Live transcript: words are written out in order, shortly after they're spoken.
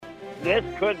this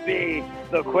could be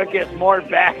the quickest Mort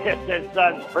Backus and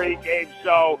Sons pregame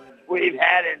show we've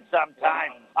had in some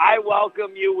time. I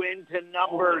welcome you into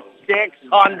number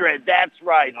 600. That's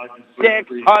right.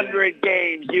 600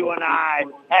 games you and I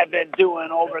have been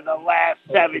doing over the last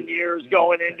 7 years,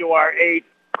 going into our 8th,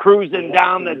 cruising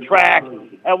down the track.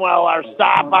 And well, our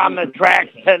stop on the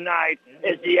tracks tonight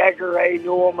is the Edgar A.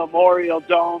 Newell Memorial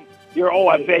Dome. Your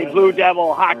OFA Blue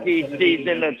Devil hockey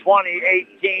season, the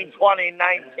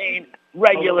 2018-2019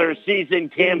 regular season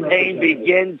campaign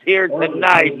begins here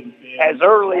tonight. As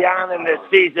early on in the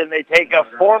season, they take a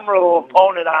formidable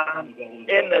opponent on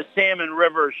in the Salmon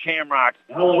River Shamrocks.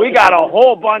 We got a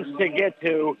whole bunch to get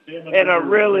to in a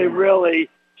really, really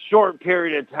short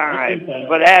period of time.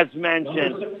 But as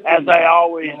mentioned, as I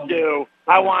always do,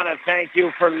 I want to thank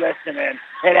you for listening.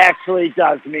 It actually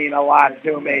does mean a lot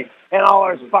to me. And all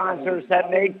our sponsors that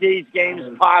make these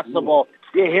games possible.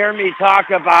 You hear me talk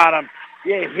about them.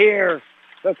 You hear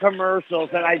the commercials,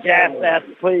 and I just ask,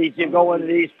 please, you go into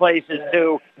these places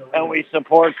too, and we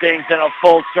support things in a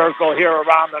full circle here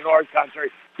around the North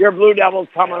Country. Your Blue Devils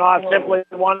coming off simply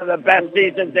one of the best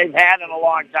seasons they've had in a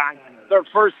long time. Their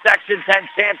first Section 10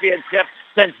 championship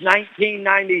since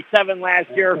 1997 last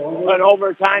year, an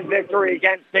overtime victory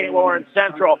against St. Lawrence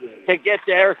Central. To get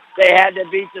there, they had to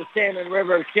beat the Salmon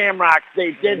River Shamrocks.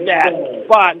 They did that,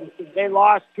 but they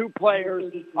lost 2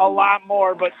 players, a lot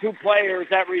more, but 2 players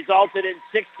that resulted in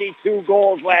 62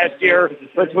 goals last year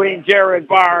between Jared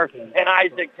Barr and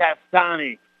Isaac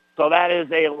Testani. So that is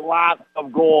a lot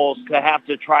of goals to have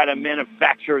to try to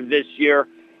manufacture this year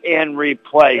and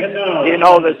replace. You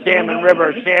know, the Salmon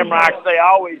River Shamrocks, they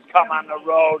always come on the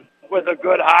road with a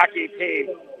good hockey team.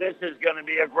 This is going to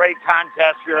be a great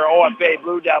contest for your OFA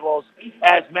Blue Devils,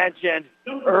 as mentioned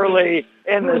early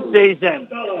in the season.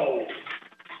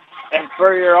 And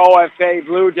for your OFA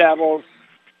Blue Devils,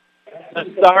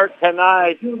 to start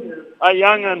tonight, a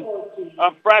young'un,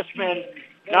 a freshman,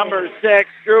 number 6,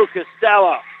 Drew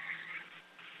Costello.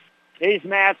 He's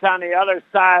matched on the other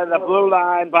side of the blue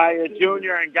line by a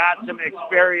junior and got some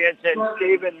experience in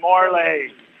Stephen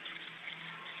Morley.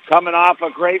 Coming off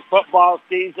a great football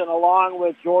season along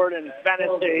with Jordan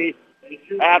Fennessy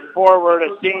at forward,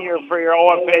 a senior for your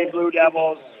OFA Blue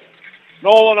Devils.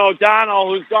 Nolan O'Donnell,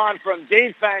 who's gone from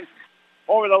defense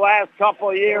over the last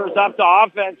couple of years up to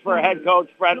offense for head coach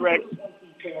Fredericks.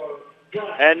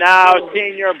 And now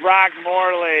senior Brock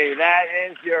Morley. That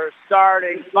is your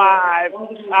starting 5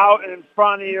 out in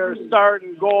front of your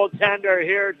starting goaltender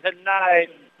here tonight.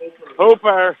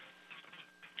 Hooper,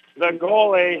 the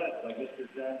goalie.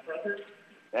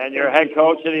 And your head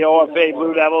coach of the OFA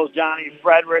Blue Devils, Johnny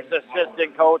Fredericks,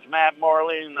 assistant coach Matt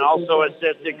Morley, and also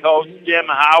assistant coach Jim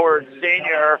Howard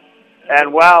Sr.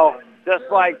 And, well, just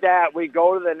like that, we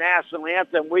go to the national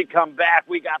anthem. We come back.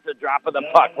 We got the drop of the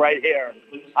puck right here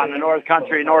on the North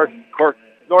Country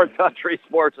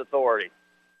Sports Authority.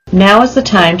 Now is the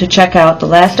time to check out the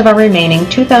last of our remaining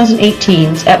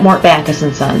 2018s at Mort Backus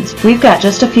 & Sons. We've got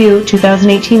just a few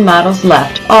 2018 models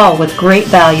left, all with great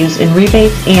values in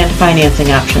rebates and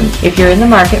financing options. If you're in the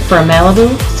market for a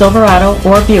Malibu, Silverado,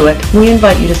 or Buick, we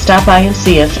invite you to stop by and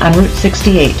see us on Route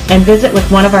 68 and visit with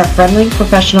one of our friendly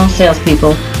professional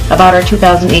salespeople about our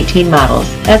 2018 models.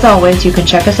 As always, you can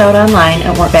check us out online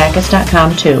at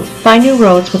mortbackus.com too. Find new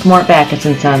roads with Mort Backus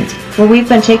 & Sons, where we've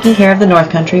been taking care of the North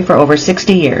Country for over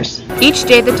 60 years. Each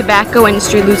day the tobacco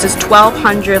industry loses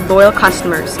 1,200 loyal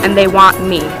customers, and they want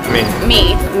me.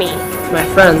 Me. My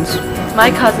friends.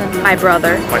 My cousin. My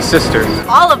brother. My sister.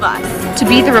 All of us. To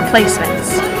be the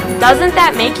replacements. Doesn't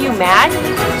that make you mad?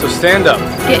 So stand up.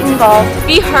 Get involved.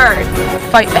 Be heard.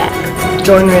 Fight back.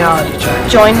 Join Reality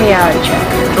Check. Join Reality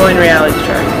Check. Join Reality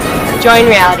Check. Join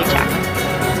Reality Check.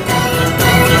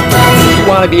 If you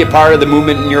want to be a part of the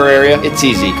movement in your area, it's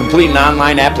easy. Complete an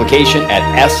online application at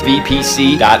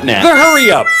svpc.net. The hurry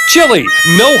up! Chilly!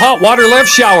 No hot water left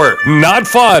shower! Not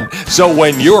fun! So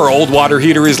when your old water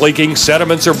heater is leaking,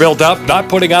 sediments are built up, not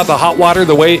putting out the hot water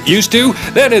the way it used to,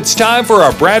 then it's time for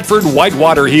a Bradford white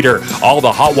water heater. All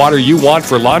the hot water you want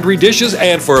for laundry, dishes,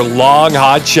 and for long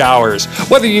hot showers.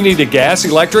 Whether you need a gas,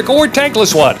 electric, or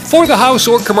tankless one, for the house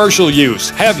or commercial use,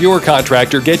 have your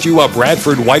contractor get you a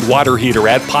Bradford white water heater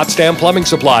at Potsdam Plumbing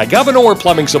Supply, Governor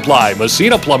Plumbing Supply,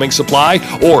 Messina Plumbing Supply,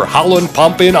 or Howland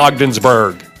Pump in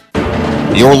Ogdensburg.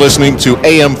 You're listening to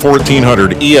AM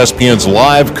 1400 ESPN's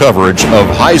live coverage of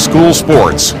high school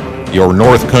sports. Your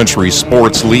North Country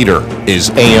sports leader is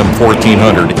AM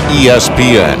 1400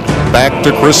 ESPN. Back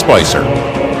to Chris Spicer.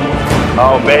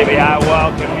 Oh, baby, I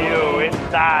welcome you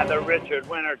inside the Richard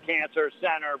Winter Cancer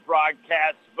Center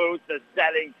broadcast booth. The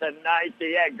setting tonight,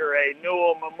 the Edgar A.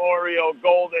 Newell Memorial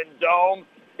Golden Dome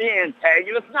the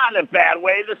antagonist, not in a bad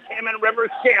way. The Salmon River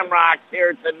Shamrocks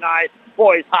here tonight.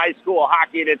 Boys high school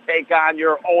hockey to take on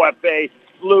your OFA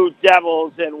Blue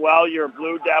Devils. And, well, your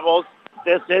Blue Devils,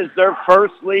 this is their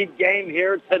first league game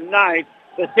here tonight.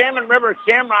 The Salmon River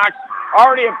Shamrocks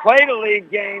already have played a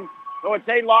league game, but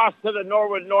they lost to the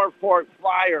Norwood North Fork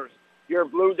Flyers. Your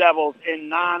Blue Devils in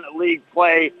non-league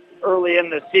play early in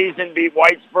the season beat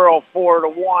Whitesboro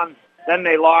 4-1. Then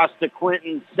they lost to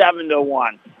Clinton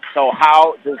 7-1. So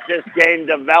how does this game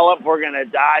develop? We're going to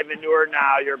dive into her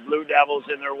now. Your Blue Devils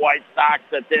in their white socks,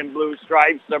 the thin blue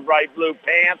stripes, the bright blue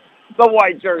pants, the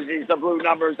white jerseys, the blue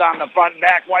numbers on the front and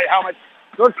back, white helmets.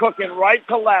 They're cooking right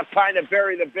to left, trying to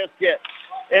bury the biscuit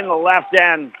in the left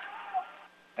end.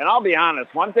 And I'll be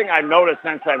honest, one thing I've noticed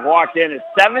since I've walked in is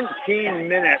 17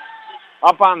 minutes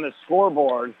up on the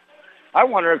scoreboard. I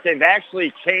wonder if they've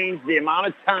actually changed the amount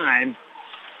of time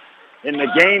in the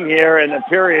game here in the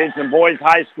periods in boys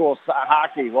high school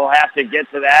hockey. We'll have to get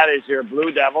to that as your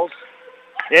Blue Devils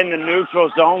in the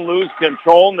neutral zone lose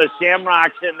control. And the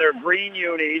Shamrocks in their green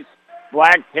unis,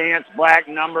 black pants, black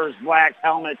numbers, black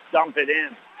helmets, dump it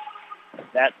in.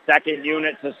 That second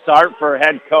unit to start for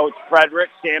head coach Frederick.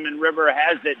 Salmon River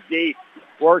has it deep,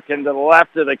 working to the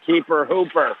left of the keeper,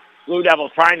 Hooper. Blue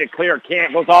Devils trying to clear,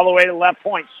 can't, goes all the way to left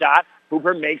point shot.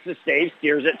 Hooper makes the save,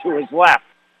 steers it to his left.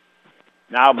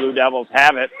 Now Blue Devils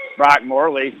have it. Brock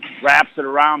Morley wraps it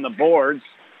around the boards.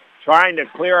 Trying to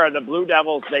clear the Blue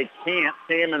Devils, they can't.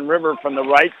 Salmon River from the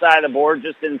right side of the board,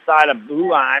 just inside of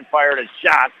blue line, fired a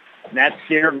shot. And that's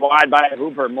steered wide by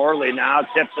Hooper. Morley now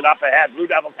tips it up ahead. Blue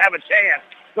Devils have a chance.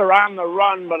 They're on the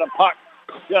run, but a puck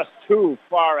just too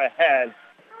far ahead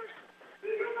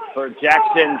for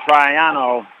Jackson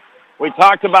Triano. We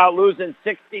talked about losing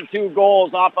 62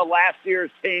 goals off of last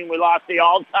year's team. We lost the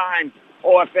all-time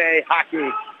OFA hockey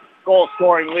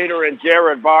goal-scoring leader in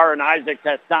Jared Barr, and Isaac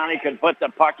Testani could put the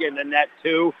puck in the net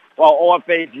too, while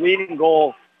OFA's leading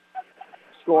goal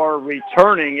scorer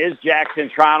returning is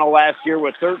Jackson Toronto last year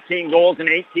with 13 goals and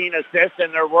 18 assists,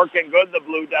 and they're working good, the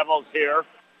Blue Devils here.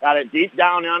 Got it deep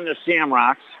down on the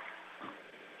Shamrocks.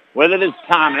 With it is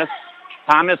Thomas.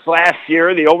 Thomas last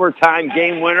year, the overtime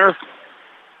game winner,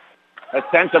 has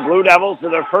sent the Blue Devils to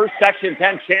their first Section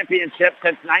 10 championship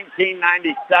since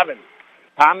 1997.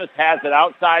 Thomas has it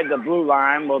outside the blue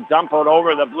line. Will dump it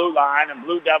over the blue line, and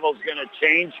Blue Devils going to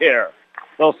change here.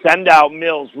 They'll send out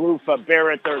Mills, Rufa,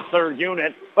 Barrett, their third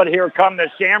unit, but here come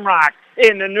the Shamrocks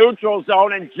in the neutral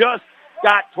zone and just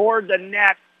got toward the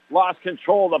net, lost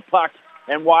control of the puck,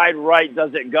 and wide right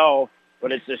does it go,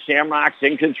 but it's the Shamrocks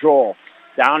in control.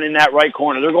 Down in that right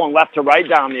corner. They're going left to right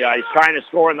down the ice, trying to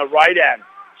score in the right end.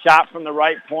 Shot from the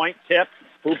right point, tip.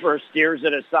 Hooper steers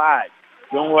it aside,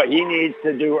 doing what he needs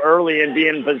to do early and be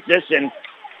in position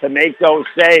to make those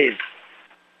saves.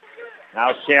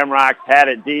 Now Shamrocks had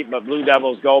it deep, but Blue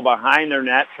Devils go behind their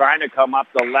net, trying to come up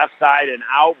the left side and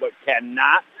out, but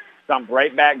cannot. Dumped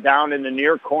right back down in the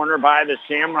near corner by the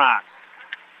Shamrocks.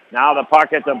 Now the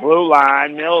puck at the blue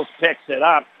line. Mills picks it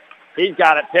up. He's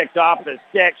got it picked off the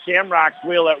stick. Shamrocks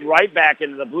wheel it right back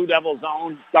into the Blue Devil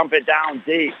zone, dump it down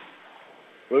deep.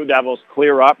 Blue Devils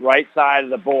clear up right side of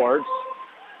the boards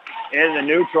in the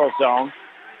neutral zone.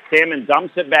 Salmon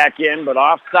dumps it back in, but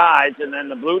off sides, and then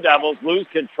the Blue Devils lose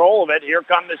control of it. Here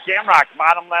come the Shamrocks,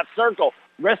 bottom left circle.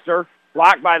 Rister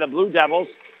blocked by the Blue Devils.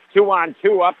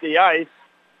 2-on-2 up the ice.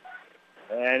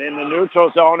 And in the neutral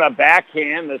zone, a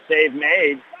backhand, the save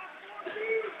made.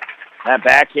 That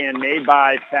backhand made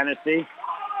by Tennessee.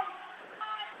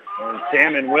 And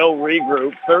Salmon will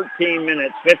regroup. 13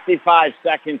 minutes, 55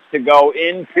 seconds to go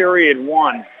in period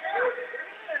one.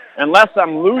 Unless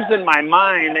I'm losing my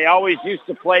mind, they always used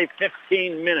to play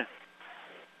 15 minutes.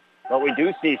 But we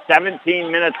do see 17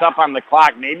 minutes up on the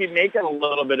clock, maybe making a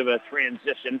little bit of a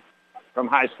transition from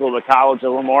high school to college a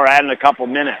little more, adding a couple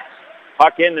minutes.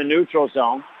 Puck in the neutral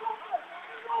zone.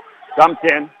 Dumped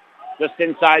in, just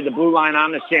inside the blue line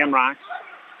on the Shamrocks.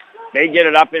 They get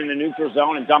it up in the neutral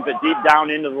zone and dump it deep down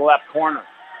into the left corner.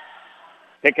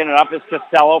 Picking it up is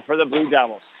Costello for the Blue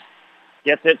Devils.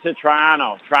 Gets it to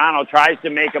Toronto. Toronto tries to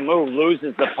make a move,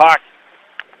 loses the puck.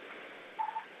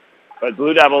 But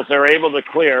Blue Devils are able to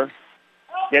clear.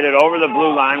 Get it over the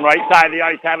blue line. Right side of the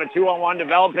ice, have a 2-on-1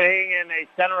 developing, and they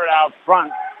center it out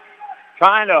front.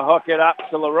 Trying to hook it up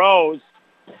to LaRose.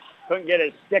 Couldn't get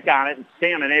his stick on it, and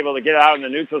Salmon able to get it out in the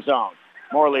neutral zone.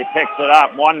 Morley picks it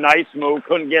up. One nice move,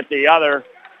 couldn't get the other.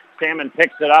 Salmon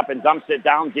picks it up and dumps it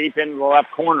down deep into the left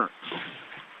corner.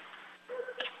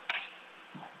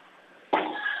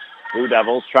 Blue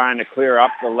Devils trying to clear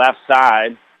up the left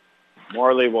side.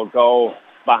 Morley will go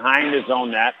behind his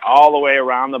own net all the way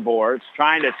around the boards.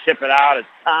 Trying to chip it out is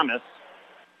Thomas.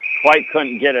 quite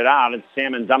couldn't get it out, and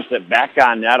Salmon dumps it back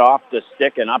on net, off the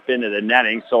stick, and up into the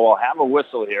netting. So we'll have a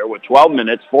whistle here with 12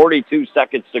 minutes, 42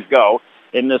 seconds to go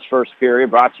in this first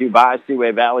period, brought to you by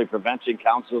Seaway Valley Prevention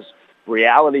Council's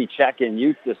Reality Check and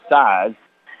Youth Decide.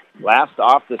 Last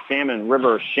off the Salmon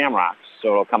River Shamrocks. So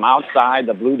it'll come outside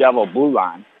the Blue Devil blue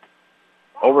line,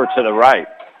 over to the right.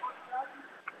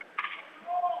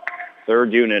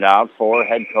 Third unit out for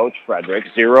head coach Frederick.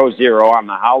 0-0 on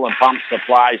the Howland Pump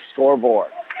Supply scoreboard.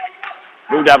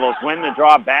 Blue Devils win the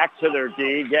draw back to their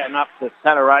D, getting up to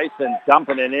center ice and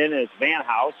dumping it in is Van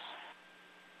House.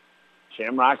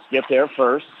 Shamrocks get there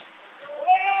first.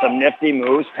 Some nifty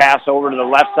moves, pass over to the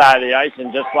left side of the ice,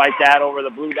 and just like that, over the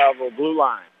Blue Devil blue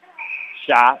line.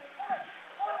 Shot,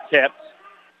 tipped,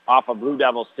 off a Blue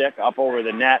Devil stick, up over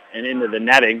the net and into the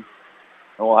netting.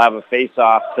 And we'll have a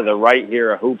face-off to the right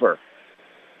here, a Hooper.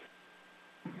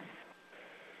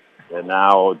 And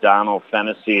now O'Donnell,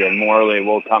 Fennessy, and Morley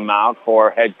will come out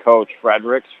for head coach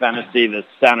Fredericks. Fennessy, the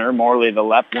center. Morley, the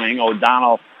left wing.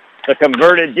 O'Donnell, the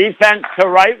converted defense to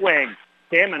right wing.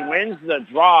 Salmon wins the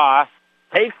draw,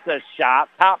 takes the shot,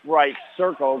 top right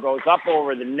circle, goes up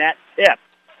over the net, tipped.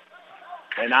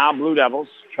 And now Blue Devils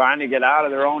trying to get out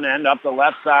of their own end up the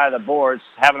left side of the boards,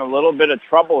 having a little bit of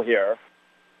trouble here.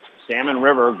 Salmon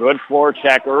River, good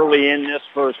forecheck early in this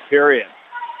first period.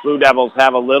 Blue Devils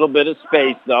have a little bit of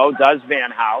space, though, does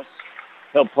Van House.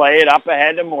 He'll play it up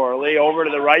ahead to Morley, over to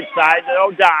the right side to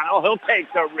O'Donnell. He'll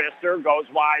take the wrister, goes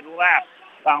wide left,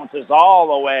 bounces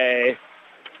all the way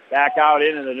back out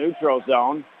into the neutral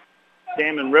zone.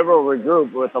 Salmon River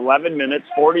regroup with 11 minutes,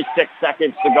 46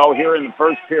 seconds to go here in the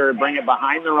first period. Bring it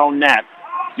behind their own net.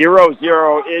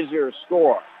 0-0 is your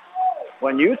score.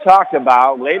 When you talked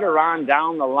about later on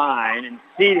down the line and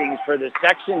seedings for the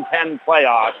Section 10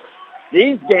 playoffs,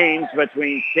 these games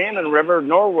between Salmon River,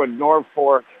 Norwood,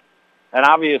 Norfolk, and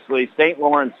obviously St.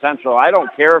 Lawrence Central, I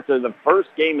don't care if they're the first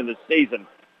game of the season,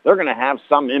 they're going to have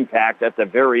some impact at the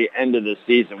very end of the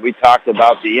season. We talked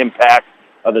about the impact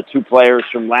of the two players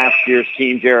from last year's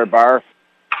team, Jared Barr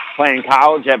playing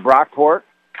college at Brockport,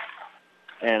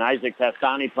 and Isaac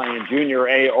Testani playing junior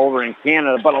A over in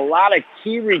Canada. But a lot of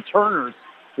key returners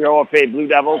for OFA Blue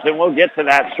Devils, and we'll get to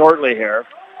that shortly here.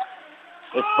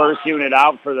 This first unit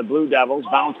out for the Blue Devils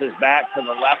bounces back to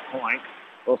the left point.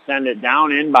 We'll send it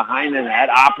down in behind the net,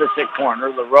 opposite corner.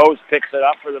 LaRose picks it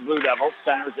up for the Blue Devils,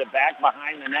 centers it back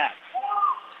behind the net.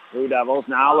 Blue Devils,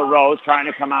 now LaRose trying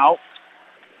to come out.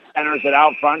 Centers it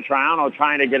out front. Triano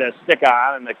trying to get a stick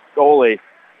on, and the goalie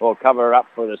will cover up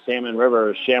for the Salmon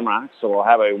River Shamrocks. So we'll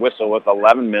have a whistle with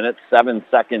 11 minutes, 7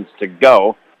 seconds to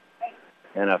go,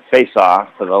 and a face-off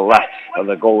to the left of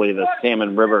the goalie, the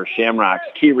Salmon River Shamrocks.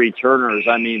 Key returners,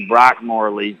 Brock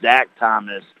Morley, Zach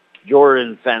Thomas,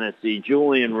 Jordan Fennessy,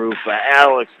 Julian Rufa,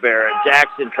 Alex Barrett,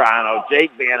 Jackson Triano,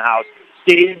 Jake Van House,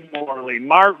 Steve Morley,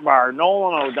 Mark Barr,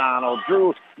 Nolan O'Donnell,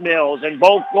 Drew Mills, and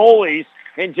both goalies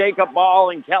and Jacob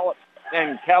Ball and Kelton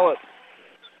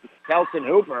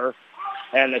Hooper.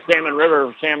 And the Salmon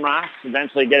River Shamrocks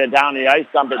eventually get it down the ice,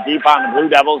 dump it deep on the Blue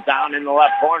Devils down in the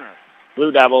left corner.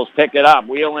 Blue Devils pick it up,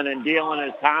 wheeling and dealing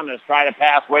as Thomas try to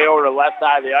pass way over the left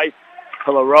side of the ice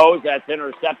to LaRose. That's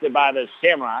intercepted by the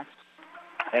Shamrocks.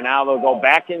 And now they'll go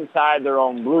back inside their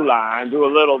own blue line, do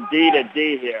a little D to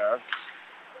D here.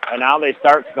 And now they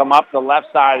start to come up the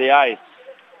left side of the ice.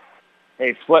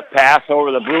 A flip pass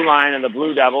over the blue line of the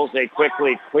Blue Devils. They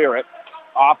quickly clear it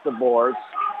off the boards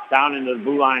down into the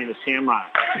blue line of the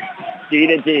Shamrocks. D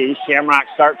to D. Shamrock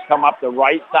starts to come up the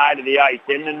right side of the ice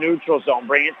in the neutral zone.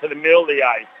 Bring it to the middle of the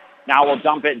ice. Now we'll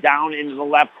dump it down into the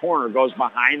left corner. Goes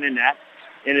behind the net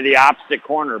into the opposite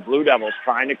corner. Blue Devils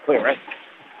trying to clear it.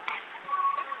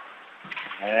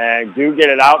 And do get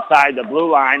it outside the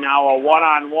blue line. Now a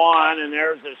one-on-one, and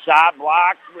there's a shot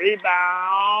blocked,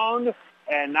 rebound,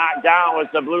 and knocked down was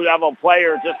the Blue Devil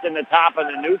player just in the top of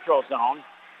the neutral zone.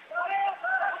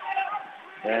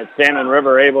 And Salmon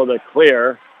River able to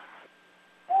clear.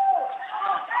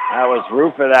 That was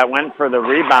Rufa that went for the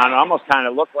rebound. It almost kind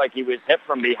of looked like he was hit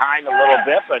from behind a little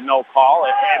bit, but no call.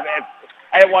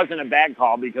 It wasn't a bad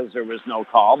call because there was no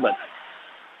call, but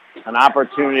an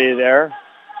opportunity there.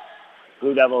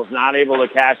 Blue Devils not able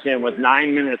to cash in with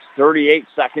 9 minutes, 38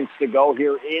 seconds to go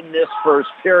here in this first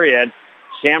period.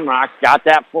 Shamrocks got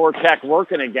that forecheck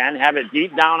working again. Have it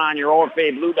deep down on your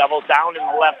OFA Blue Devils down in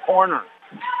the left corner.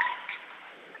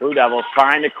 Blue Devils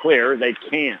trying to clear. They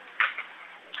can't.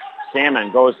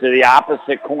 Salmon goes to the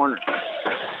opposite corner.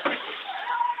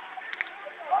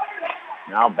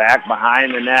 Now back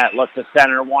behind the net. Looks to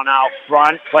center one out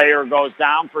front. Player goes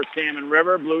down for Salmon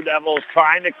River. Blue Devils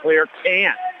trying to clear.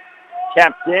 Can't.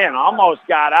 Kept in. Almost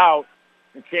got out.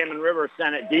 And Salmon River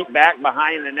sent it deep back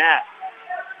behind the net.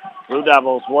 Blue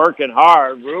Devils working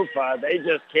hard. Rufa, they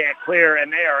just can't clear,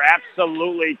 and they are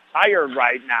absolutely tired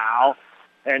right now.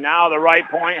 And now the right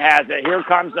point has it. Here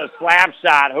comes a slap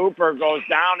shot. Hooper goes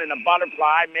down in a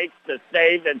butterfly, makes the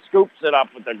save, and scoops it up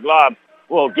with the glove.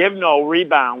 Will give no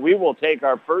rebound. We will take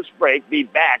our first break. Be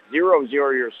back 0-0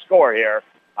 your score here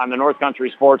on the North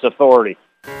Country Sports Authority.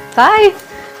 Bye.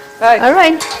 Bye. All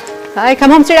right. Bye.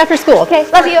 Come home straight after school. Okay.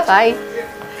 Love you. Bye.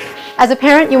 As a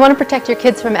parent, you want to protect your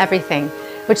kids from everything,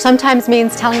 which sometimes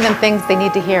means telling them things they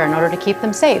need to hear in order to keep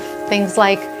them safe. Things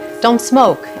like don't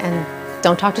smoke and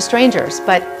don't talk to strangers.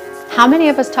 But how many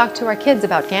of us talk to our kids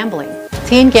about gambling?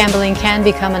 Teen gambling can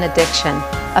become an addiction,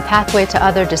 a pathway to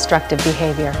other destructive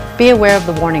behavior. Be aware of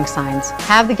the warning signs.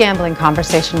 Have the gambling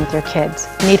conversation with your kids.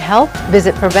 Need help?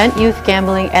 Visit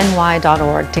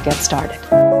PreventYouthGamblingNY.org to get started.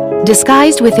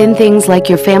 Disguised within things like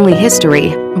your family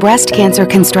history, breast cancer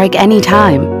can strike any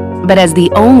time. But as the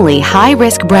only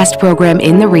high-risk breast program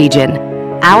in the region,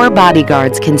 our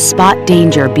bodyguards can spot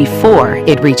danger before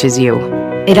it reaches you.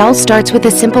 It all starts with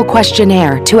a simple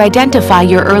questionnaire to identify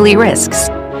your early risks.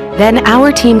 Then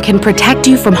our team can protect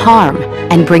you from harm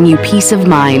and bring you peace of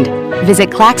mind. Visit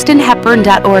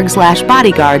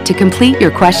claxtonhepburn.org/bodyguard to complete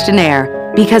your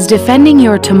questionnaire, because defending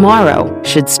your tomorrow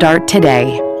should start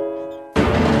today.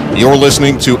 You're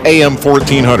listening to AM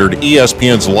 1400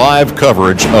 ESPN's live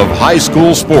coverage of high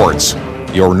school sports.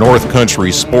 Your North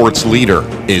Country sports leader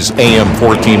is AM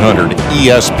 1400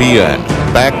 ESPN.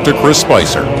 Back to Chris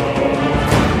Spicer.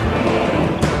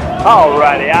 All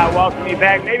righty, I welcome you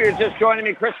back. Maybe you're just joining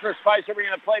me, Christopher Spicer. We're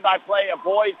going to play-by-play of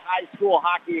boys high school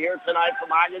hockey here tonight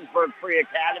from Ogdensburg Free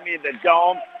Academy, the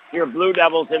Dome. Your Blue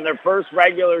Devils in their first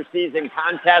regular season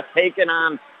contest taking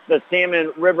on the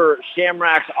Salmon River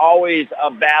Shamrocks. Always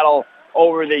a battle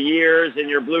over the years. And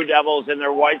your Blue Devils in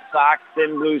their white socks,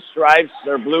 thin blue stripes,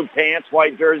 their blue pants,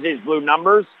 white jerseys, blue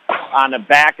numbers on the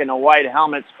back, and the white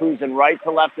helmets, cruising right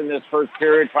to left in this first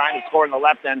period, trying to score in the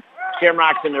left end.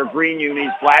 Shamrocks in their green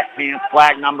unis, black pants,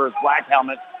 black numbers, black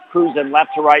helmet, cruising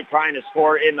left to right, trying to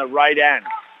score in the right end.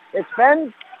 It's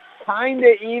been kind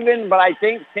of even, but I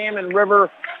think Salmon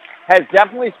River has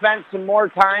definitely spent some more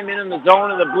time in the zone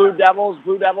of the Blue Devils.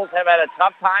 Blue Devils have had a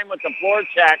tough time with the floor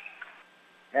check,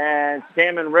 and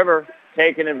Salmon River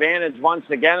taking advantage once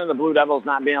again of the Blue Devils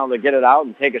not being able to get it out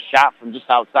and take a shot from just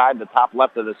outside the top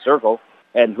left of the circle.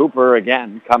 And Hooper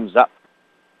again comes up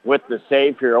with the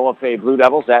save for your OFA Blue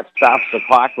Devils. That stops the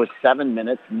clock with 7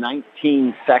 minutes,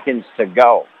 19 seconds to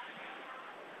go.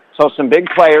 So some big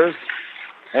players,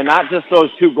 and not just those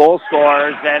two goal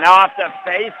scorers. And off the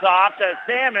face-off, the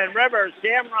Salmon River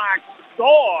Shamrocks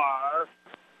score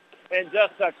in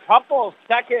just a couple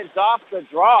seconds off the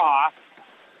draw.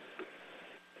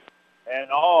 And,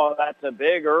 that's a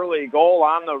big early goal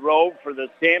on the road for the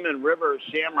Salmon River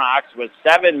Shamrocks with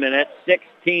 7 minutes,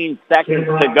 16 seconds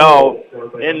to go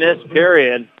in this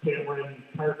period.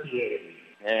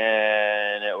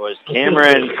 And it was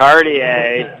Cameron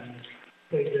Cartier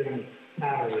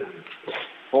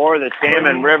for the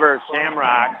Salmon River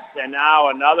Shamrocks. And now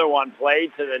another one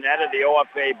played to the net of the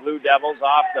OFA Blue Devils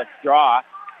off the draw.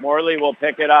 Morley will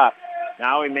pick it up.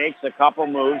 Now he makes a couple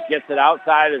moves, gets it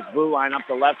outside his blue line up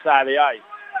the left side of the ice.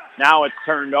 Now it's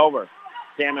turned over.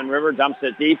 Salmon River dumps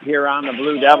it deep here on the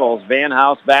Blue Devils. Van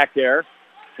House back there.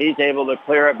 He's able to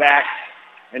clear it back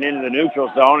and into the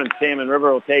neutral zone, and Salmon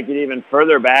River will take it even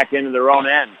further back into their own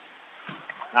end.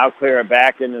 Now clear it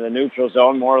back into the neutral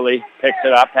zone. Morley picks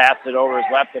it up, passes it over his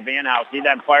left to Van House. He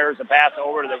then fires a pass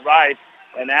over to the right,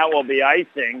 and that will be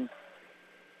icing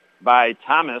by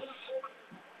Thomas.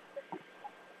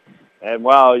 And,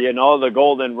 well, you know the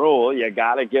golden rule, you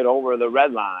got to get over the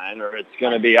red line or it's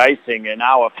going to be icing. And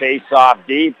now a face-off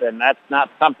deep, and that's not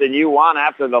something you want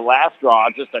after the last draw.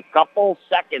 Just a couple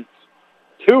seconds,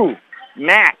 2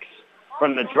 max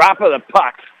from the drop of the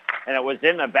puck, and it was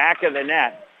in the back of the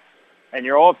net. And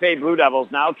your OFA Blue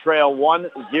Devils now trail 1-0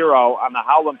 on the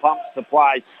Howland Pump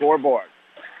Supply scoreboard.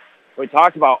 We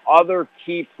talked about other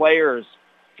key players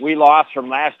we lost from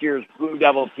last year's Blue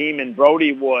Devil team in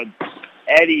Brody Woods,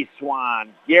 Eddie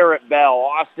Swan, Garrett Bell,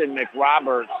 Austin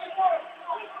McRoberts.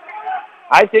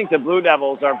 I think the Blue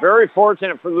Devils are very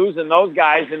fortunate for losing those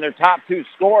guys in their top 2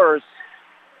 scorers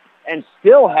and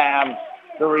still have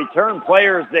the return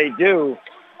players they do.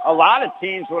 A lot of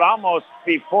teams would almost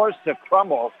be forced to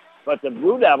crumble, but the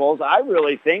Blue Devils, I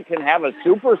really think, can have a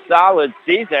super solid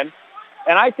season,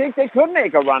 and I think they could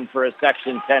make a run for a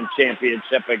Section 10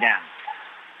 championship again.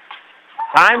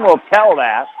 Time will tell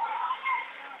that.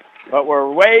 But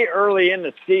we're way early in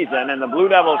the season, and the Blue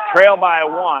Devils trail by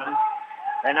 1.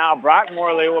 And now Brock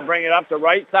Morley will bring it up the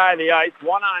right side of the ice.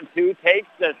 1-on-2, takes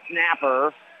the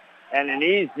snapper, and an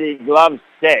easy glove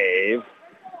save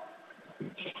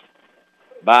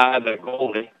by the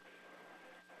goalie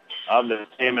of the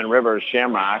Salmon River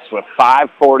Shamrocks with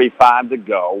 5:45 to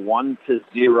go.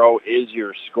 1-0 is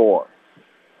your score.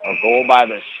 A goal by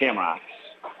the Shamrocks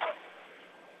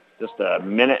just a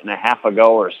minute and a half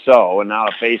ago or so, and now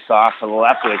a face-off to the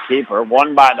left of the keeper.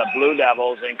 Won by the Blue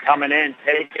Devils, and coming in,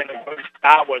 taking a good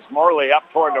shot was Morley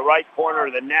up toward the right corner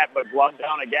of the net, but gloved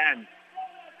down again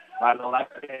by the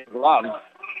left-hand glove.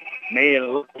 Made it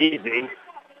look easy.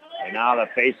 And now the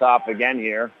face-off again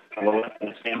here to the left of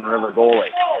the Salmon River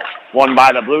goalie. Won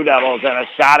by the Blue Devils, and a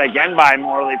shot again by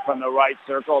Morley from the right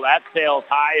circle. That sails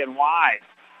high and wide.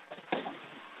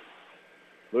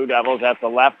 Blue Devils at the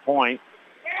left point.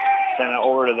 Send it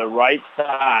over to the right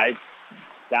side,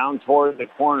 down toward the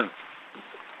corner.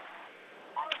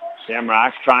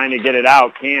 Shamrocks trying to get it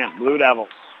out. Can't. Blue Devils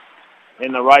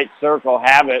in the right circle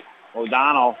have it.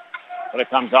 O'Donnell, but it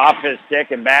comes off his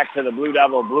stick and back to the Blue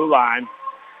Devil blue line.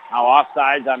 Now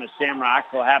offsides on the Shamrocks.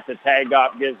 Will have to tag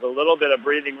up. Gives a little bit of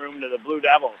breathing room to the Blue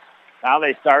Devils. Now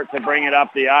they start to bring it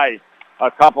up the ice. A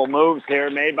couple moves here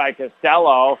made by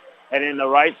Costello. And in the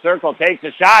right circle, takes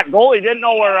a shot. Goalie didn't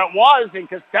know where it was, and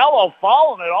Costello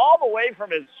following it all the way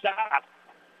from his shot,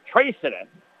 tracing it,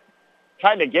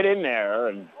 trying to get in there,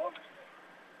 and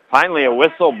finally a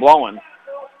whistle blowing.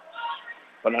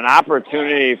 But an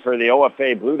opportunity for the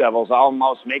OFA Blue Devils,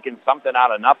 almost making something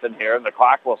out of nothing here, and the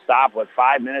clock will stop with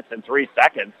 5 minutes and 3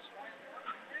 seconds.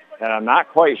 And I'm not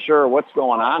quite sure what's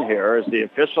going on here, as the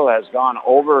official has gone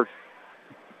over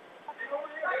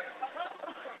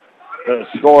the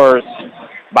scores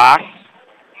box,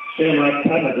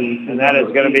 and that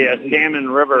is going to be a Salmon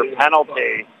River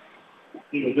penalty.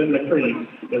 He was in the crease.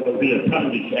 There will be a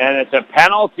penalty shot. And it's a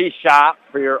penalty shot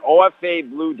for your OFA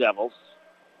Blue Devils,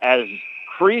 as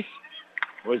Crease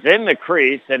was in the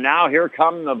crease, and now here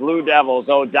come the Blue Devils.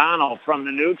 O'Donnell from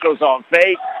the neutral zone,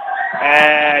 fake,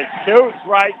 and shoots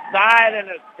right side, and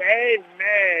a save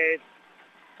made.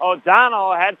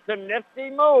 O'Donnell had some nifty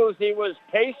moves. He was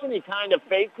patient. He kind of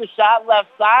faked the shot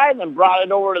left side and brought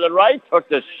it over to the right, took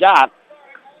the shot.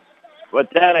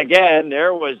 But then again,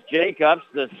 there was Jacobs,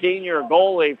 the senior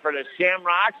goalie for the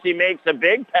Shamrocks. He makes a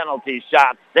big penalty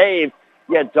shot save.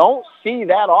 You don't see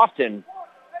that often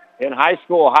in high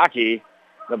school hockey.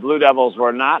 The Blue Devils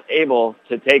were not able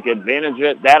to take advantage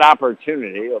of that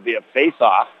opportunity. It'll be a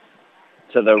face-off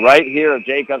to the right here of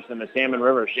Jacobs and the Salmon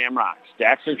River Shamrocks.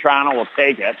 Jackson Toronto will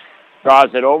take it,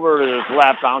 draws it over to his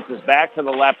left, bounces back to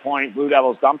the left point. Blue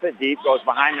Devils dump it deep, goes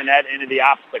behind the net into the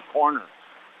opposite corner.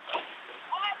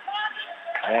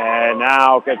 And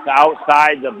now it's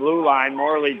outside the blue line.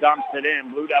 Morley dumps it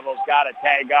in. Blue Devils got to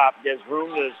tag up, gives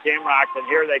room to the Shamrocks, and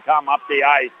here they come up the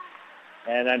ice.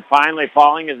 And then finally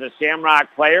falling is a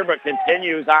Shamrock player, but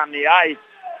continues on the ice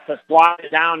to swat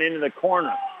it down into the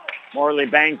corner. Morley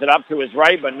bangs it up to his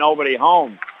right, but nobody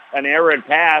home. An errant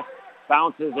pass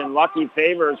bounces in lucky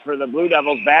favors for the Blue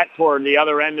Devils back toward the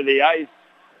other end of the ice,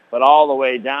 but all the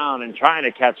way down and trying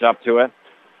to catch up to it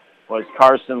was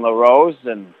Carson LaRose,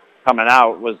 and coming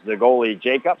out was the goalie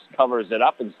Jacobs, covers it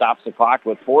up and stops the clock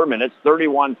with 4 minutes,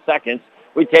 31 seconds.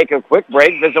 We take a quick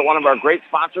break, visit one of our great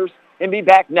sponsors, and be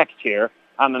back next year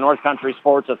on the North Country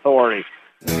Sports Authority.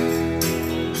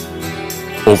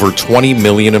 Over 20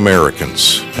 million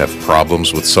Americans have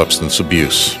problems with substance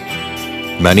abuse.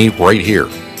 Many right here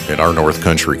in our North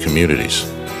Country communities.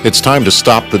 It's time to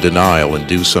stop the denial and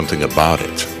do something about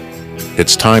it.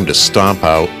 It's time to stomp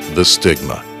out the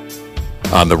stigma.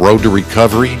 On the road to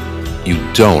recovery, you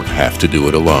don't have to do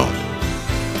it alone.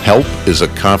 Help is a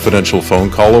confidential phone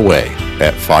call away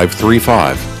at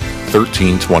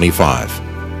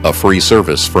 535-1325. A free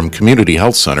service from Community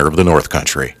Health Center of the North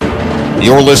Country.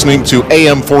 You're listening to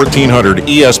AM 1400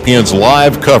 ESPN's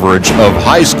live coverage of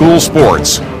high school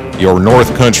sports. Your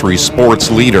North Country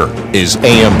sports leader is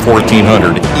AM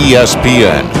 1400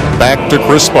 ESPN. Back to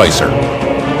Chris Spicer.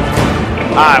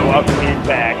 Hi, welcome you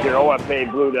back. Your OFA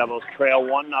Blue Devils trail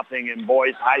 1-0 in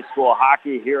boys high school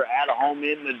hockey here at home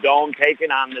in the Dome, taking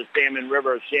on the Salmon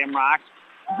River Shamrocks.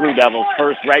 Blue Devils'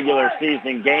 first regular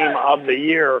season game of the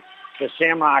year. The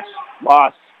Shamrocks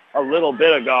lost a little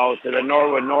bit ago to the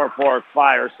Norwood Norfolk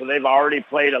Flyers, so they've already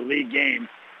played a league game.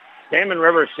 Salmon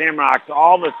River Shamrocks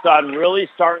all of a sudden really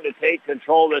starting to take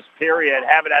control this period,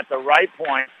 have it at the right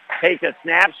point, take a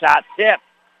snapshot, tip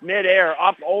midair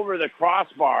up over the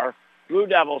crossbar. Blue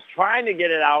Devils trying to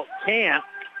get it out, can't.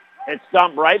 It's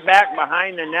dumped right back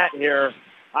behind the net here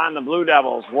on the Blue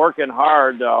Devils. Working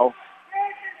hard, though,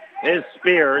 is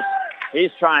Spears.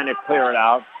 He's trying to clear it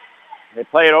out. They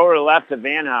play it over to the left to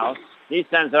Van House. He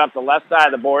sends it up the left side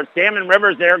of the board. Salmon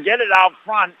Rivers there, get it out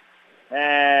front.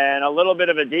 And a little bit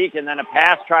of a deke, and then a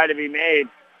pass tried to be made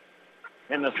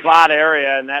in the slot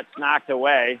area, and that's knocked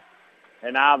away.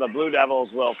 And now the Blue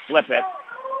Devils will flip it.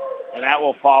 And that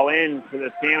will fall into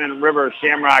the Salmon River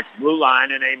Shamrocks blue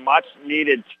line in a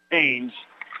much-needed change.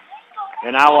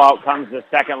 And now out comes the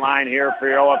second line here for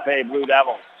your OFA Blue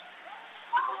Devils.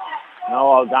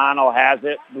 Noah O'Donnell has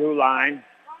it, blue line,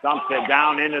 dumps it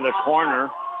down into the corner.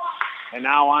 And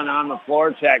now on the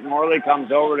floor check, Morley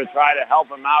comes over to try to help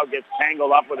him out, gets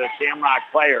tangled up with a Shamrock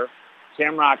player.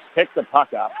 Shamrocks pick the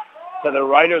puck up to the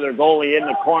right of their goalie in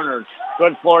the corner.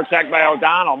 Good floor check by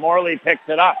O'Donnell. Morley picks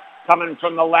it up. Coming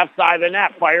from the left side of the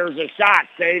net, fires a shot.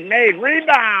 Save made,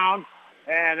 rebound.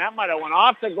 And that might have went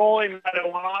off the goalie, might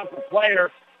have went off the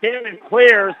player. Salmon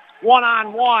clears,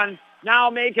 one-on-one. Now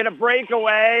making a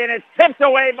breakaway, and it's tipped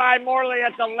away by Morley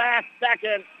at the last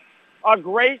second. A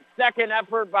great second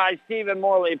effort by Stephen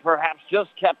Morley, perhaps just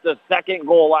kept the second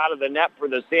goal out of the net for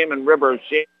the Salmon River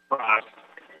Shamrocks.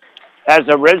 As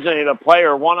originally the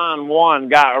player one-on-one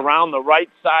got around the right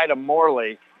side of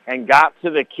Morley and got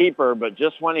to the keeper, but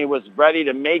just when he was ready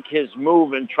to make his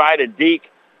move and try to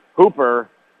deke Hooper,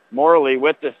 Morley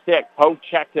with the stick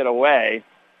poke-checked it away.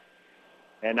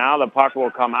 And now the puck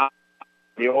will come out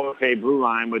the OFA blue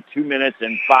line with 2 minutes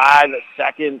and 5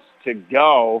 seconds to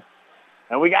go.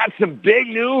 And we got some big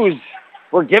news.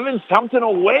 We're giving something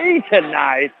away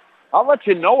tonight. I'll let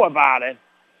you know about it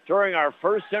during our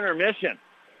first intermission.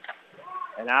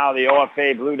 And now the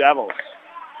OFA Blue Devils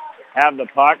have the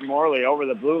puck. Morley over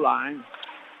the blue line.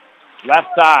 Left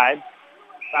side.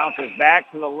 Bounces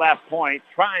back to the left point.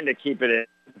 Trying to keep it in.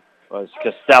 Was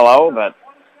Costello, but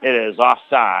it is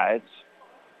offsides.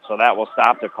 So that will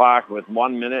stop the clock with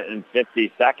 1 minute and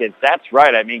 50 seconds. That's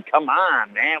right. I mean, come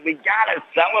on, man. We got to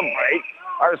celebrate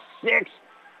our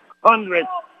 600th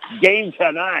game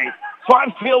tonight. So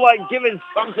I feel like giving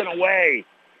something away.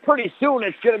 Pretty soon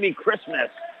it's going to be Christmas.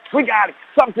 We got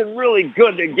something really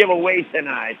good to give away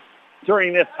tonight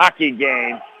during this hockey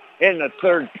game in the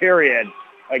third period.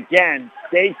 Again,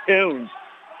 stay tuned.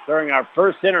 During our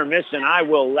first intermission, I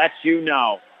will let you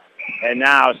know. And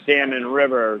now Salmon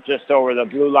River just over the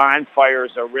blue line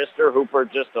fires a wrister. Hooper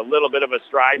just a little bit of a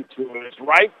stride to his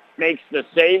right. Makes the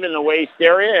save in the waist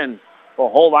area and will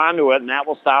hold on to it. And that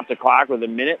will stop the clock with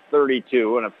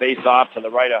 1:32 and a face-off to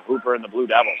the right of Hooper and the Blue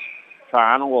Devils.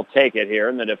 Toronto will take it here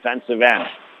in the defensive end.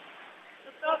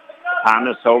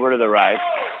 Thomas over to the right.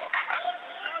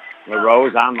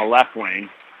 LaRose on the left wing.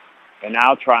 And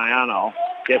now Triano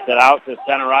gets it out to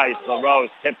center ice.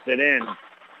 LaRose tips it in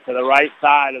to the right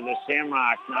side of the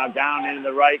Shamrocks. Now down into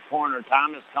the right corner.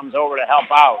 Thomas comes over to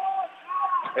help out.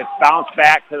 It's bounced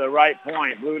back to the right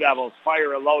point. Blue Devils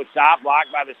fire a low shot.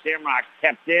 Blocked by the Shamrocks.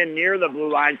 Kept in near the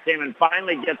blue line. Salmon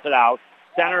finally gets it out.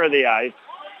 Center of the ice.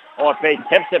 OFA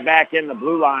tips it back in the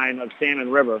blue line of Salmon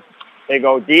River. They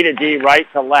go D to D, right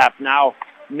to left. Now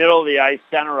middle of the ice,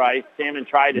 center ice. Salmon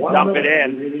tried to dump it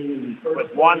in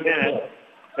with 1 minute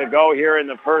to go here in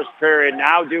the first period.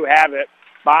 Now do have it.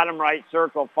 Bottom right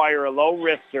circle, fire a low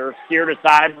wrister. Steered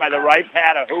aside by the right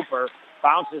pad of Hooper.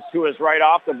 Bounces to his right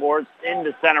off the boards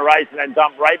into center ice and then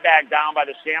dumped right back down by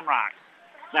the Shamrocks.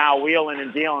 Now wheeling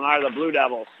and dealing are the Blue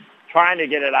Devils. Trying to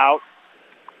get it out.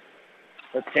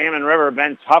 But Salmon River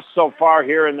been tough so far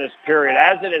here in this period.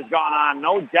 As it has gone on,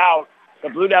 no doubt the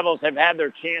Blue Devils have had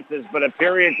their chances, but a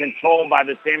period controlled by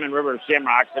the Salmon River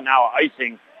Shamrocks and now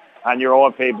icing on your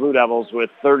OFA Blue Devils with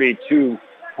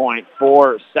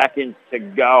 32.4 seconds to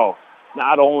go.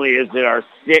 Not only is it our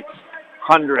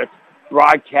 600th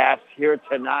broadcast here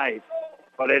tonight,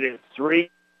 but it is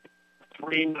three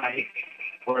nights.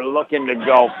 We're looking to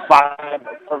go 5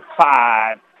 for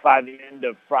 5 by the end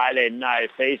of Friday night.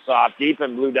 Face off deep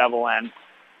in Blue Devil end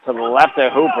to the left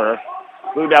of Hooper.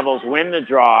 Blue Devils win the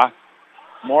draw.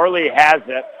 Morley has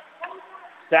it.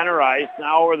 Center ice,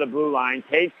 now over the blue line.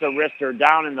 Takes the wrister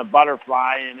down in the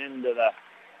butterfly and into the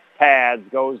pads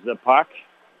goes the puck.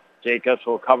 Jacobs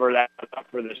will cover that up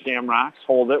for the Shamrocks.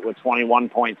 Hold it with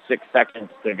 21.6 seconds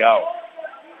to go.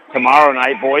 Tomorrow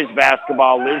night, boys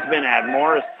basketball, Lisbon at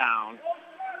Morristown.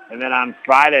 And then on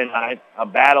Friday night, a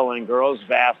battle in girls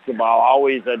basketball,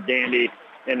 always a dandy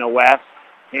in the West.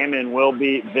 Hammond will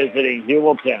be visiting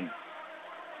Hewelton.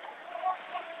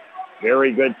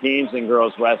 Very good teams in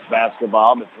girls West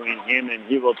basketball between Hammond,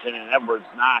 Hewelton, and Edwards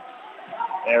Knox.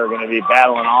 They're going to be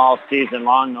battling all season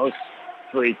long, those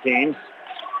three teams.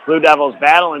 Blue Devils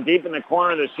battling deep in the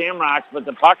corner of the Shamrocks, but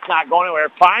the puck's not going anywhere.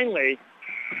 Finally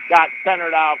got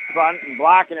centered out front and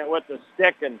blocking it with the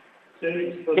stick and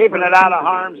keeping it out of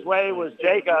harm's way was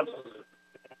Jacobs.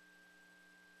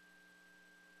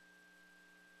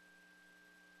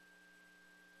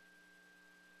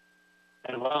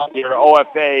 Well, your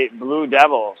OFA Blue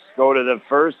Devils go to the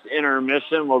first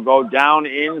intermission. We'll go down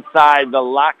inside the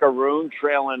locker room,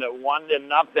 trailing at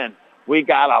 1-0. We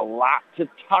got a lot to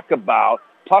talk about.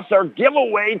 Plus our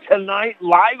giveaway tonight,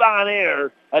 live on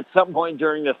air at some point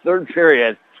during the third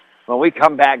period when we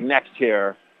come back next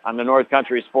year on the North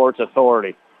Country Sports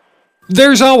Authority.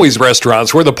 There's always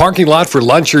restaurants where the parking lot for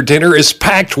lunch or dinner is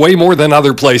packed way more than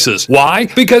other places. Why?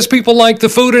 Because people like the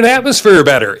food and atmosphere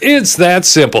better. It's that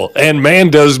simple. And man,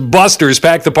 does Buster's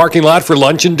pack the parking lot for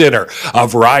lunch and dinner. A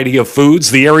variety of foods,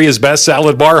 the area's best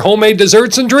salad bar, homemade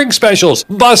desserts, and drink specials.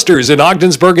 Buster's in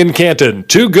Ogdensburg and Canton.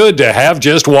 Too good to have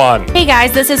just one. Hey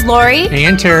guys, this is Lori.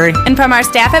 And Terry. And from our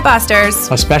staff at Buster's,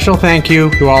 a special thank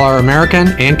you to all our American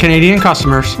and Canadian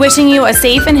customers. Wishing you a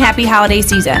safe and happy holiday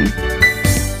season.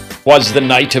 Was the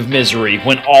night of misery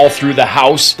when all through the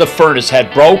house the furnace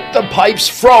had broke, the pipes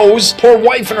froze, poor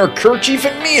wife in her kerchief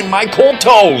and me in my cold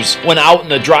toes. When out in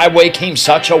the driveway came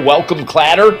such a welcome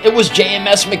clatter, it was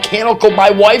JMS Mechanical my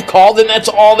wife called, and that's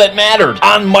all that mattered.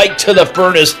 On Mike to the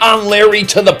furnace, on Larry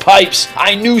to the pipes,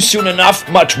 I knew soon enough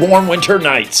much warm winter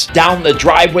nights. Down the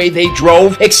driveway they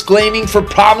drove, exclaiming for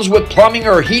problems with plumbing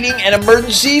or heating and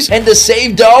emergencies, and to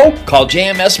save dough, call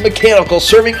JMS Mechanical,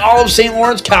 serving all of St.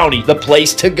 Lawrence County, the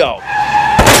place to go.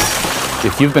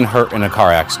 If you've been hurt in a car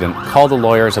accident, call the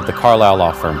lawyers at the Carlisle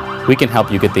Law Firm. We can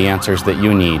help you get the answers that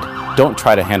you need. Don't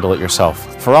try to handle it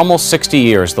yourself. For almost 60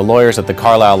 years, the lawyers at the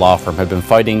Carlisle Law Firm have been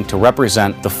fighting to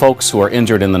represent the folks who are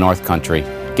injured in the North Country,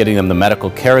 getting them the medical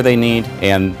care they need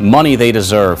and money they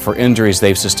deserve for injuries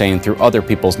they've sustained through other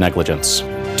people's negligence.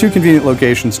 2 convenient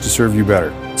locations to serve you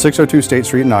better: 602 State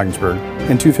Street in Ogdensburg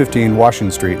and 215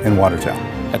 Washington Street in Watertown.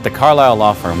 At the Carlisle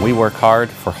Law Firm, we work hard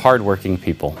for hard-working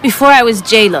people. Before I was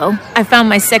J-Lo, I found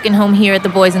my second home here at the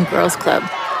Boys and Girls Club.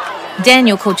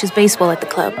 Daniel coaches baseball at the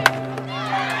club.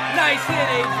 Nice hit,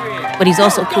 Adrian. But he's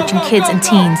also coaching kids and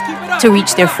teens to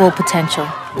reach their full potential.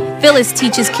 Phyllis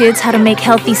teaches kids how to make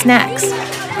healthy snacks,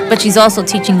 but she's also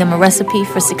teaching them a recipe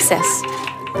for success.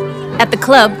 At the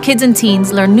club, kids and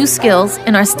teens learn new skills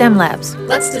in our STEM labs.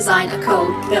 Let's design a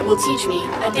code that will teach me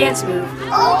a dance move.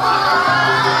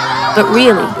 But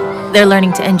really, they're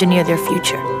learning to engineer their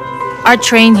future. Our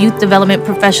trained youth development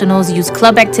professionals use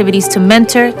club activities to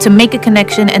mentor, to make a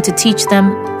connection, and to teach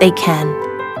them they can.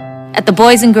 At the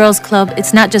Boys and Girls Club,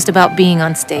 it's not just about being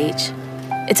on stage.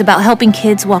 It's about helping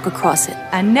kids walk across it.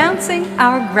 Announcing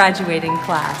our graduating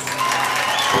class.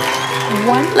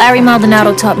 Larry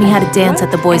Maldonado taught me how to dance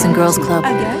at the Boys and Girls Club.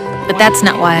 But that's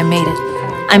not why I made it.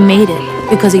 I made it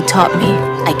because he taught me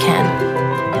I can.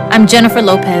 I'm Jennifer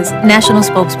Lopez, National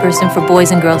Spokesperson for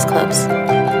Boys and Girls Clubs.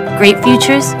 Great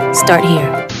futures start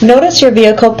here. Notice your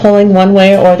vehicle pulling one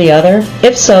way or the other?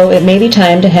 If so, it may be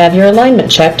time to have your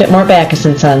alignment checked at Mort Backus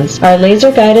 & Sons. Our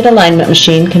laser-guided alignment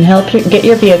machine can help you get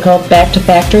your vehicle back to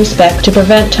factory spec to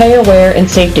prevent tire wear and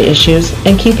safety issues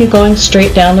and keep you going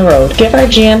straight down the road. Give our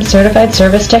GM certified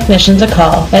service technicians a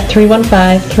call at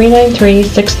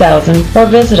 315-393-6000 or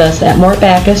visit us at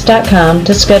mortbackus.com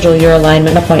to schedule your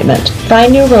alignment appointment.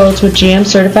 Find new roads with GM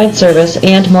certified service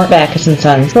and Mort Backus &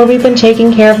 Sons, where we've been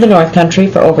taking care of the North Country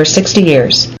for over 60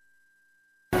 years.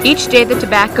 Each day the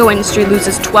tobacco industry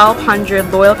loses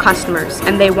 1,200 loyal customers,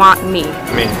 and they want me.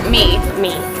 Me.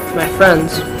 My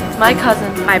friends. My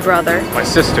cousin. My brother. My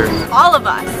sisters. All of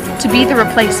us. To be the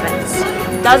replacements.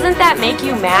 Doesn't that make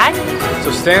you mad?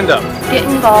 So stand up. Get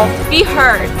involved. Be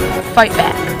heard. Fight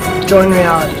back. Join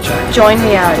Reality Check. Join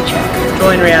Reality Check.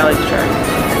 Join Reality Check.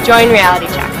 Join Reality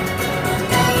Check.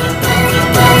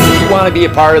 Want to be a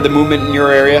part of the movement in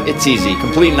your area? It's easy.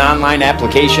 Complete an online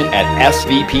application at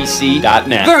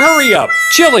svpc.net. The hurry up,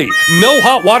 chilly, no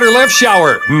hot water left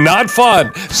shower, not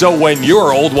fun. So when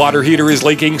your old water heater is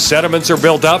leaking, sediments are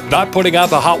built up, not putting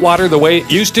out the hot water the way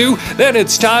it used to, then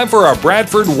it's time for a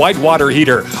Bradford white water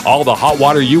heater. All the hot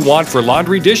water you want for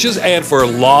laundry, dishes, and for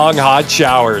long hot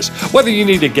showers. Whether you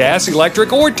need a gas,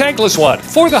 electric, or tankless one,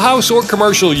 for the house or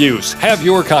commercial use, have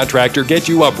your contractor get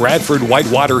you a Bradford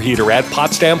white water heater at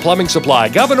Potsdam Plumbing Supply,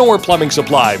 Governor Plumbing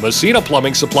Supply, Messina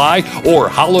Plumbing Supply, or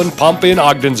Howland Pump in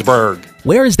Ogdensburg.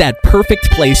 Where is that perfect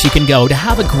place you can go to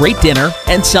have a great dinner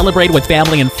and celebrate with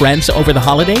family and friends over the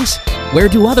holidays? Where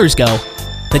do others go?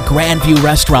 The Grandview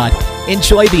Restaurant.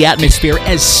 Enjoy the atmosphere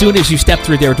as soon as you step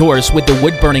through their doors with the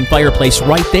wood-burning fireplace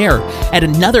right there and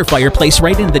another fireplace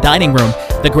right in the dining room.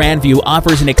 The Grandview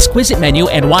offers an exquisite menu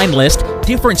and wine list,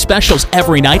 different specials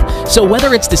every night, so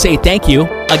whether it's to say thank you,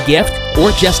 a gift,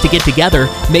 or just to get together,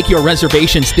 make your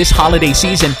reservations this holiday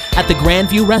season at the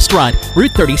Grandview Restaurant,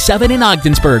 Route 37 in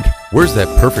Ogdensburg. Where's that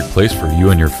perfect place for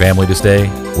you and your family to stay?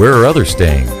 Where are others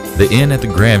staying? The Inn at the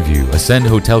Grandview, Ascend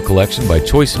Hotel Collection by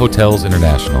Choice Hotels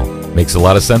International. Makes a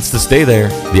lot of sense to stay there.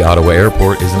 The Ottawa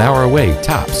Airport is an hour away,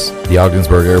 tops. The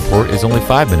Ogdensburg Airport is only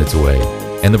 5 minutes away.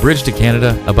 And the bridge to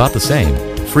Canada, about the same.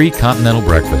 Free continental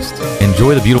breakfast.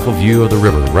 Enjoy the beautiful view of the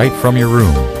river right from your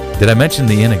room. Did I mention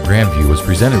the Inn at Grandview was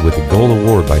presented with the Gold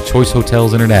Award by Choice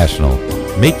Hotels International?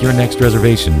 Make your next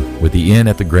reservation with the Inn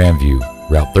at the Grandview,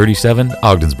 Route 37,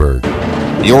 Ogdensburg.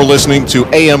 You're listening to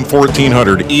AM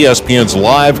 1400 ESPN's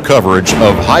live coverage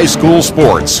of high school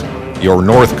sports. Your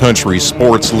North Country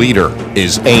sports leader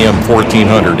is AM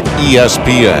 1400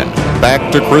 ESPN.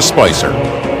 Back to Chris Spicer.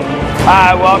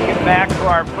 Hi, welcome back to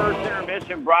our first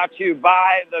intermission brought to you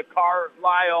by the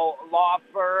Carlisle Law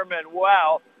Firm. And,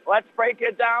 well, let's break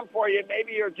it down for you.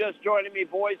 Maybe you're just joining me,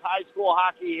 boys high school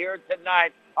hockey here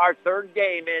tonight, our third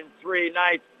game in 3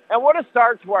 nights. And what a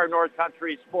start to our North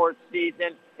Country sports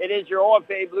season. It is your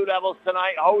OFA Blue Devils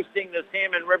tonight hosting the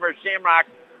Salmon River Shamrocks,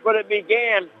 but it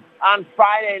began on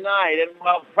Friday night. And,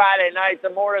 well, Friday night, the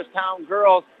Morristown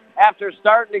girls, after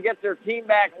starting to get their team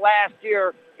back last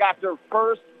year, got their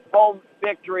first home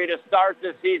victory to start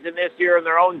the season this year in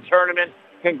their own tournament.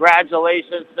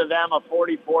 Congratulations to them, a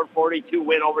 44-42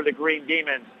 win over the Green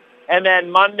Demons. And then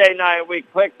Monday night, we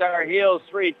clicked our heels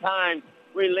 3 times.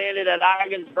 We landed at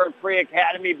Ogdensburg Free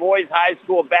Academy Boys High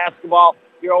School basketball.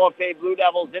 Your OFA Blue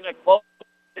Devils in a close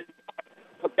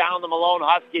took down the Malone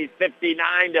Huskies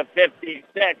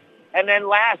 59-56. And then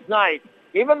last night,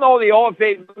 even though the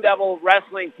OFA Blue Devil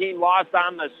wrestling team lost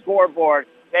on the scoreboard,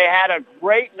 they had a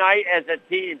great night as a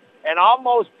team and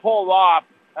almost pulled off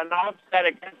an upset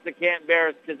against the Canton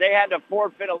Bears because they had to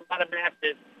forfeit a lot of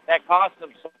matches that cost them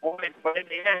some points, but in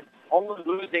the end, only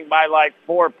losing by like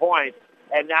 4 points.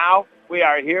 And now we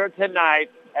are here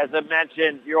tonight, as I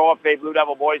mentioned, your OFA Blue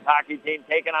Devil boys hockey team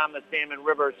taking on the Salmon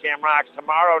River Shamrocks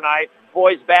tomorrow night.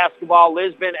 Boys basketball,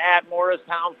 Lisbon at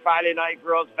Morristown. Friday night,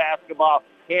 girls basketball,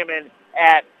 Hammond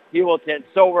at Hewelton.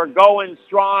 So we're going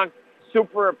strong.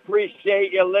 Super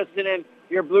appreciate you listening.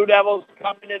 Your Blue Devils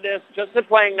coming to this just to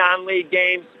playing non-league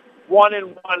games,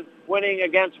 1-1, winning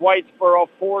against Whitesboro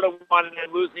 4-1, and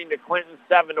then losing to Clinton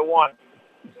 7-1.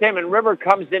 Salmon River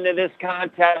comes into this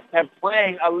contest and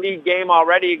playing a league game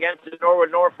already against the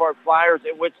Norwood Norfolk Flyers,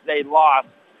 in which they lost.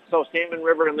 So Salmon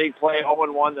River in league play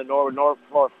 0-1, the Norwood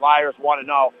Norfolk Flyers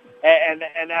 1-0,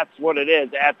 and that's what it is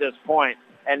at this point.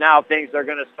 And now things are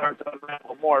going to start to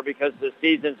unravel more because the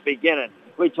season's beginning.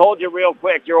 We told you real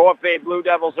quick, your OFA Blue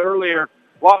Devils earlier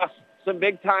lost some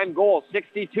big-time goals,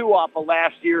 62 off of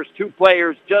last year's 2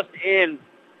 players just in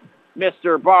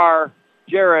Mr. Barr,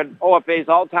 Jared, OFA's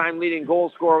all-time leading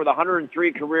goal scorer with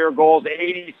 103 career goals,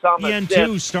 80-some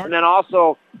assists. And then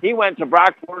also he went to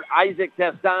Brockport, Isaac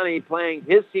Testani, playing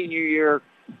his senior year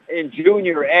in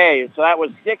Junior A. So that was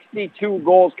 62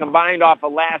 goals combined off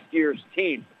of last year's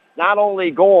team. Not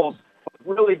only goals, but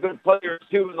really good players,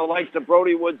 too, in the likes of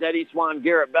Brody Woods, Eddie Swan,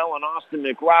 Garrett Bell, and Austin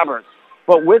McRoberts.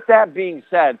 But with that being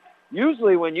said,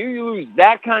 usually when you lose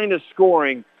that kind of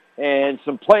scoring and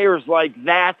some players like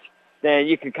that, then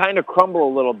you can kind of crumble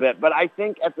a little bit. But I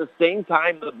think at the same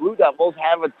time, the Blue Devils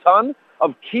have a ton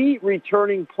of key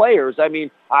returning players. I mean,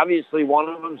 obviously one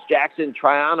of them is Jackson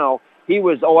Triano. He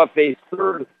was OFA's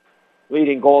 3rd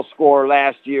leading goal scorer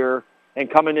last year. And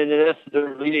coming into this,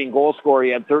 their leading goal scorer,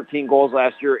 he had 13 goals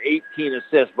last year, 18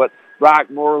 assists. But Brock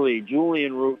Morley,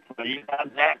 Julian Root, you got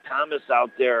Zach Thomas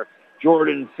out there,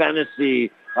 Jordan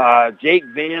Fennessy, Jake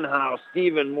Van House,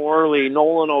 Stephen Morley,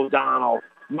 Nolan O'Donnell,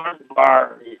 Mark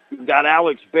Barr, you've got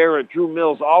Alex Barrett, Drew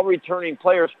Mills, all returning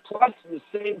players, plus the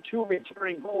same 2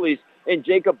 returning goalies in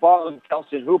Jacob Ball and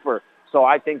Kelson Hooper. So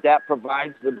I think that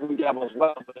provides the Blue Devils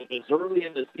well. But it is early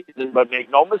in the season, but make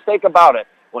no mistake about it.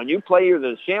 When you play either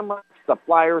the Shamrocks, the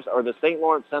Flyers, or the St.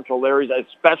 Lawrence Central Larrys,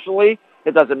 especially,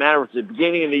 it doesn't matter if it's the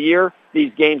beginning of the year,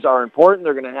 these games are important.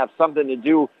 They're going to have something to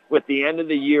do with the end of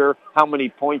the year, how many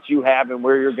points you have, and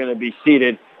where you're going to be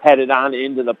seated headed on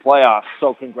into the playoffs.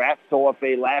 So congrats to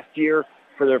OFA last year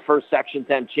for their first Section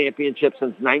 10 championship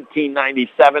since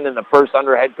 1997 and the first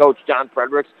under head coach John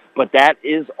Fredericks. But that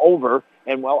is over.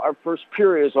 And, well, our first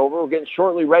period is over. We're getting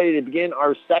shortly ready to begin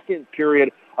our second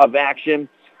period of action.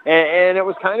 And it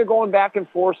was kind of going back and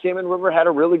forth. Salmon River had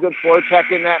a really good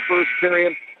forecheck in that first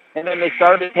period. And then they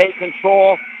started to take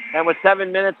control. And with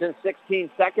 7 minutes and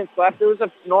 16 seconds left, it was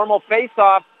a normal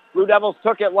face-off. Blue Devils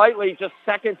took it lightly just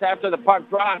seconds after the puck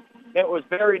dropped. It was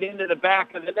buried into the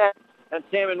back of the net. And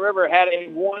Salmon River had a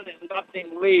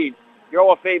 1-0 lead.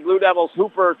 Your OFA Blue Devils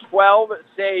Hooper, 12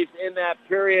 saves in that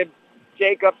period.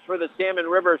 Jacobs for the Salmon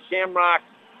River Shamrocks,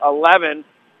 11.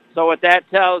 So what that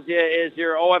tells you is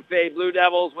your OFA Blue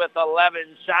Devils with 11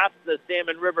 shots, the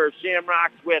Salmon River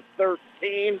Shamrocks with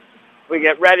 13. We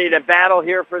get ready to battle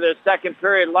here for the second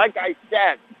period. Like I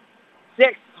said,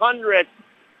 600th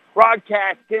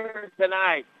broadcast here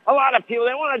tonight. A lot of people,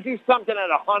 they want to do something at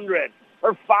 100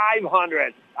 or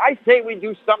 500. I say we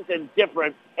do something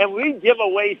different, and we give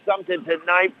away something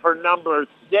tonight for number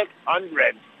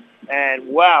 600.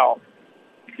 And, well,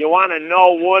 you want to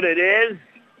know what it is?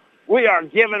 We are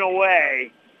giving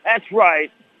away. That's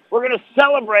right. We're going to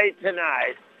celebrate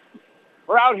tonight.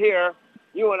 We're out here,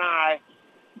 you and I,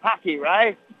 hockey,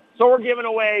 right? So we're giving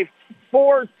away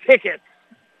 4 tickets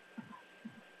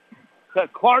to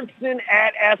Clarkson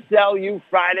at SLU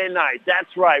Friday night.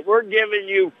 That's right. We're giving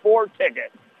you 4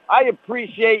 tickets. I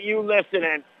appreciate you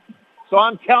listening. So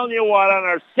I'm telling you what, on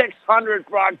our 600th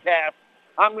broadcast,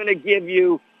 I'm going to give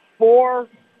you 4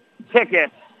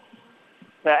 tickets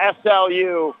to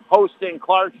SLU hosting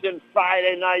Clarkson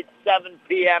Friday night, 7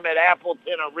 p.m. at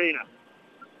Appleton Arena.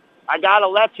 I got to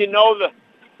let you know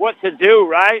what to do,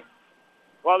 right?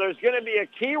 Well, there's going to be a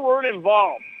keyword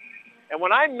involved. And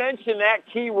when I mention that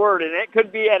keyword, and it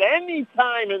could be at any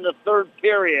time in the third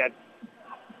period,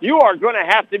 you are going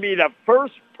to have to be the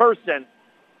first person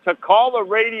to call the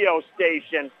radio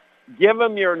station, give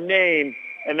them your name,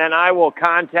 and then I will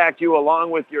contact you along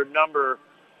with your number.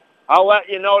 I'll let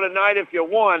you know tonight if you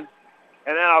won,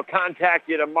 and then I'll contact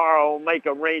you tomorrow and make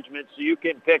arrangements so you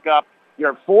can pick up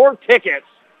your 4 tickets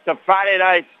to Friday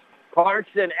night's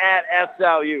Clarkson at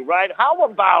SLU, right? How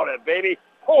about it, baby?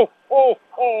 Ho, ho,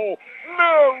 ho.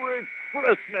 Merry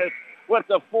Christmas with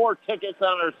the 4 tickets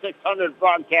on our 600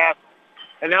 broadcast.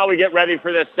 And now we get ready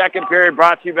for this second period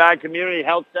brought to you by Community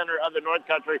Health Center of the North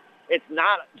Country. It's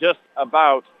not just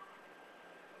about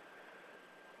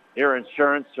your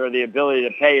insurance or the ability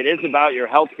to pay. It is about your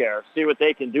health care. See what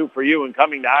they can do for you and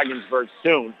coming to Ogdensburg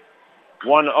soon.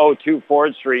 102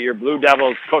 Ford Street. Your Blue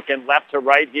Devils cooking left to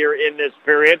right here in this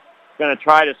period. Going to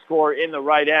try to score in the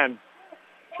right end.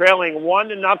 Trailing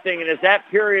 1-0, and as that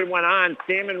period went on,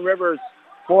 Salmon River's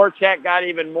forecheck got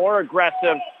even more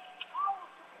aggressive.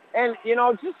 And, you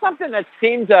know, just something that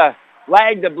seemed to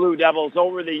lag the Blue Devils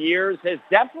over the years has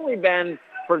definitely been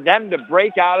for them to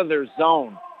break out of their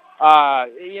zone.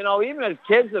 You know, even as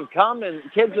kids have come and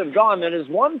kids have gone, that is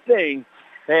one thing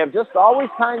they have just always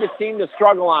kind of seemed to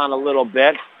struggle on a little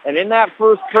bit. And in that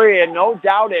first period, no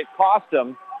doubt it cost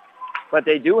them. But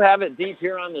they do have it deep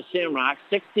here on the Shamrocks.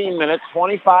 16 minutes,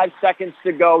 25 seconds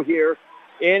to go here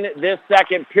in this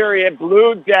second period.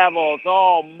 Blue Devils,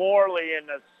 Morley in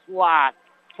the slot.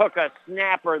 Took a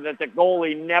snapper that the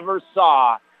goalie never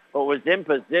saw, but was in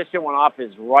position, went off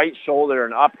his right shoulder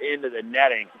and up into the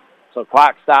netting. So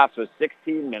clock stops with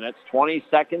 16 minutes, 20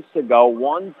 seconds to go.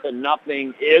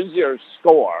 1-0 is your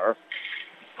score.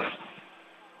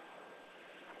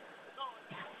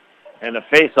 And the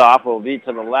face-off will be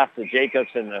to the left of Jacobs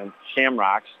and the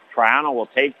Shamrocks. Triano will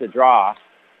take the draw.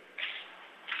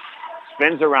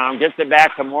 Spins around, gets it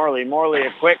back to Morley. Morley, a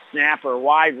quick snapper,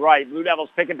 wide right. Blue Devils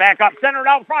pick it back up, centered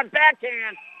out front,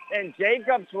 backhand. And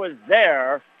Jacobs was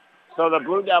there. So the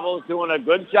Blue Devils doing a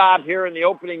good job here in the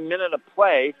opening minute of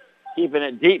play, keeping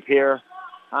it deep here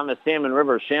on the Salmon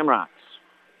River Shamrocks.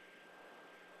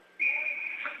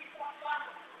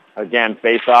 Again,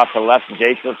 face-off to left of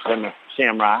Jacobs and the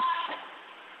Shamrocks.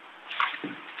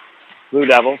 Blue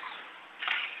Devils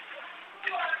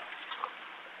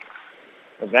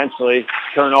eventually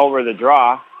turn over the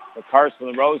draw. But Carson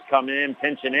and Rose come in,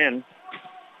 pinching in,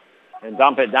 and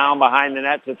dump it down behind the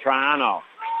net to Triano.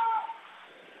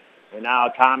 And now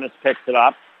Thomas picks it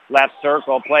up. Left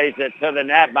circle, plays it to the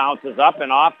net, bounces up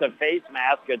and off the face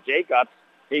mask of Jacobs.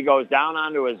 He goes down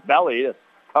onto his belly to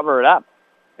cover it up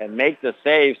and make the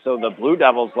save. So the Blue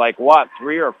Devils,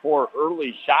 3 or 4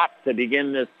 early shots to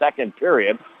begin this second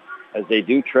period, as they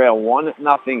do trail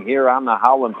 1-0 here on the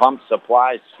Howland Pump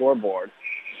Supply scoreboard.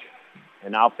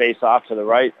 And now face off to the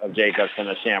right of Jacobs and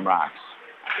the Shamrocks.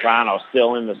 Toronto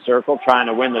still in the circle, trying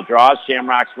to win the draws.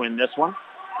 Shamrocks win this one.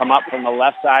 Come up from the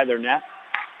left side of their net.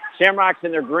 Shamrocks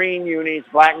in their green unis,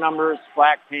 black numbers,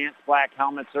 black pants, black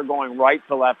helmets. They're going right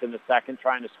to left in the second,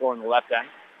 trying to score in the left end.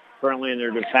 Currently in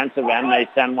their defensive end, they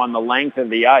send one the length of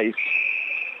the ice,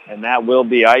 and that will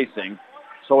be icing.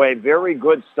 So a very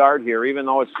good start here, even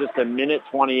though it's just a minute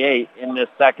 28 in this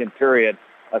second period.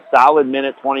 A solid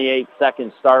minute 28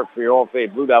 second start for your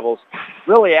OFA Blue Devils.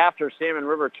 Really after Salmon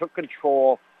River took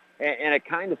control, and it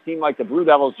kind of seemed like the Blue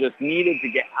Devils just needed to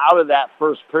get out of that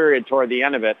first period toward the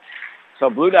end of it. So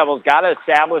Blue Devils got to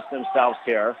establish themselves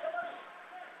here.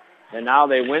 And now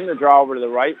they win the draw over to the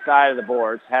right side of the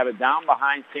boards, have it down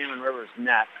behind Salmon River's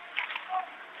net.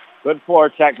 Good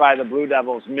forecheck by the Blue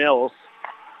Devils, Mills.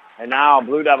 And now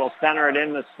Blue Devils center it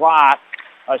in the slot.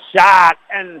 A shot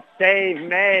and save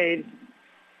made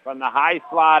from the high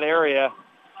slot area.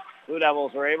 Blue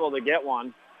Devils were able to get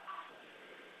one.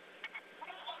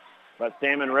 but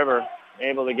Salmon River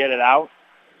able to get it out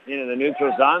into the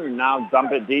neutral zone and now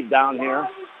dump it deep down here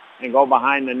and go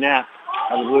behind the net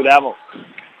of the Blue Devils.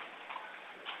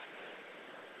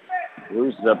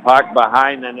 Loses the puck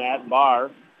behind the net. Barr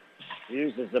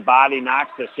uses the body,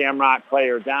 knocks the Shamrock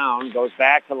player down, goes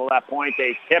back to the left point.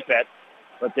 They tip it,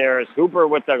 but there is Hooper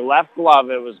with the left glove.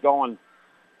 It was going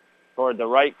toward the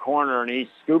right corner, and he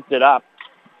scooped it up.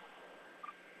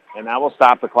 And that will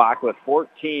stop the clock with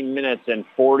 14 minutes and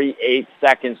 48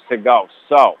 seconds to go.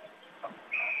 So,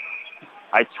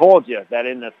 I told you that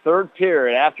in the third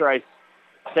period, after I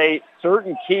say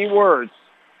certain key words,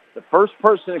 the first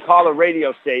person to call the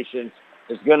radio stations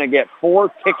is going to get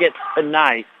 4 tickets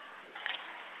tonight.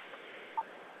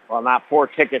 Well, not 4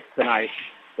 tickets tonight.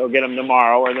 They'll get them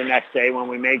tomorrow or the next day when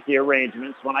we make the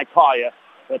arrangements. When I call you,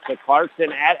 it's the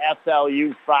Clarkson at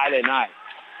SLU Friday night.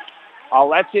 I'll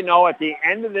let you know at the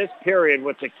end of this period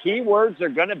what the key words are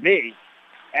going to be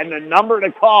and the number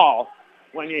to call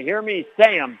when you hear me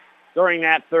say them during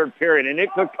that third period. And it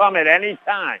could come at any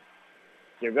time.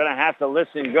 You're going to have to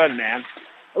listen good, man.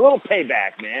 A little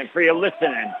payback, man, for you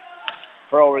listening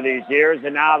for over these years.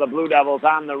 And now the Blue Devils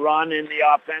on the run in the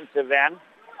offensive end.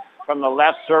 From the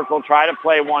left circle, try to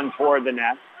play one toward the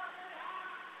net.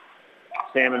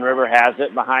 Salmon River has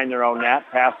it behind their own net.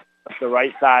 Pass up the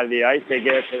right side of the ice. They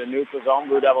get it to the neutral zone.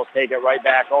 Blue Devils take it right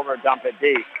back over, dump it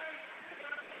deep.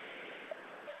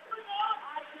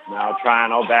 Now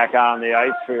Triano back out on the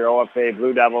ice for your OFA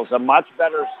Blue Devils. A much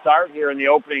better start here in the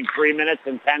opening 3 minutes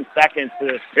and 10 seconds to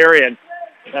this period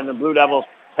than the Blue Devils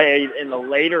played in the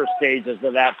later stages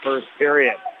of that first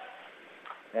period.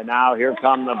 And now here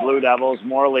come the Blue Devils.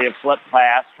 Morley a flip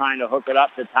pass, trying to hook it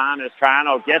up to Thomas.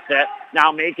 Triano gets it.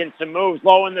 Now making some moves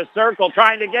low in the circle,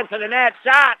 trying to get to the net.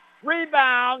 Shot,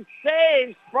 rebound,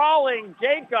 save, sprawling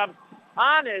Jacobs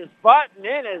on his butt and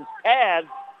in his pads.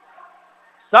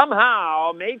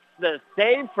 Somehow makes the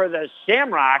save for the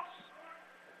Shamrocks.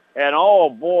 And oh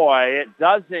boy, it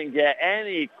doesn't get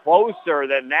any closer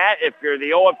than that if you're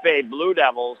the OFA Blue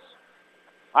Devils.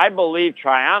 I believe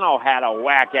Triano had a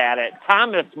whack at it.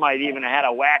 Thomas might even have had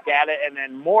a whack at it, and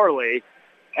then Morley.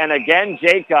 And again,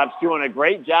 Jacobs doing a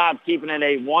great job keeping it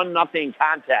a 1-0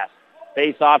 contest.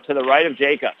 Face off to the right of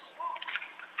Jacobs.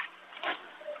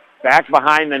 Back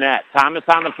behind the net. Thomas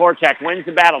on the forecheck, wins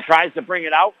the battle, tries to bring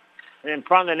it out. And in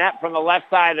front of the net from the left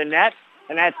side of the net.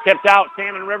 And that's tipped out.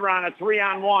 Salmon River on a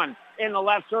 3-on-1. In the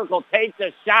left circle, takes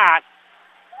a shot.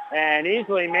 And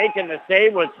easily making the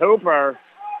save was Hooper.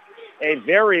 A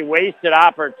very wasted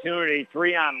opportunity,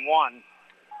 3-on-1,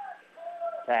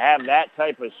 to have that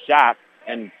type of shot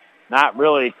and not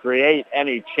really create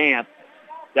any chance.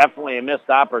 Definitely a missed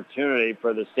opportunity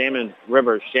for the Salmon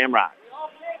River Shamrocks.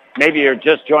 Maybe you're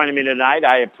just joining me tonight.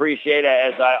 I appreciate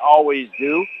it, as I always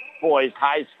do. Boys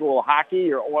high school hockey,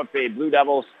 your OFA Blue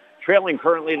Devils trailing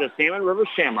currently the Salmon River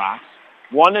Shamrocks,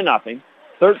 1-0.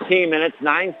 13 minutes,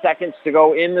 9 seconds to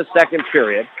go in the second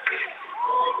period.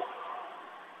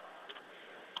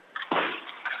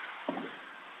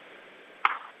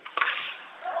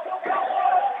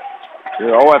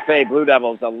 Your OFA Blue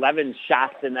Devils, 11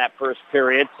 shots in that first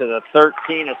period to the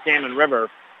 13 of Salmon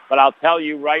River. But I'll tell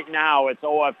you right now, it's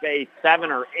OFA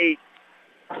 7 or 8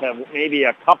 to maybe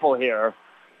a couple here.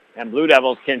 And Blue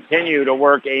Devils continue to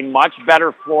work a much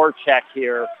better floor check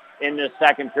here in this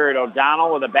second period.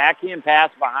 O'Donnell with a backhand pass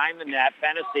behind the net.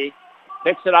 Fennessy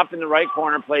picks it up in the right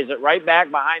corner, plays it right back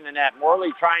behind the net.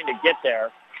 Morley trying to get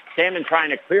there. Salmon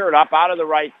trying to clear it up out of the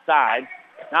right side.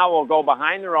 Now we'll go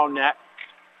behind their own net.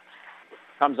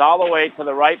 Comes all the way to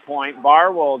the right point.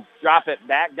 Barr will drop it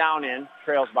back down in.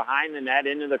 Trails behind the net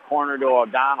into the corner to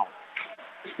O'Donnell.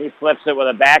 He flips it with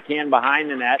a backhand behind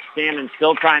the net. Salmon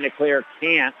still trying to clear,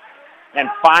 can't. And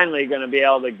finally going to be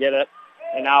able to get it.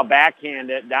 And now backhand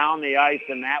it down the ice,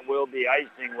 and that will be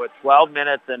icing with 12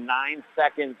 minutes and 9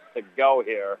 seconds to go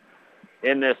here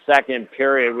in this second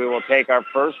period. We will take our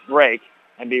first break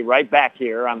and be right back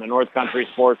here on the North Country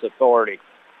Sports Authority.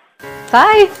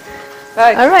 Bye.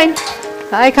 Bye. All right.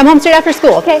 Bye. Come home straight after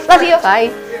school. Okay, love you.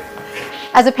 Bye.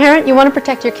 As a parent, you want to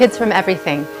protect your kids from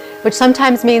everything, which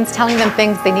sometimes means telling them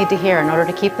things they need to hear in order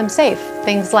to keep them safe.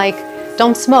 Things like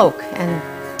don't smoke and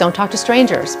don't talk to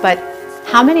strangers. But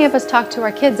how many of us talk to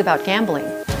our kids about gambling?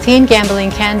 Teen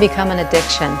gambling can become an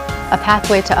addiction, a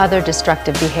pathway to other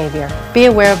destructive behavior. Be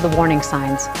aware of the warning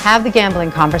signs. Have the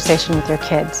gambling conversation with your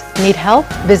kids. Need help?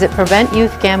 Visit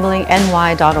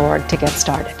PreventYouthGamblingNY.org to get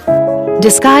started.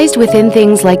 Disguised within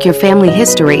things like your family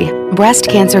history, breast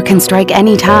cancer can strike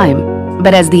any time.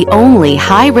 But as the only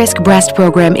high-risk breast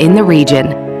program in the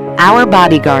region, our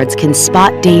bodyguards can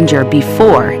spot danger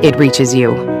before it reaches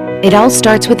you. It all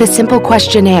starts with a simple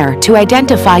questionnaire to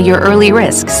identify your early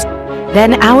risks.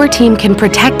 Then our team can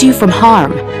protect you from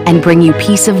harm and bring you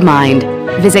peace of mind.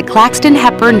 Visit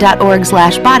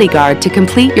claxtonhepburn.org/bodyguard to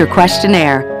complete your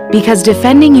questionnaire, because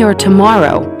defending your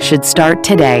tomorrow should start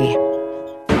today.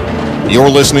 You're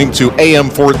listening to AM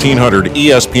 1400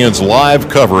 ESPN's live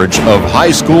coverage of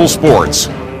high school sports.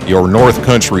 Your North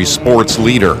Country sports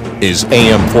leader is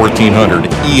AM 1400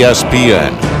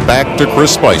 ESPN. Back to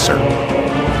Chris Spicer.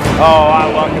 Oh,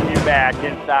 I welcome you back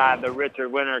inside the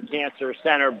Richard Winter Cancer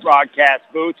Center broadcast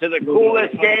booth to the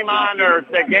coolest game on earth,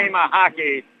 the game of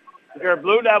hockey. Your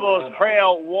Blue Devils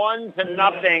trail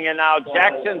 1-0, and now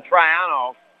Jackson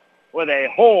Triano with a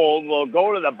hold will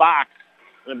go to the box.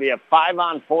 It'll be a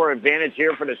 5-on-4 advantage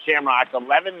here for the Shamrocks.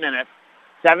 11 minutes,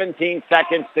 17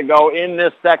 seconds to go in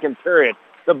this second period.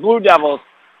 The Blue Devils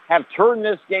have turned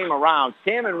this game around.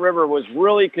 Salmon River was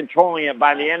really controlling it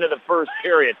by the end of the first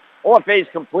period. OFA's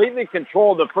completely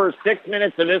controlled the first 6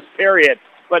 minutes of this period,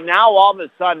 but now all of a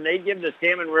sudden they give the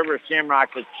Salmon River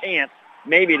Shamrocks a chance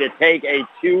maybe to take a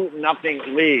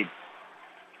 2-0 lead.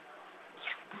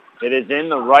 It is in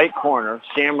the right corner.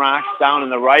 Shamrocks down in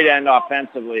the right end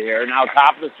offensively here. Now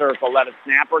top of the circle, let a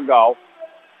snapper go.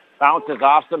 Bounces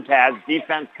off some pads.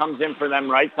 Defense comes in for them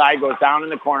right side, goes down in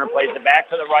the corner, plays it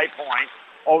back to the right point,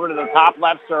 over to the top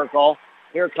left circle.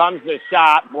 Here comes the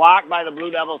shot, blocked by the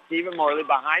Blue Devils, Stephen Morley,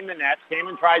 behind the net.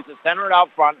 Salmon tries to center it out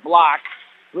front, blocked.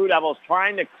 Blue Devils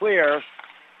trying to clear,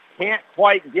 can't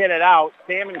quite get it out.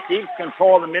 Salmon keeps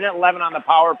control of the minute 11 on the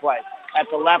power play. At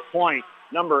the left point,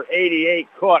 number 88,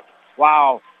 Cook.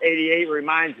 Wow, 88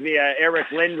 reminds me of Eric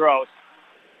Lindros.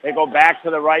 They go back to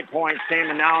the right point.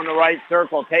 Salmon now in the right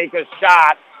circle. Take a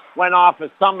shot. Went off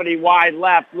of somebody wide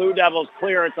left. Blue Devils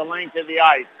clear at the length of the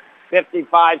ice.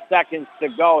 55 seconds to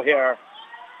go here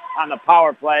on the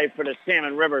power play for the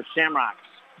Salmon River Shamrocks.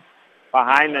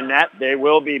 Behind the net, they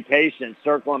will be patient.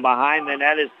 Circling behind the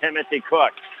net is Timothy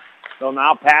Cook. They'll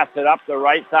now pass it up the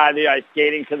right side of the ice,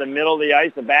 skating to the middle of the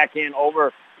ice, a backhand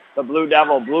over the Blue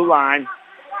Devil blue line.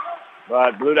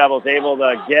 But Blue Devil's able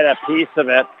to get a piece of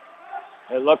it.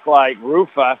 It looked like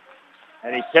Rufa,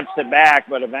 and he tips it back,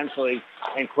 but eventually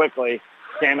and quickly,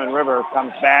 Salmon River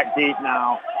comes back deep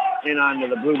now in onto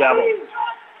the Blue Devils.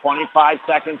 25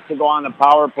 seconds to go on the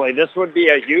power play. This would be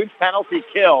a huge penalty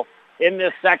kill in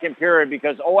this second period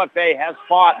because OFA has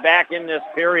fought back in this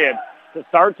period to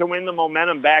start to win the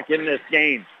momentum back in this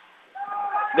game.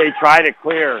 They try to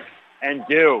clear and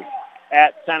do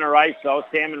at center ice, though.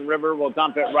 Salmon River will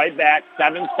dump it right back.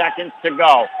 7 seconds to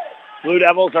go. Blue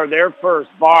Devils are there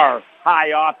first. Bar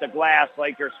high off the glass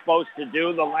like you're supposed to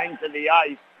do, the length of the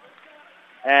ice.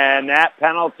 And that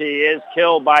penalty is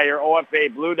killed by your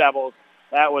OFA Blue Devils.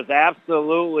 That was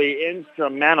absolutely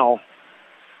instrumental.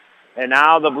 And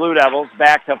now the Blue Devils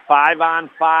back to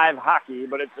 5-on-5 hockey,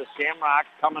 but it's the Shamrocks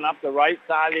coming up the right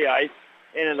side of the ice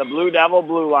into the Blue Devil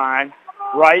blue line.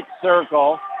 Right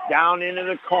circle, down into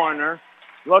the corner.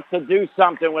 Look to do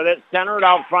something with it. Center it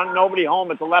out front. Nobody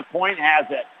home at the left point has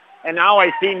it. And now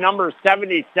I see number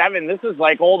 77. This is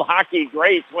like old hockey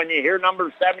greats. When you hear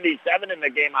number 77 in the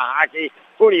game of hockey,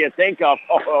 who do you think of?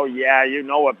 Oh, yeah, you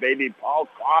know it, baby. Paul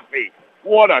Coffey.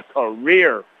 What a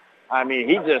career. I mean,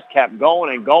 he just kept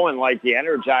going and going like the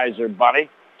Energizer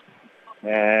Bunny.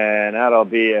 And that'll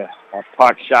be a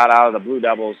puck shot out of the Blue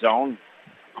Devil zone.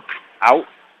 Out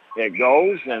it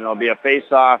goes, and it'll be a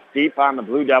face-off deep on the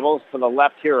Blue Devils to the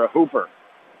left here, a Hooper.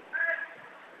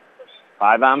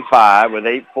 5-on-5 with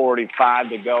 8:45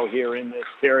 to go here in this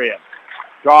period.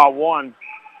 Draw one.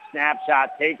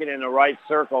 Snapshot taken in the right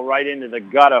circle, right into the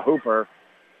gut of Hooper.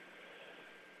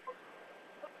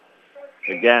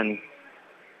 Again,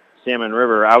 Salmon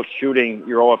River out shooting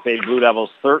your OFA Blue Devils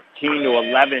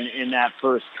 13-11 in that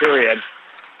first period.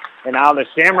 And now the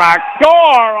Shamrocks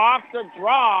score off the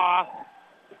draw.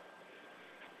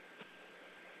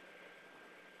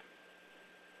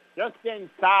 Just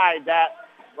inside that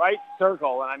right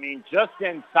circle, and I mean just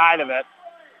inside of it.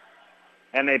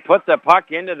 And they put the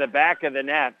puck into the back of the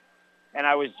net. And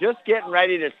I was just getting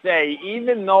ready to say,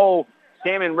 even though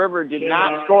Salmon River did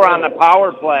not score on the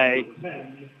power play,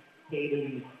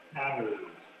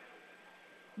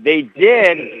 they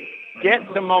did get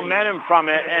some momentum from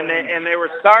it, and they were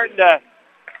starting to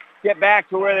get back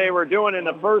to where they were doing in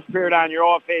the first period on your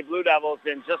OFA Blue Devils,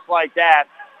 and just like that,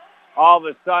 all of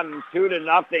a sudden,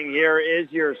 2-0 here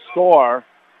is your score.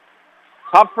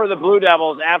 Tough for the Blue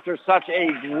Devils after such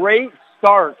a great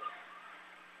start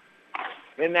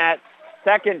in that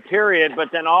second period,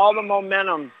 but then all the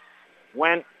momentum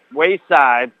went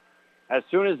wayside as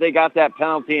soon as they got that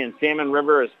penalty, and Salmon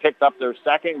River has picked up their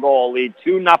second goal lead,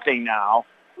 2-0 now.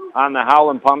 on the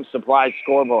Howland Pump Supply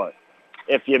scoreboard.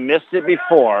 If you missed it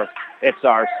before, it's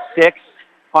our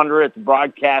 600th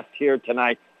broadcast here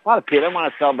tonight. A lot of people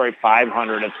want to celebrate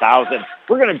 500, 1,000.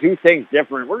 We're going to do things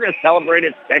different. We're going to celebrate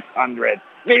at 600.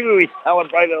 Maybe we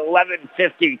celebrate at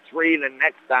 1153 the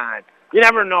next time. You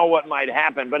never know what might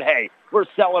happen, but hey, we're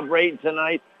celebrating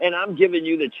tonight, and I'm giving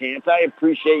you the chance. I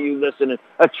appreciate you listening.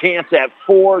 A chance at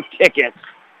 4 tickets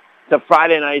to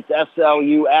Friday night's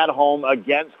SLU at home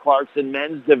against Clarkson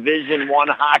men's Division I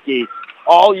hockey.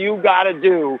 All you got to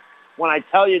do when I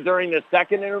tell you during the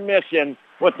second intermission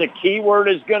what the key word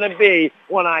is going to be,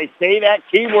 when I say that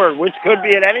key word, which could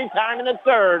be at any time in the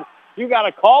third, you got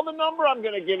to call the number I'm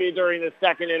going to give you during the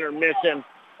second intermission.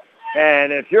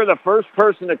 And if you're the first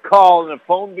person to call and the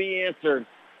phone be answered,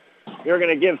 you're going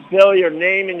to give Phil your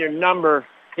name and your number.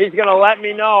 He's going to let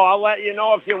me know. I'll let you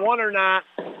know if you won or not.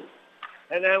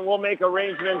 And then we'll make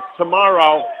arrangements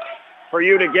tomorrow for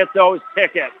you to get those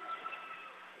tickets.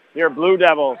 Your Blue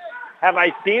Devils. Have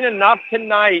I seen enough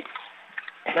tonight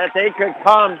that they could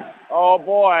come? Oh,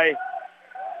 boy.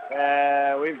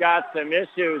 We've got some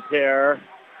issues here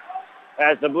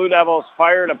as the Blue Devils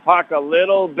fired a puck a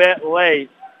little bit late.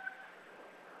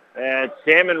 And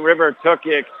Salmon River took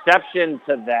exception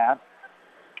to that.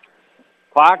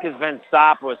 Clock has been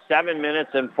stopped with 7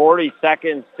 minutes and 40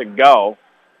 seconds to go.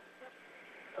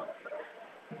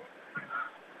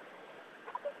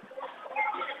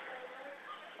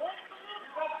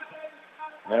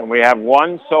 And we have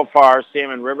one so far,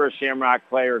 Salmon River Shamrock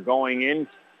player going into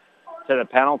the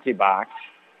penalty box.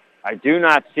 I do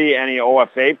not see any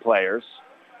OFA players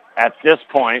at this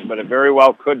point, but it very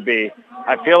well could be.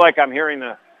 I feel like I'm hearing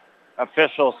the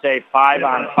officials say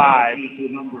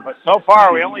 5-on-5, but so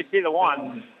far we only see the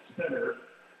one.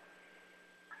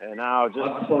 And now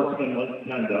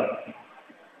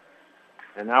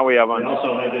we have We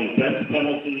also have a bench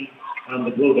penalty on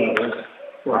the Blue Devils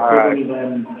for triggering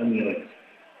them and the ice.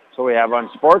 So we have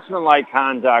unsportsmanlike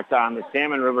conduct on the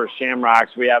Salmon River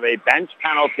Shamrocks. We have a bench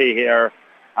penalty here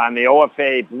on the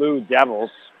OFA Blue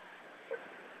Devils.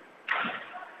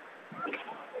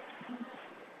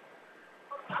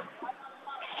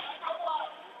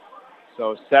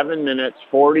 So 7 minutes,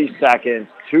 40 seconds,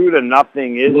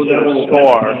 2-0 is your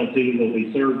score. Penalty will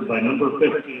be served by number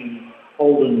 15,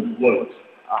 Holden Woods.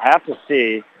 I'll have to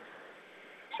see.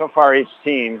 So far each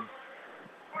team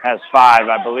has 5.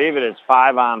 I believe it is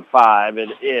 5-on-5.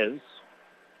 It is.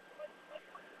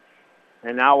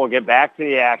 And now we'll get back to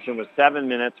the action with 7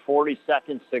 minutes, 40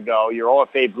 seconds to go. Your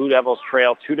OFA Blue Devils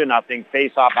trail 2-0.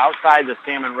 Face off outside the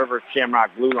Salmon River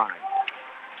Shamrock blue line.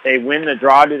 They win the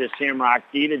draw to the Shamrock,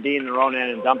 D to D in their own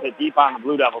end, and dump it deep on the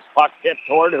Blue Devils. Puck tipped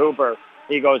toward Hooper.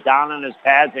 He goes down on his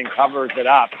pads and covers it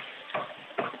up.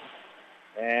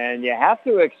 And you have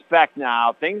to expect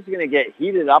now things are going to get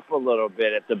heated up a little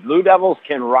bit. If the Blue Devils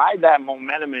can ride that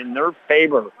momentum in their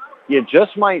favor, you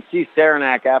just might see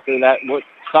Saranac after that, what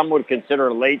some would consider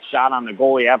a late shot on the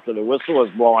goalie after the whistle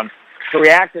was blowing, to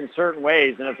react in certain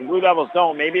ways. And if the Blue Devils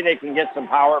don't, maybe they can get some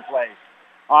power plays.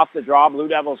 Off the draw, Blue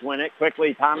Devils win it.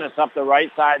 Quickly, Thomas up the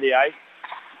right side of the ice.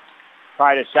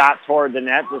 Tried a shot toward the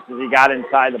net just as he got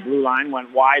inside the blue line.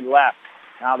 Went wide left.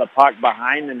 Now the puck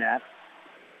behind the net.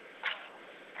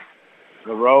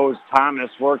 LaRose Thomas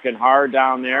working hard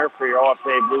down there for your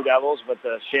OFA Blue Devils, but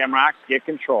the Shamrocks get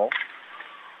control.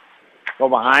 Go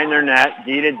behind their net,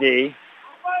 D to D.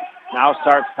 Now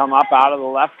starts to come up out of the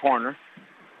left corner.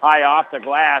 High off the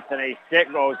glass, and a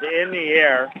stick goes in the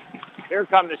air. Here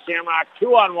come the Shamrocks,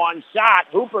 2-on-1 shot.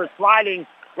 Hooper sliding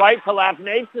right to left,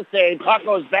 makes the save. Puck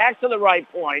goes back to the right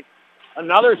point.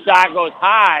 Another shot goes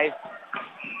high.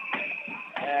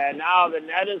 And now the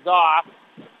net is off.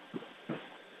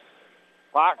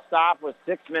 Clock stopped with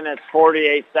 6 minutes,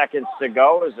 48 seconds to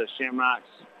go as the Shamrocks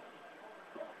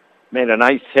made a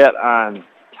nice hit on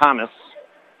Thomas.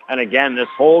 And again, this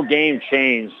whole game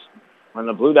changed when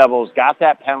the Blue Devils got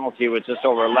that penalty with just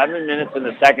over 11 minutes in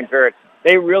the second period.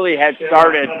 They really had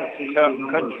started to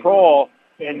control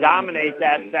and dominate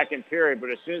that second period,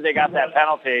 but as soon as they got that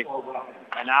penalty,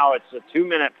 and now it's a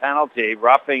 2-minute penalty,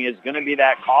 roughing is going to be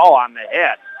that call on the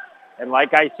hit. And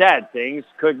like I said, things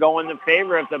could go in the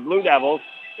favor of the Blue Devils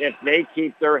if they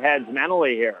keep their heads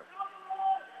mentally here.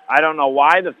 I don't know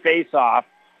why the face-off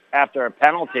after a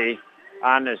penalty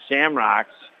on the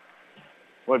Shamrocks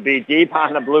would be deep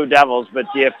on the Blue Devils, but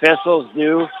the officials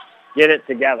do get it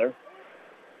together.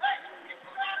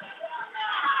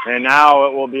 And now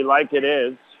it will be like it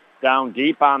is, down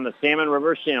deep on the Salmon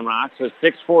River Shamrocks with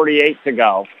 6:48 to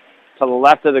go. To the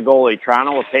left of the goalie,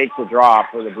 Toronto will take the draw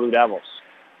for the Blue Devils.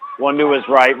 One to his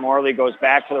right. Morley goes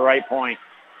back to the right point.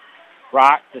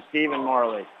 Brock to Stephen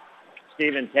Morley.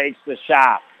 Stephen takes the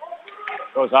shot.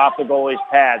 Goes off the goalie's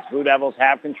pads. Blue Devils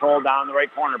have control down the right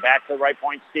corner. Back to the right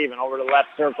point, Steven. Over to the left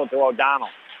circle to O'Donnell.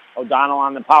 O'Donnell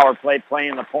on the power play,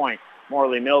 playing the point.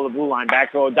 Morley, middle of the blue line,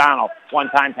 back to O'Donnell.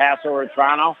 One-time pass over to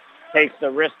Toronto. Takes the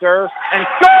wrister and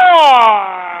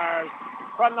scores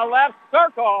from the left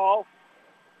circle.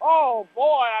 Oh, boy,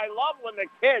 I love when the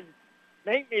kids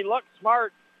make me look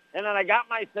smart. And then I got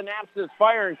my synapses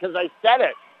firing because I said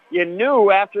it. You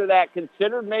knew after that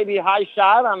considered maybe high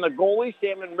shot on the goalie,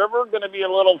 Salmon River, going to be a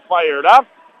little fired up.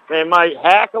 They might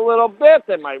hack a little bit.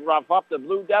 They might rough up the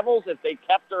Blue Devils. If they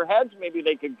kept their heads, maybe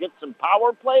they could get some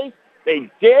power plays. They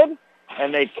did,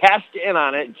 and they cashed in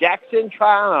on it. Jackson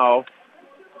Toronto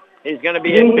is going to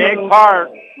be a big part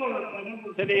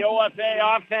to the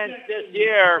OFA offense this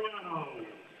year.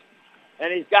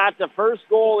 And he's got the first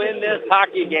goal in this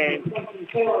hockey game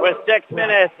with 6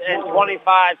 minutes and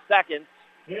 25 seconds.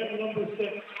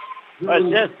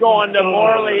 Assist going to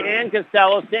Morley and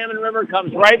Costello. Salmon River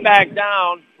comes right back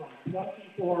down.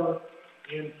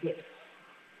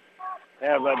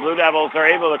 Yeah, but Blue Devils are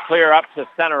able to clear up to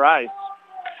center ice.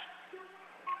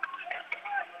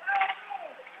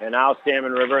 And now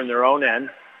Salmon River in their own end.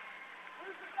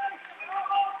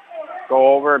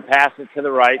 Go over and pass it to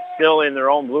the right. Still in their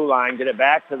own blue line. Get it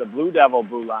back to the Blue Devil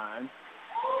blue line.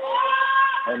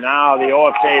 And now the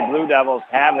OFA Blue Devils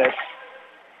have it.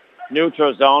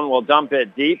 Neutral zone will dump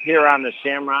it deep here on the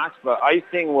Shamrocks, but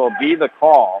icing will be the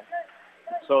call.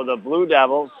 So the Blue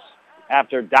Devils,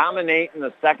 after dominating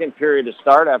the second period to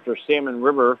start, after Salmon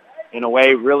River, in a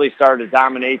way, really started to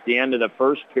dominate the end of the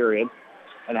first period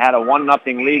and had a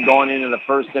 1-0 lead going into the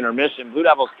first intermission, Blue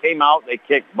Devils came out, they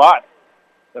kicked butt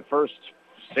the first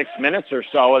 6 minutes or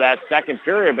so of that second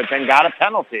period, but then got a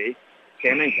penalty.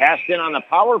 Salmon cashed in on the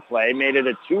power play, made it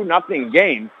a 2-0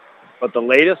 game, but the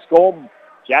latest goal,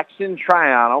 Jackson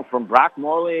Triano from Brock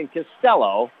Morley and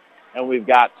Costello, and we've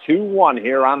got 2-1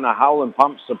 here on the Howland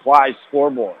Pump Supply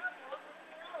scoreboard.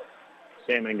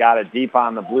 Salmon got it deep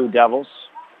on the Blue Devils.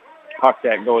 Puck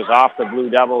that goes off the Blue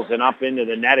Devils and up into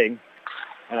the netting,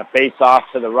 and a face-off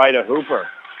to the right of Hooper.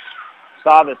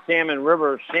 Saw the Salmon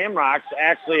River Shamrocks,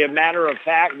 actually a matter of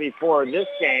fact, before this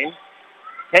game,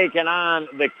 taking on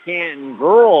the Canton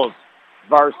girls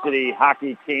varsity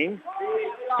hockey team.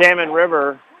 Salmon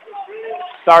River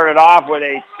started off with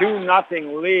a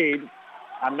 2-0 lead.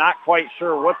 I'm not quite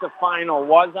sure what the final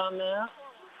was on that.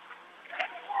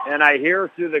 And I hear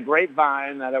through the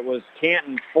grapevine that it was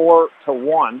Canton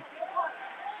 4-1.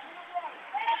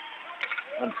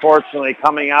 Unfortunately,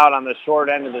 coming out on the short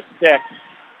end of the stick,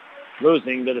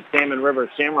 losing to the Salmon River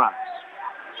Shamrocks.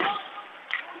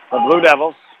 The Blue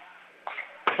Devils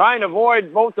trying to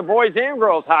avoid both the boys and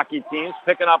girls hockey teams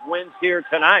picking up wins here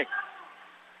tonight.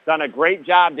 Done a great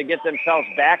job to get themselves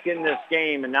back in this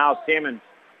game, and now Salmon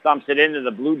thumps it into the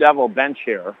Blue Devil bench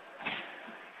here.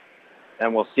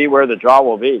 And we'll see where the draw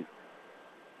will be.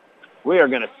 We are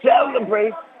going to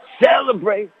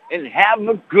celebrate, and have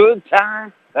a good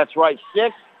time. That's right,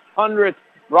 600th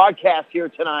broadcast here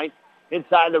tonight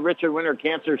inside the Richard Winter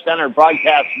Cancer Center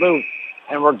broadcast booth.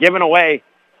 And we're giving away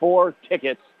 4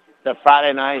 tickets to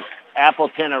Friday night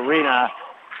Appleton Arena,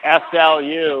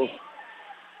 SLU,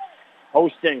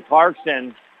 hosting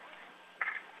Clarkson.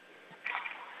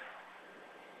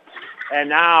 And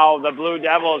now the Blue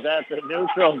Devils at the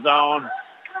neutral zone.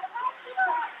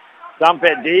 Dump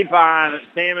it deep on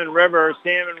Salmon River.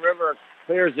 Salmon River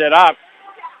clears it up.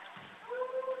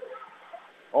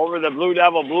 Over the Blue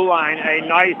Devil blue line. A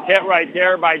nice hit right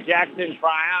there by Jackson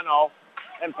Triano.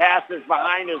 And passes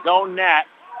behind his own net.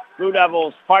 Blue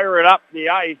Devils fire it up the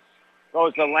ice.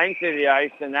 Goes the length of the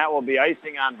ice, and that will be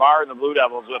icing on bar in the Blue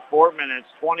Devils with 4 minutes,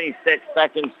 26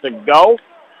 seconds to go.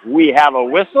 We have a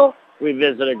whistle. We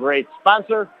visit a great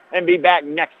sponsor and be back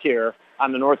next year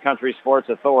on the North Country Sports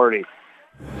Authority.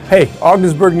 Hey,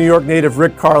 Ogdensburg, New York native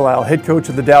Rick Carlisle, head coach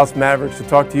of the Dallas Mavericks, to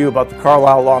talk to you about the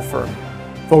Carlisle Law Firm,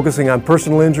 focusing on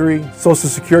personal injury, Social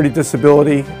Security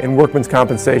disability, and workman's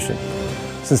compensation.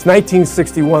 Since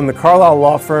 1961, the Carlisle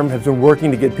Law Firm has been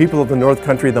working to get people of the North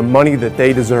Country the money that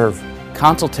they deserve.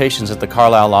 Consultations at the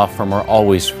Carlisle Law Firm are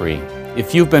always free.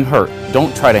 If you've been hurt,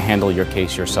 don't try to handle your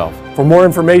case yourself. For more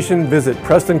information, visit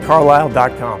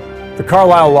PrestonCarlisle.com. The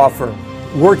Carlisle Law Firm,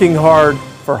 working hard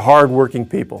for hard-working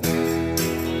people.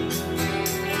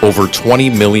 Over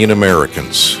 20 million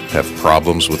Americans have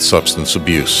problems with substance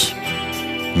abuse.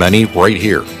 Many right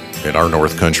here in our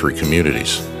North Country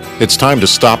communities. It's time to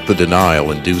stop the denial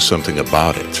and do something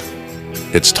about it.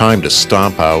 It's time to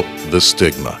stomp out the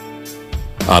stigma.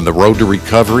 On the road to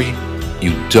recovery,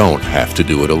 you don't have to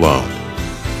do it alone.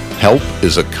 Help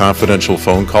is a confidential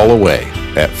phone call away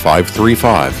at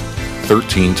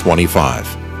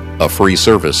 535-1325. a free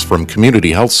service from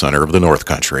Community Health Center of the North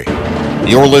Country.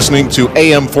 You're listening to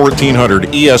AM 1400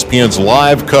 ESPN's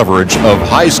live coverage of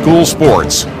high school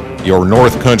sports. Your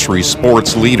North Country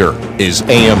sports leader is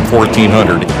AM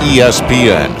 1400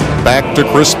 ESPN. Back to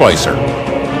Chris Spicer.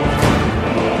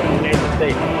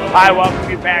 I welcome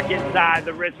you back inside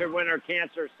the Richard Winter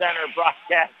Cancer Center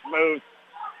broadcast booth.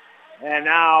 And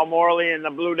now Morley and the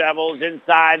Blue Devils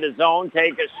inside the zone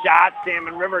take a shot.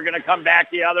 Salmon River going to come back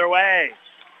the other way.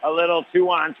 A little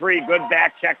 2-on-3. Good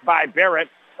back check by Barrett.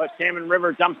 But Salmon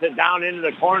River dumps it down into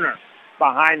the corner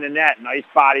behind the net. Nice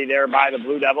body there by the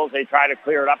Blue Devils. They try to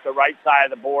clear it up the right side of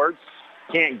the boards.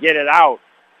 Can't get it out.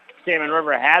 Salmon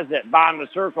River has it. Bottom of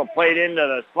the circle played into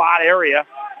the slot area.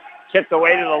 Chipped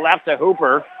away to the left of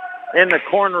Hooper. In the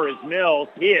corner is Mills.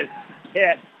 He is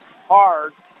hit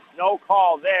hard. No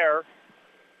call there.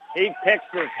 He picks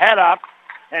his head up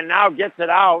and now gets it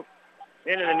out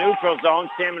into the neutral zone.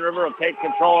 Salmon River will take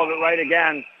control of it right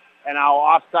again. And now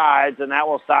offsides, and that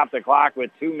will stop the clock with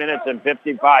 2 minutes and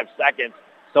 55 seconds.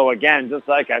 So again, just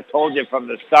like I told you from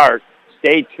the start,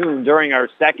 stay tuned during our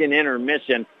second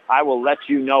intermission. I will let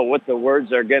you know what the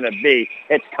words are going to be.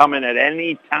 It's coming at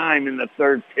any time in the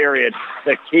third period.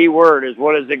 The key word is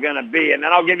what is it going to be? And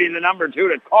then I'll give you the number 2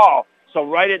 to call. So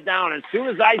write it down. As soon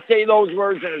as I say those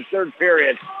words in the third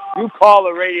period, you call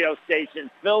the radio station.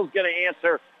 Phil's going to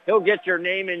answer. He'll get your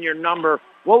name and your number.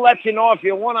 We'll let you know if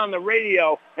you won on the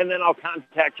radio, and then I'll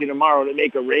contact you tomorrow to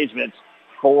make arrangements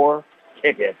for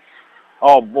tickets.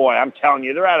 Oh, boy, I'm telling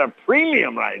you, they're at a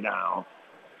premium right now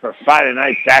for Friday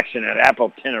night's action at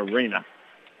Appleton Arena.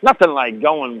 Nothing like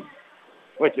going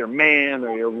with your man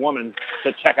or your woman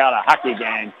to check out a hockey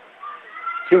game.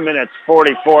 2 minutes,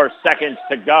 44 seconds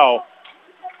to go.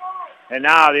 And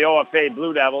now the OFA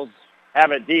Blue Devils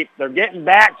have it deep. They're getting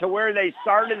back to where they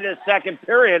started this second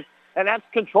period, and that's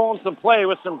controlling some play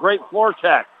with some great floor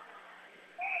check.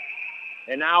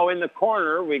 And now in the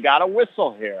corner, we got a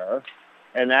whistle here,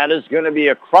 and that is going to be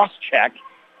a cross check.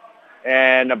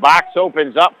 And the box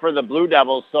opens up for the Blue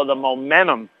Devils, so the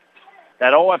momentum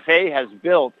that OFA has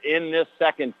built in this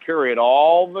second period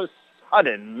all of a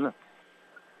sudden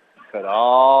could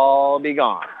all be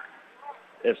gone.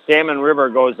 If Salmon River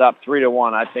goes up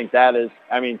 3-1, I think that is,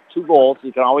 2 goals.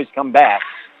 You can always come back.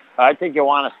 I think you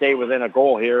want to stay within a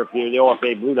goal here if you're the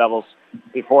OFA Blue Devils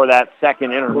before that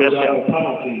second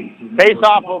intermission.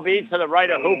 Face-off will be to the right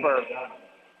of Hooper.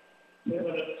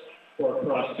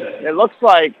 It looks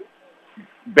like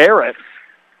Barrett.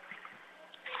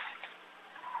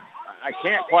 I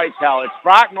can't quite tell. It's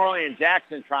Brock Morley and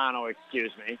Jackson Toronto,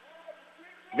 excuse me.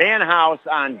 Van House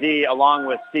on D along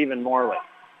with Stephen Morley.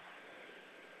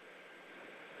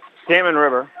 Salmon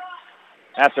River,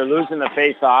 after losing the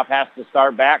face-off, has to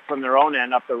start back from their own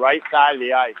end up the right side of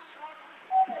the ice.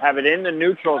 Have it in the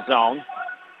neutral zone.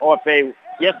 OFA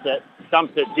gets it,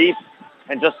 dumps it deep,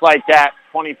 and just like that,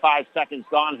 25 seconds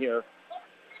gone here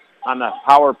on the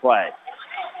power play.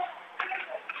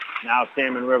 Now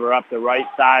Salmon River up the right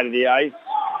side of the ice.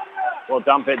 We'll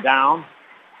dump it down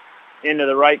into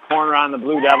the right corner on the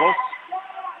Blue Devils.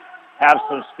 Have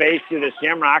some space to the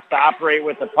Shamrocks to operate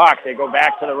with the puck. They go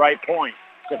back to the right point.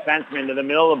 Defenseman to the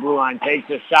middle of the blue line takes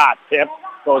a shot. Tip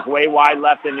goes way wide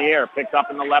left in the air. Picked up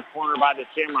in the left corner by the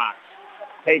Shamrocks.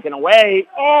 Taken away.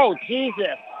 Oh,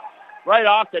 Jesus. Right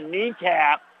off the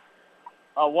kneecap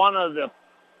of one of the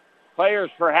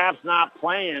players perhaps not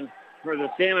playing for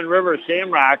the Salmon River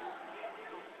Shamrocks.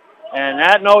 And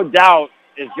that, no doubt,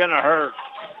 is going to hurt.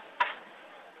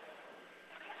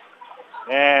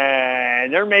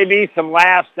 And there may be some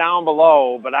laughs down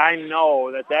below, but I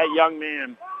know that that young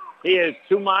man, he is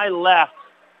to my left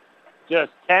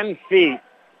just 10 feet,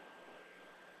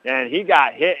 and he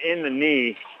got hit in the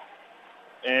knee,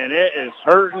 and it is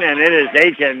hurting and it is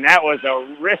aching. That was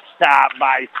a wrist stop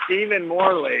by Stephen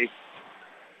Morley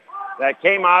that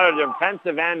came out of the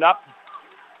defensive end up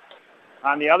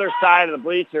on the other side of the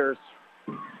bleachers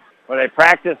where they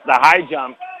practiced the high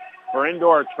jump for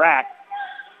indoor track.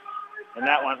 And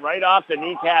that went right off the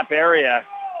kneecap area.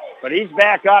 But he's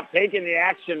back up, taking the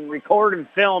action, recording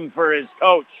film for his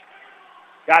coach.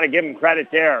 Got to give him credit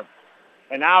there.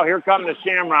 And now here come the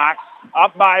Shamrocks,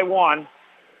 up by 1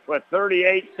 with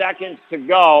 38 seconds to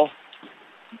go.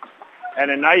 And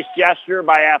a nice gesture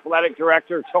by athletic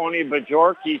director Tony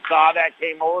Bajork. He saw that,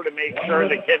 came over to make sure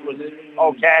the kid was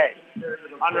okay.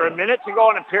 Under a minute to go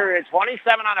in the period,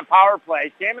 27 on a power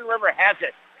play. Salmon River has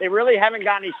it. They really haven't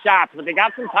got any shots, but they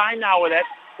got some time now with it.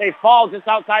 They fall just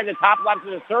outside the top left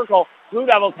of the circle. Blue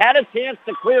Devils had a chance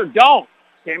to clear. Don't.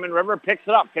 Salmon River picks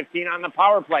it up. 15 on the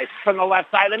power play from the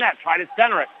left side of the net. Try to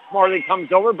center it. Morley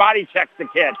comes over, body checks the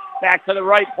kid. Back to the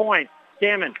right point.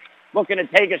 Salmon looking to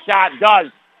take a shot,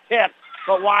 does. Tip,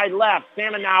 but wide left.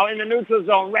 Salmon now in the neutral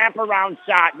zone. Wraparound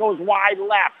shot, goes wide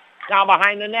left. Now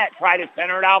behind the net, try to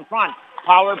center it out front.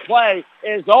 Power play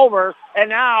is over, and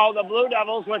now the Blue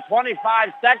Devils with 25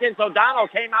 seconds. O'Donnell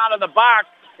came out of the box.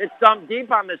 It's dumped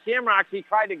deep on the Shamrocks. He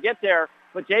tried to get there,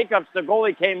 but Jacobs, the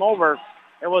goalie, came over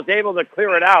and was able to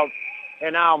clear it out.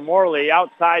 And now Morley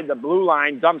outside the blue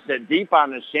line dumps it deep on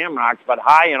the Shamrocks, but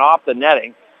high and off the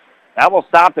netting. That will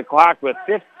stop the clock with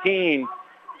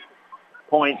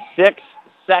 15.6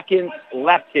 seconds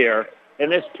left here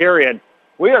in this period.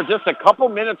 We are just a couple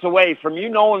minutes away from you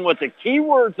knowing what the key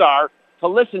words are to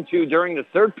listen to during the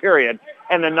third period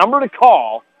and the number to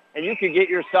call, and you can get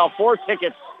yourself 4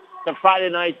 tickets to Friday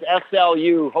night's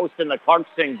SLU hosting the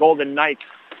Clarkson Golden Knights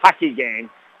hockey game.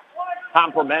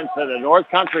 Compliments of the North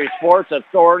Country Sports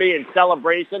Authority in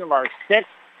celebration of our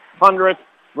 600th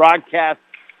broadcast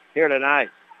here tonight.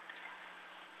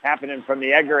 Happening from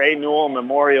the Edgar A. Newell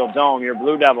Memorial Dome. Your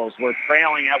Blue Devils were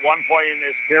trailing at one point in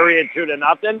this period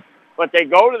 2-0, but they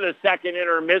go to the second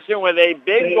intermission with a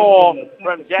big goal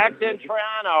from Jackson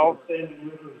Triano.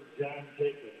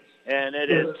 And it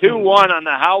is 2-1 on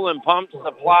the Howland Pump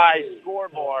Supply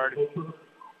scoreboard.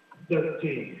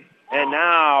 And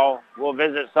now we'll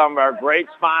visit some of our great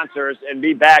sponsors and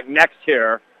be back next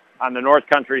year on the North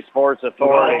Country Sports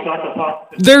Authority.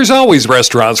 There's always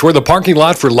restaurants where the parking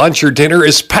lot for lunch or dinner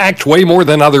is packed way more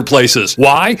than other places.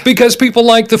 Why? Because people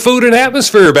like the food and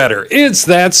atmosphere better. It's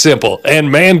that simple.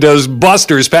 And man, does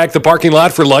Buster's pack the parking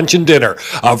lot for lunch and dinner.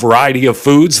 A variety of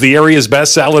foods, the area's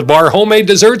best salad bar, homemade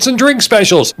desserts, and drink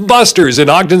specials. Buster's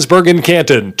in Ogdensburg and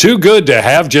Canton. Too good to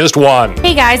have just one.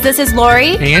 Hey guys, this is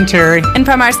Lori. And Terry. And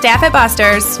from our staff at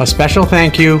Buster's, A special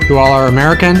thank you to all our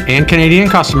American and Canadian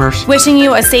customers. wishing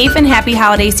you a safe and happy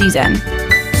holiday season.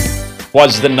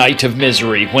 Was the night of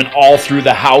misery when all through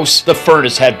the house the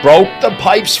furnace had broke, the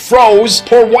pipes froze,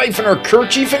 poor wife in her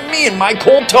kerchief and me in my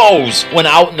cold toes. When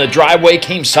out in the driveway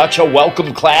came such a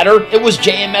welcome clatter, it was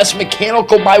JMS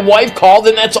Mechanical my wife called,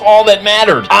 and that's all that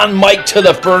mattered. On Mike to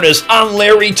the furnace, on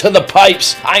Larry to the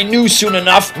pipes, I knew soon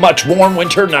enough much warm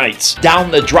winter nights. Down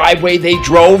the driveway they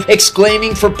drove,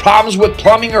 exclaiming for problems with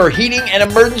plumbing or heating and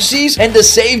emergencies, and to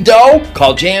save dough,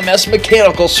 call JMS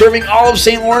Mechanical, serving all of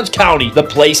St. Lawrence County, the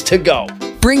place to go.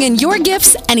 Bring in your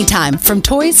gifts anytime, from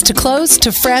toys to clothes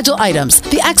to fragile items.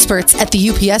 The experts at the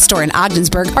UPS store in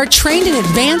Ogdensburg are trained in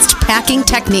advanced packing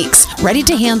techniques, ready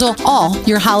to handle all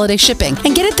your holiday shipping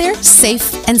and get it there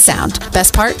safe and sound.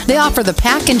 Best part, they offer the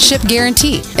pack and ship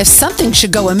guarantee. If something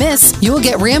should go amiss, you will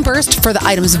get reimbursed for the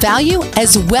item's value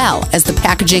as well as the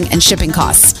packaging and shipping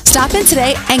costs. Stop in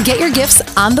today and get your gifts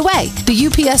on the way. The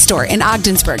UPS store in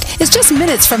Ogdensburg is just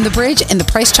minutes from the bridge in the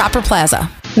Price Chopper Plaza.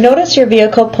 Notice your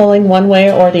vehicle pulling one way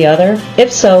or the other?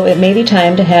 If so, it may be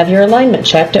time to have your alignment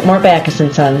checked at Mort Backus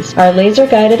 & Sons. Our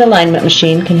laser-guided alignment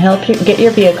machine can help you get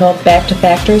your vehicle back to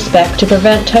factory spec to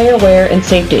prevent tire wear and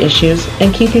safety issues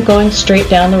and keep you going straight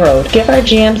down the road. Give our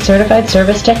GM certified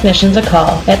service technicians a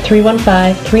call at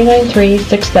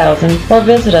 315-393-6000 or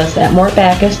visit us at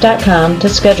mortbackus.com to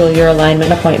schedule your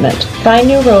alignment appointment. Find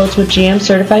new roads with GM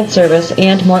certified service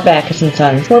and Mort Backus &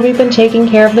 Sons, where we've been taking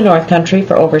care of the North Country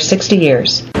for over 60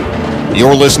 years.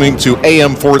 You're listening to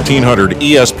AM 1400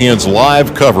 ESPN's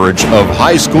live coverage of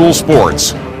high school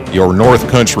sports. Your North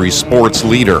Country sports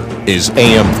leader is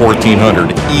AM 1400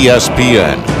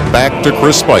 ESPN. Back to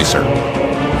Chris Spicer.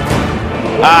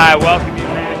 Hi, welcome you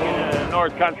back into the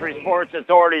North Country Sports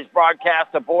Authority's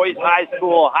broadcast of boys high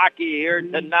school hockey here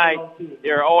tonight.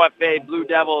 Your OFA Blue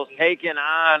Devils taking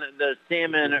on the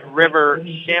Salmon River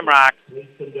Shamrocks.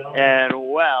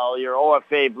 And, well, your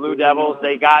OFA Blue Devils,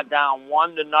 they got down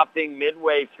 1-0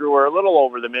 midway through, or a little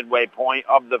over the midway point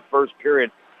of the first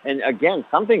period. And, again,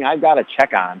 something I've got to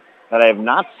check on that I have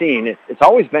not seen, it's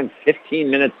always been 15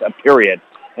 minutes a period.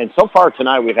 And so far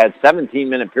tonight we've had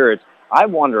 17-minute periods. I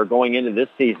wonder going into this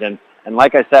season, and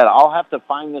like I said, I'll have to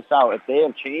find this out, if they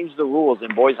have changed the rules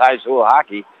in boys high school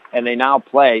hockey and they now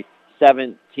play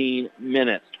 17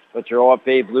 minutes. But your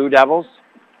OFA Blue Devils,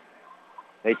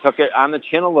 they took it on the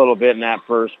chin a little bit in that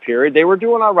first period. They were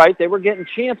doing all right. They were getting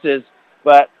chances.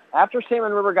 But after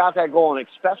Salmon River got that goal, and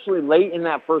especially late in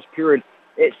that first period,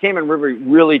 Salmon River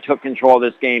really took control of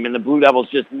this game, and the Blue Devils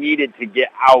just needed to get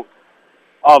out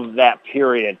of that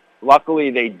period.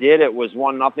 Luckily, they did. It was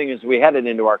 1-0 as we headed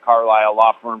into our Carlisle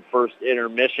Law Firm first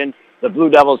intermission. The Blue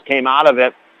Devils came out of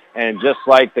it, and just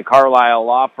like the Carlisle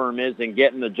Law Firm is in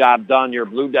getting the job done, your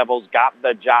Blue Devils got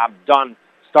the job done.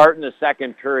 Starting the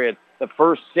second period, the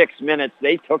first 6 minutes,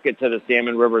 they took it to the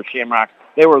Salmon River Shamrocks.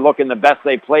 They were looking the best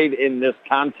they played in this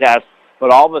contest, but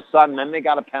all of a sudden, then they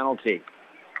got a penalty.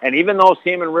 And even though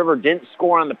Salmon River didn't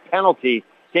score on the penalty,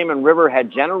 Salmon River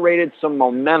had generated some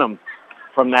momentum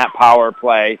from that power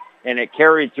play, and it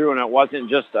carried through, and it wasn't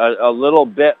just a little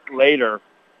bit later,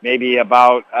 maybe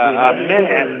about a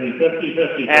minute,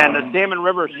 and the Salmon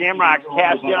River Shamrocks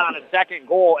cashed in on a second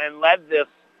goal and led this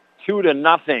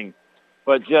 2-0.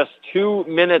 But just 2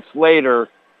 minutes later,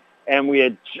 and we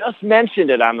had just mentioned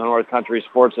it on the North Country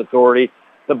Sports Authority,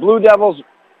 the Blue Devils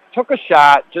took a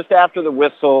shot just after the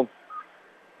whistle.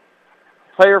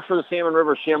 Player for the Salmon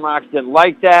River Shamrocks didn't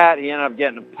like that. He ended up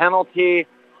getting a penalty.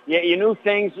 You knew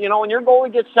things, when your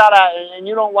goalie gets shot at and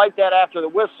you don't like that after the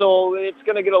whistle, it's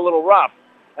going to get a little rough.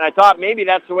 And I thought maybe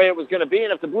that's the way it was going to be.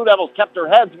 And if the Blue Devils kept their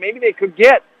heads, maybe they could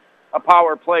get a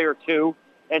power play or two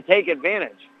and take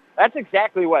advantage. That's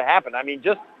exactly what happened. A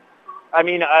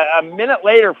minute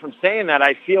later from saying that,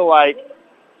 I feel like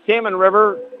Salmon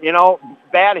River,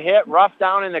 bad hit, rough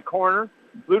down in the corner.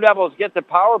 Blue Devils get the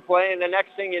power play, and the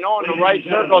next thing you know, in the right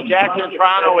circle, Jackson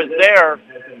Toronto is there.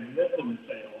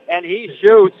 And he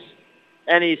shoots,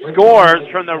 and he scores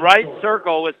from the right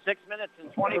circle with 6 minutes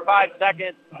and 25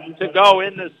 seconds to go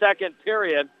in the second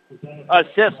period.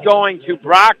 Assist going to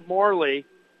Brock Morley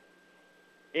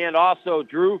and also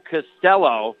Drew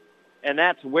Costello. And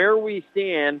that's where we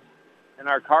stand in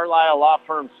our Carlisle Law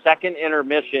Firm second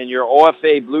intermission. Your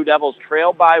OFA Blue Devils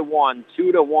trail by 1,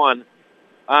 2-1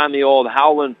 on the old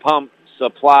Howland Pump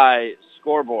Supply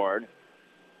scoreboard.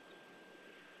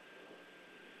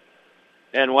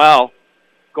 And, well,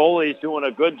 goalie's doing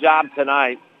a good job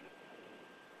tonight.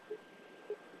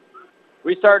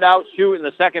 We started out shooting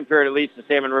the second period, at least the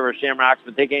Salmon River Shamrocks,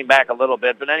 but they came back a little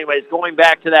bit. But anyways, going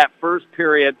back to that first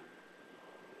period,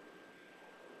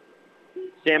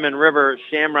 Salmon River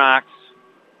Shamrocks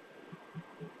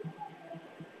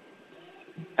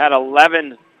had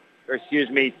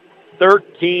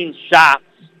 13 shots.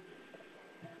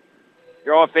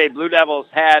 Your OFA Blue Devils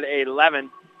had 11,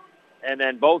 and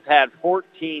then both had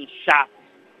 14 shots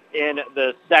in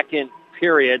the second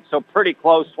period. So pretty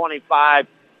close,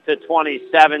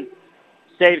 25-27.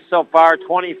 Saves so far,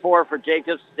 24 for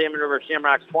Jacobs, Salmon River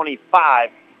Shamrocks,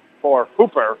 25 for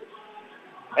Hooper.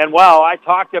 And, well, I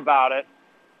talked about it.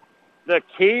 The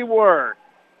key words,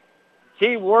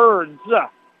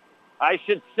 I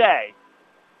should say.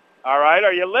 All right,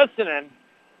 are you listening?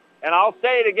 And I'll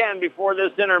say it again before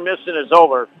this intermission is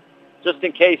over, just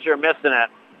in case you're missing it.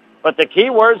 But the key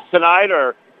words tonight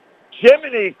are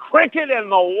Jiminy Cricket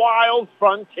and the Wild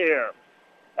Frontier.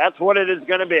 That's what it is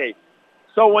going to be.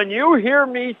 So when you hear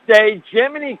me say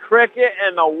Jiminy Cricket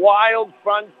and the Wild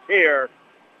Frontier,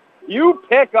 you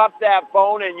pick up that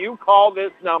phone and you call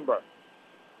this number,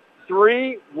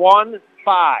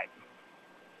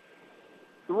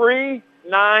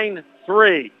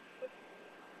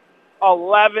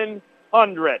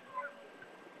 315-393-1100.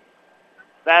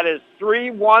 That is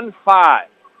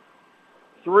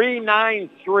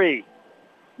 315-393-1100.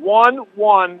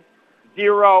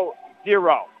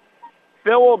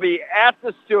 Phil will be at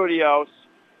the studios.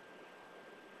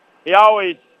 He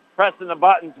always pressing the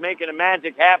buttons, making the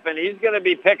magic happen. He's going to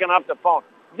be picking up the phone.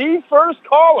 The first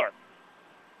caller.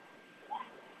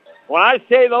 When I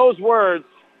say those words,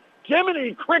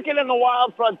 Jiminy Cricket and the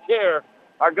Wild Frontier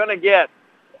are going to get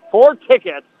 4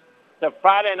 tickets to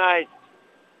Friday night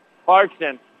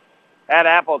Clarkson at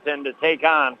Appleton to take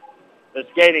on the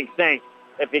Skating Saints.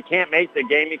 If you can't make the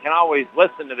game, you can always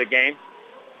listen to the game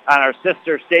on our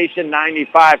sister station,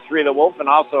 95.3 The Wolf, and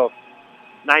also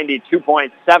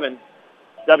 92.7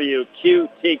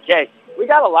 WQTK. We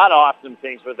got a lot of awesome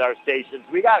things with our stations.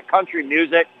 We got country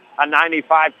music on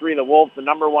 95.3 The Wolf, the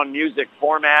number 1 music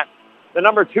format. The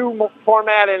number 2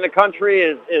 format in the country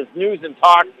is news and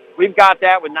talk. We've got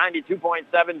that with 92.7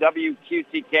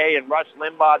 WQTK and Rush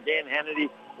Limbaugh, Dan Hannity,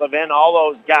 Levin, all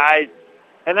those guys.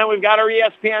 And then we've got our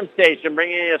ESPN station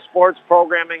bringing you sports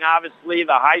programming, obviously,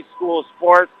 the high school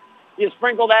sports. You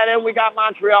sprinkle that in, we got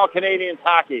Montreal Canadiens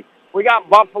hockey. We got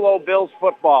Buffalo Bills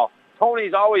football.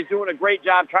 Tony's always doing a great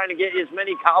job trying to get as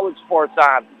many college sports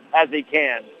on as he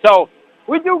can. So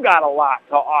we do got a lot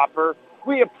to offer.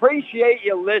 We appreciate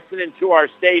you listening to our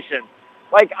station.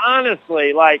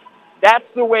 Honestly, that's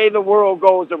the way the world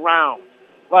goes around.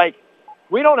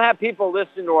 We don't have people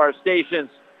listen to our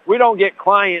stations. We don't get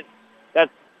clients that,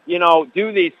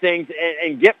 do these things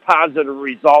and get positive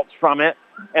results from it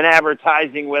and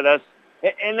advertising with us.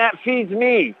 And that feeds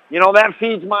me. That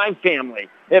feeds my family.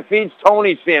 It feeds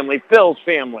Tony's family, Phil's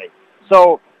family.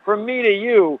 So from me to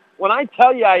you, when I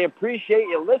tell you I appreciate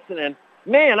you listening,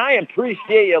 man, I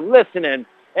appreciate you listening,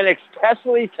 and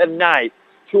especially tonight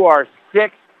to our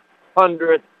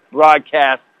 600th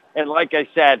broadcast. And like I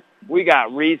said, We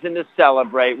got reason to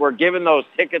celebrate. We're giving those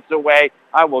tickets away.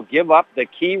 I will give up the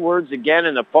keywords again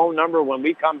and the phone number when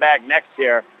we come back next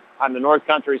year on the North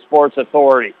Country Sports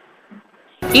Authority.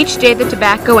 Each day the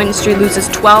tobacco industry loses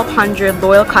 1,200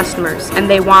 loyal customers, and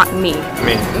they want me.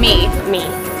 Me.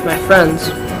 My friends.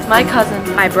 My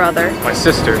cousin. My brother. My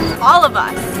sisters. All of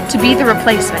us. To be the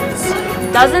replacements.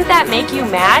 Doesn't that make you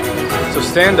mad? So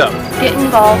stand up. Get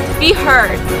involved. Be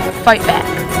heard. Fight back.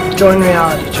 Join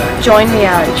reality check. Join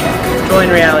reality check. Join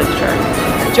reality check.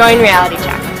 Join reality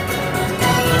check.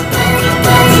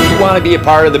 Want to be a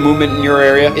part of the movement in your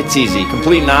area? It's easy.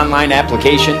 Complete an online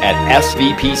application at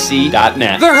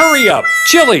svpc.net. The hurry up,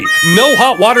 chilly, no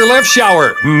hot water left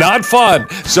shower, not fun.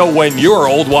 So when your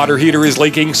old water heater is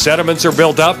leaking, sediments are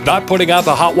built up, not putting out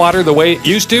the hot water the way it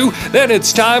used to, then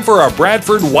it's time for a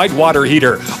Bradford white water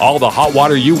heater. All the hot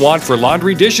water you want for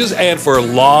laundry, dishes, and for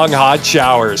long hot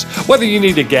showers. Whether you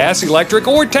need a gas, electric,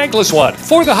 or tankless one,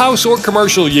 for the house or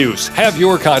commercial use, have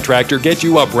your contractor get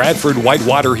you a Bradford white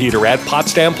water heater at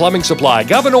Potsdam Plumbing Supply,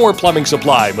 Governor Plumbing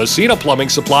Supply, Messina Plumbing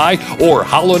Supply, or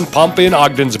Howland Pump in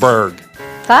Ogdensburg.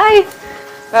 Bye.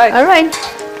 Bye. All right.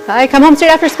 Bye. Come home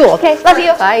straight after school. Okay. Love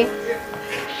you. Bye.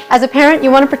 As a parent,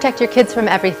 you want to protect your kids from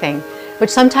everything, which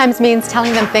sometimes means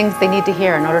telling them things they need to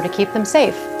hear in order to keep them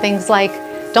safe. Things like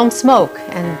don't smoke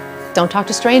and don't talk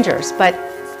to strangers. But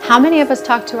how many of us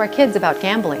talk to our kids about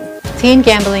gambling? Teen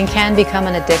gambling can become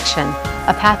an addiction,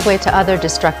 a pathway to other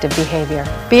destructive behavior.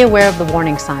 Be aware of the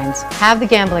warning signs. Have the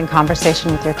gambling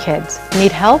conversation with your kids.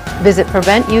 Need help? Visit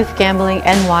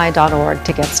PreventYouthGamblingNY.org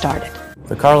to get started.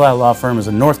 The Carlisle Law Firm is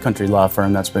a North Country law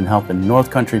firm that's been helping North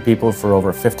Country people for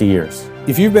over 50 years.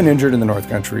 If you've been injured in the North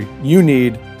Country, you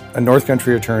need a North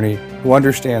Country attorney who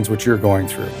understands what you're going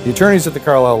through. The attorneys at the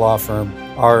Carlisle Law Firm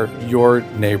are your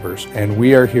neighbors, and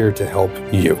we are here to help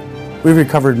you. We've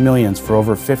recovered millions for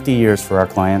over 50 years for our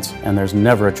clients, and there's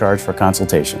never a charge for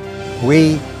consultation.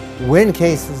 We win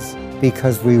cases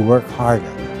because we work harder.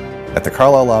 At the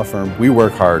Carlisle Law Firm, we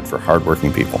work hard for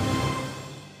hardworking people.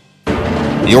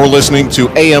 You're listening to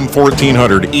AM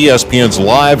 1400 ESPN's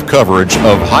live coverage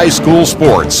of high school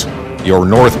sports. Your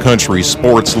North Country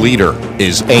sports leader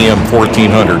is AM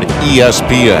 1400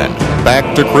 ESPN.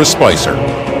 Back to Chris Spicer.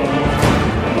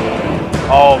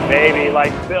 Oh, baby,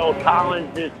 like Phil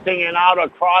Collins is singing out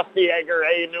across the Edgar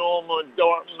A. Newell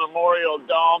Memorial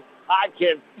Dome. I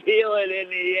can feel it in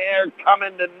the air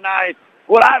coming tonight.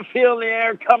 What I feel in the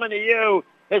air coming to you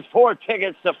is 4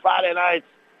 tickets to Friday night's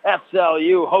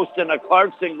SLU hosting the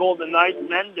Clarkson Golden Knights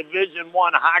Men Division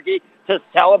I hockey to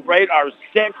celebrate our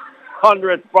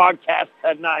 600th broadcast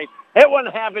tonight. It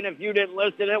wouldn't happen if you didn't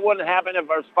listen. It wouldn't happen if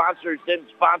our sponsors didn't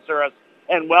sponsor us.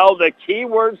 And, well, the key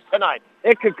words tonight,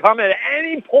 it could come at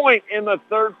any point in the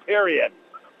third period.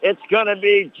 It's going to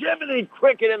be Jiminy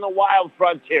Cricket in the Wild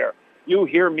Frontier. You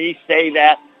hear me say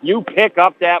that. You pick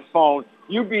up that phone.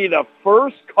 You be the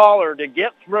first caller to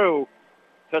get through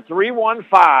to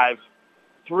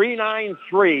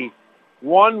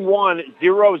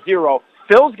 315-393-1100.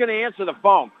 Phil's going to answer the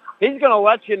phone. He's going to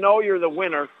let you know you're the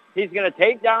winner. He's going to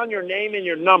take down your name and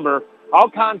your number. I'll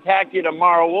contact you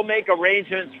tomorrow. We'll make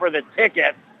arrangements for the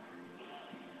ticket.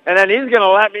 And then he's going to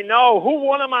let me know who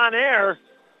won them on air.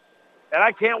 And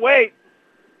I can't wait.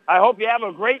 I hope you have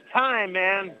a great time,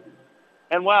 man.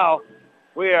 And, well,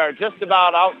 we are just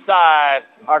about outside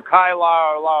our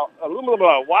Carlisle.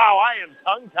 Wow, I am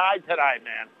tongue-tied tonight,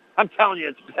 man. I'm telling you,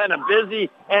 it's been a busy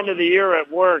end of the year at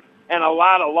work and a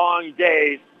lot of long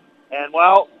days. And,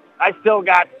 well, I still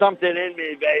got something in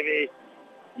me, baby.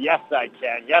 Yes, I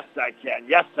can. Yes, I can.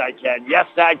 Yes, I can. Yes,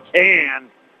 I can.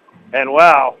 And,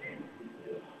 well,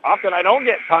 often I don't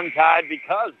get tongue-tied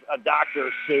because of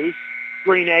Dr. Seuss,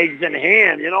 green eggs in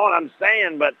hand. You know what I'm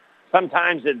saying? But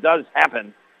sometimes it does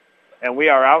happen. And we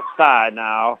are outside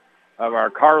now of our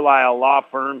Carlisle Law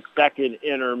Firm second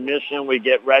intermission. We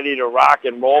get ready to rock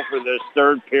and roll for this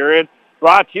third period.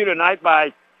 Brought to you tonight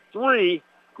by 3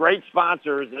 great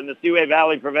sponsors in the Seaway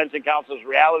Valley Prevention Council's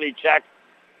Reality Check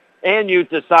and Youth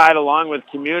Decide, along with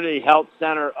Community Health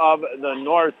Center of the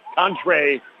North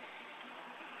Country.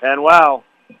 And, well,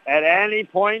 at any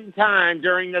point in time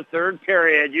during the third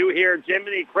period, you hear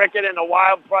Jiminy Cricket in the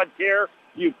Wild Frontier,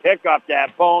 you pick up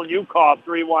that phone, you call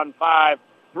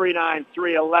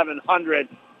 315-393-1100,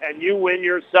 and you win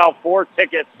yourself 4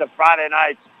 tickets to Friday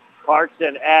night's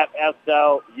Clarkson at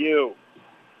SLU.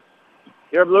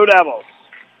 Your Blue Devils,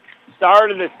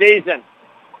 start of the season,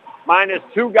 minus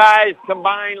 2 guys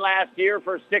combined last year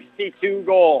for 62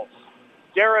 goals.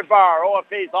 Jared Barr,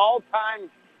 OFA's all-time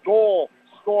goal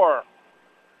scorer,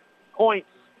 points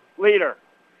leader.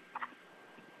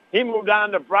 He moved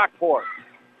on to Brockport.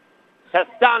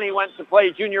 Testani went to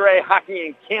play Junior A hockey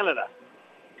in Canada.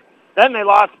 Then they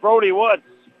lost Brody Woods,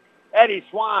 Eddie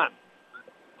Swan,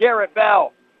 Garrett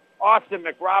Bell, Austin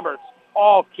McRoberts,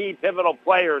 all key pivotal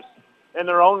players in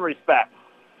their own respect.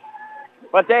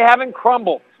 But they haven't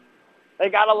crumbled. They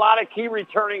got a lot of key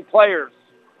returning players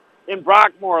in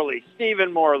Brock Morley,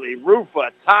 Stephen Morley,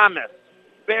 Rufa, Thomas,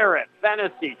 Barrett,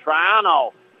 Fennessy,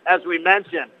 Triano, as we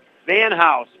mentioned, Van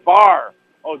House, Barr,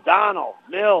 O'Donnell,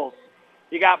 Mills.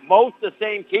 You got both the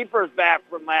same keepers back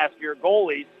from last year,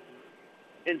 goalies,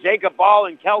 in Jacob Ball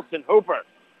and Kelson Hooper.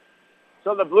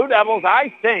 So the Blue Devils,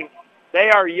 I think, they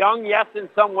are young, yes, in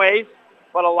some ways,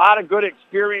 but a lot of good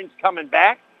experience coming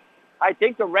back. I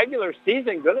think the regular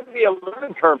season going to be a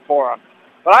learning curve for them.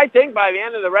 But I think by the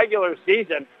end of the regular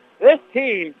season, this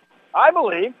team, I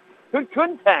believe, could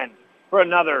contend for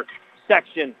another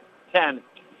Section 10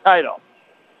 title.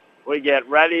 We get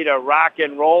ready to rock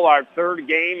and roll our third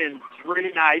game in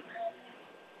 3 nights.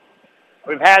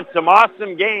 We've had some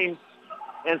awesome games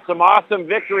and some awesome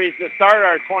victories to start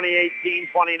our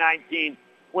 2018-2019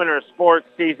 winter sports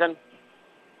season.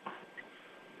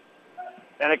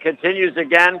 And it continues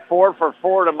again, 4 for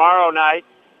 4 tomorrow night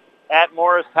at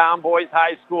Morristown Boys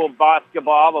High School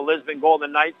basketball. The Lisbon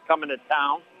Golden Knights coming to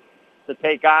town to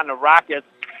take on the Rockets.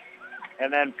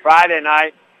 And then Friday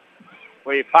night,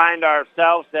 we find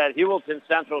ourselves at Hewelton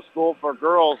Central School for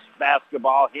girls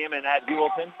basketball, Hammond at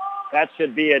Hewelton. That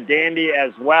should be a dandy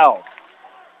as well.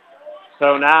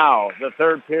 So now the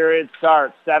third period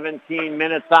starts. 17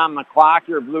 minutes on the clock.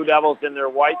 Your Blue Devils in their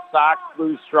white socks,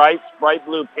 blue stripes, bright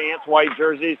blue pants, white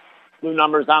jerseys, blue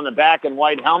numbers on the back, and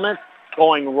white helmets,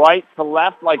 going right to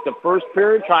left like the first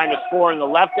period, trying to score in the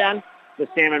left end. The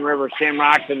Salmon River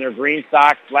Shamrocks in their green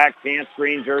socks, black pants,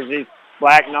 green jerseys,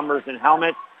 black numbers and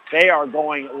helmets. They are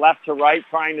going left to right,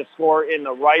 trying to score in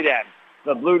the right end.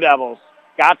 The Blue Devils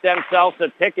got themselves a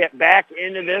ticket back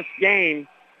into this game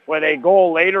with a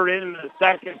goal later in the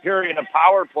second period of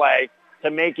power play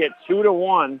to make it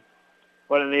 2-1.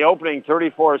 But in the opening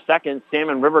 34 seconds,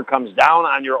 Salmon River comes down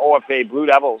on your OFA Blue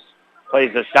Devils,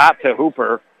 plays a shot to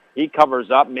Hooper. He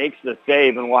covers up, makes the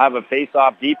save, and we'll have a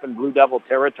face-off deep in Blue Devil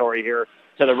territory here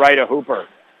to the right of Hooper.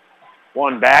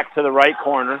 One back to the right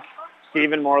corner.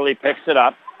 Stephen Morley picks it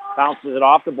up, bounces it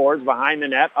off the boards behind the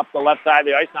net, up the left side of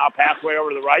the ice. Now pass way over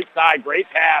to the right side. Great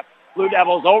pass. Blue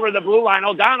Devils over the blue line.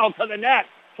 O'Donnell to the net,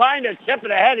 trying to chip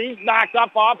it ahead. He's knocked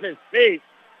up off his feet.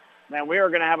 Man, we are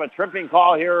going to have a tripping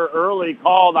call here, early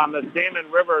called on the Salmon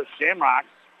River Shamrocks.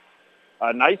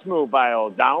 A nice move by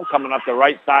O'Donnell, coming up the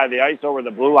right side of the ice over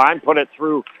the blue line, put it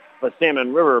through the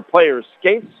Salmon River player's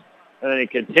skates, and then he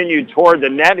continued toward the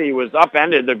net. He was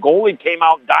upended. The goalie came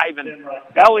out diving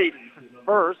belly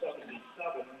first,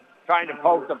 trying to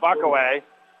poke the puck away.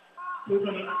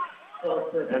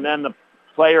 And then the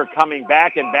player coming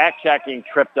back and back-checking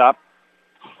tripped up.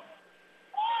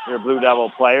 Your Blue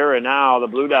Devil player, and now the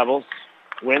Blue Devils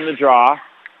win the draw.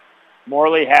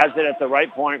 Morley has it at the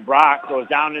right point. Brock goes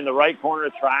down in the right corner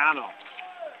to Triano.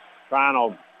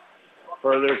 Triano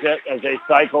furthers it as they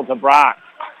cycle to Brock.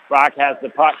 Brock has the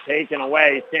puck taken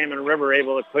away. Salmon River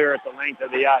able to clear it the length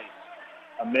of the ice.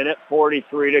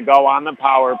 1:43 to go on the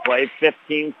power play.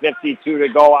 15:52 to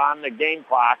go on the game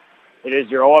clock. It is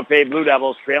your OFA Blue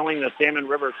Devils trailing the Salmon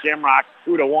River Shamrocks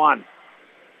 2-1.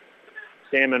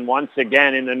 Salmon once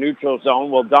again in the neutral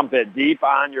zone will dump it deep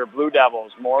on your Blue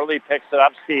Devils. Morley picks it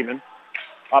up, Stephen,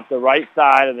 up the right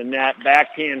side of the net,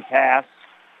 backhand pass.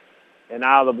 And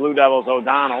now the Blue Devils,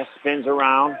 O'Donnell, spins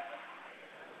around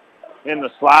in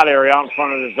the slot area out in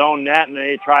front of the zone net, and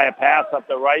they try a pass up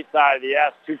the right side of the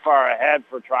S, too far ahead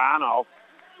for Triano.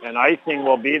 And icing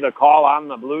will be the call on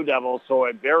the Blue Devils, so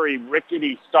a very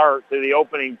rickety start to the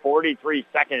opening 43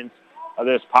 seconds of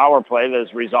this power play that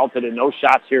has resulted in no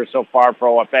shots here so far for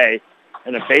OFA.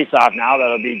 And a face-off now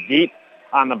that'll be deep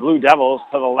on the Blue Devils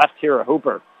to the left here of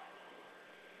Hooper.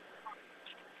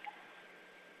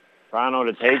 Toronto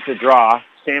to take the draw.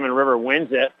 Salmon River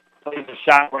wins it. Plays a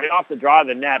shot right off the draw of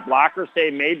the net. Blocker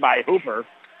save made by Hooper.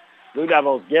 Blue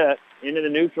Devils get it into the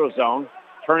neutral zone.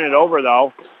 Turn it over,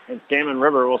 though, and Salmon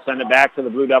River will send it back to the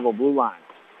Blue Devil blue line.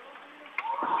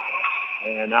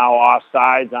 And now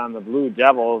offsides on the Blue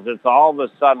Devils. It's all of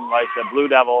a sudden like the Blue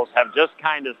Devils have just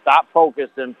kind of stopped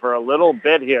focusing for a little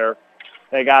bit here.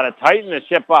 They got to tighten the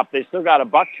ship up. They still got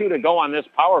 $1.2 to go on this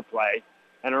power play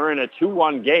and are in a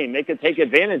 2-1 game. They could take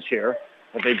advantage here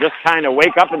if they just kind of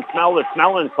wake up and smell the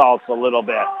smelling salts a little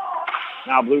bit.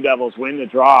 Now Blue Devils win the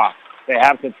draw. They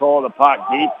have control of the puck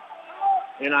deep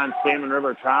in on Salmon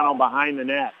River. Toronto behind the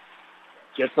net.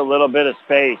 Gets a little bit of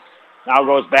space. Now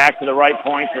goes back to the right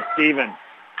point to Steven.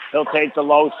 He'll take the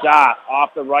low shot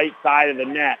off the right side of the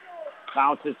net.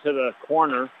 Bounces to the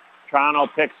corner. Toronto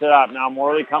picks it up. Now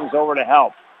Morley comes over to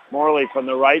help. Morley from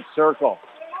the right circle.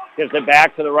 Gives it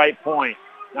back to the right point.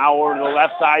 Now over to the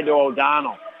left side to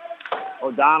O'Donnell.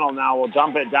 O'Donnell now will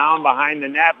dump it down behind the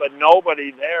net, but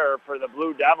nobody there for the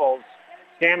Blue Devils.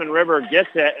 Salmon River gets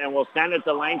it and will send it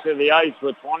the length of the ice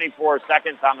with 24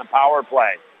 seconds on the power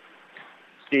play.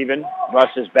 Steven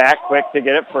rushes back quick to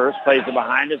get it first, plays it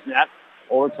behind his net,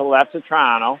 over to the left to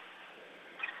Toronto.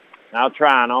 Now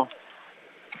Toronto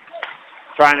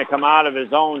trying to come out of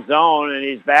his own zone, and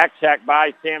he's back checked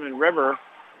by Salmon River,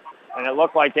 and it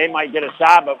looked like they might get a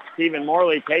shot, but Stephen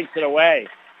Morley takes it away.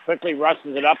 Quickly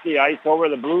rushes it up the ice over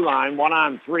the blue line.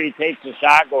 1-on-3, takes a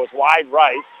shot, goes wide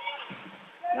right.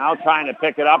 Now trying to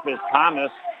pick it up is Thomas.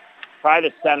 Try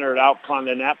to center it out front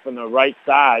of the net from the right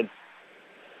side.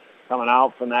 Coming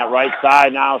out from that right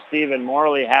side now, Stephen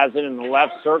Morley has it in the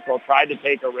left circle. Tried to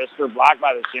take a wrister, blocked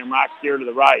by the Shamrocks, steer to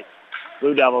the right.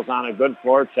 Blue Devils on a good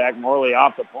floor check. Morley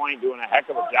off the point, doing a heck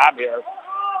of a job here.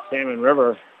 Salmon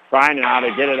River trying now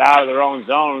to get it out of their own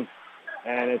zone,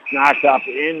 and it's knocked up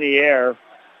in the air.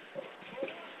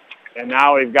 And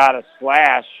now we've got a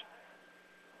slash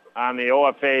on the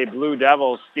OFA Blue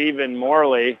Devils. Stephen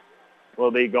Morley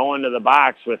will be going to the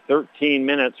box with 13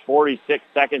 minutes, 46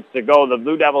 seconds to go. The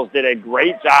Blue Devils did a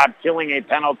great job killing a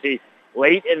penalty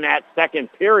late in that second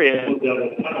period.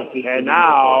 And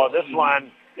now this one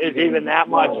is even that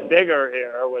much bigger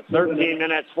here with 13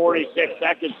 minutes, 46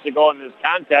 seconds to go in this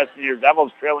contest, and your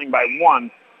Devils trailing by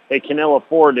 1. They can ill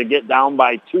afford to get down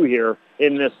by 2 here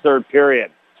in this third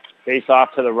period. Face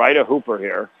off to the right of Hooper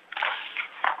here.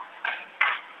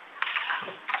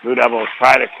 Blue Devils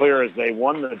try to clear as they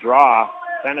won the draw.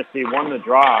 Tennessee won the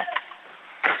draw.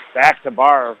 Back to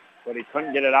Barr, but he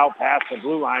couldn't get it out past the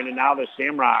blue line, and now the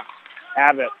Shamrocks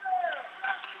have it.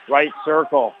 Right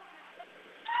circle.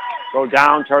 Go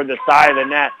down toward the side of the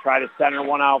net. Try to center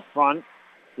one out front.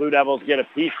 Blue Devils get a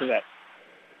piece of it.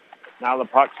 Now the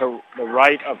puck to the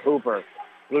right of Hooper.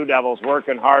 Blue Devils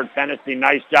working hard. Tennessee,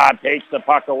 nice job. Takes the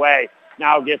puck away.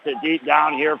 Now gets it deep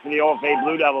down here for the OFA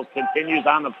Blue Devils. Continues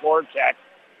on the floor check.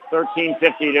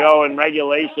 13:50 to go in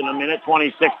regulation.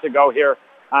 1:26 to go here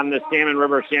on the Salmon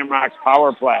River Shamrocks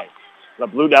power play. The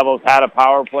Blue Devils had a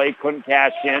power play. Couldn't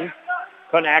cash in.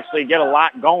 Couldn't actually get a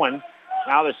lot going.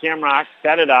 Now the Shamrocks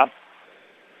set it up.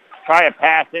 Try a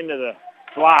pass into the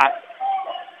slot.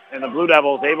 And the Blue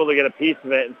Devils able to get a piece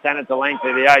of it and send it the length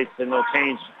of the ice, and they'll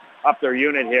change up their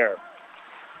unit here.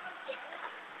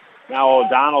 Now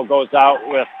O'Donnell goes out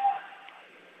with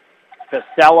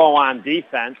Costello on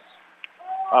defense.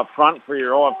 Up front for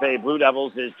your OFA Blue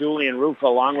Devils is Julian Rufa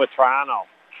along with Toronto.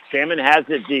 Salmon has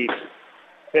it deep.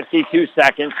 52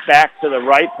 seconds. Back to the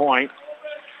right point.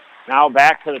 Now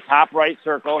back to the top right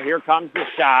circle. Here comes the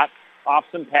shot. Off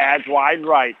some pads, wide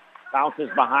right. Bounces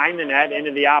behind the net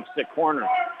into the opposite corner.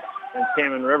 And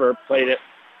Salmon River played it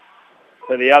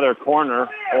to the other corner.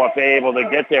 OFA able to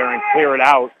get there and clear it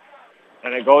out.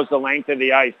 And it goes the length of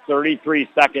the ice. 33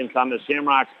 seconds on the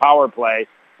Shamrocks power play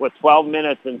with 12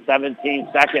 minutes and 17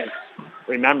 seconds.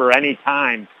 Remember, any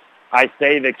time I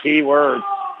say the key words,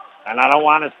 and I don't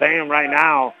want to say them right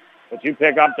now, but you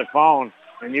pick up the phone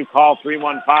and you call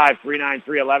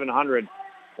 315-393-1100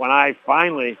 when I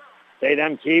finally say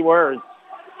them key words,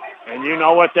 and you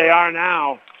know what they are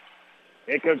now.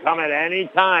 It could come at any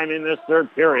time in this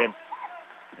third period.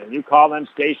 And you call them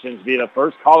stations, be the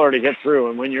first caller to get through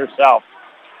and win yourself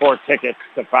 4 tickets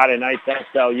to Friday night's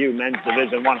SLU Men's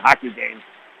Division I hockey game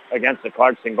against the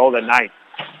Clarkson Golden Knights.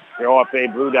 Your OFA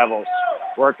Blue Devils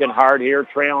working hard here,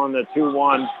 trailing the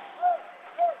 2-1.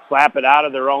 Slap it out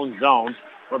of their own zone.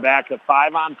 We're back to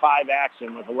 5-on-5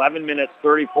 action with 11 minutes,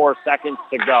 34 seconds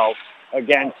to go.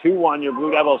 Again, 2-1, your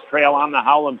Blue Devils trail on the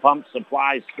Howland Pump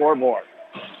Supply scoreboard.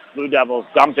 Blue Devils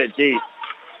dump it deep.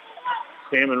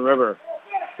 Salmon River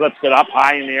flips it up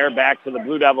high in the air back to the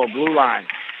Blue Devil blue line.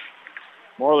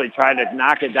 Morley tried to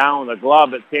knock it down with a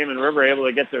glove, but Salmon River able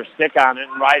to get their stick on it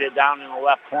and ride it down in the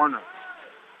left corner.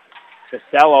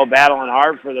 Costello battling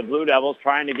hard for the Blue Devils,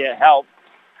 trying to get help,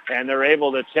 and they're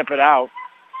able to chip it out.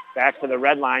 Back to the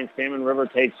red line, Salmon River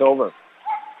takes over.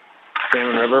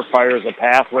 Salmon River fires a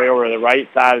pathway over the right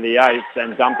side of the ice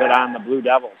and dump it on the Blue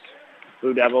Devils.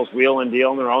 Blue Devils wheel and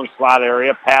deal in their own slot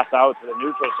area, pass out to the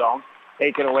neutral zone,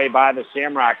 taken away by the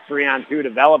Shamrocks. 3-on-2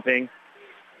 developing.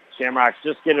 Shamrocks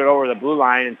just get it over the blue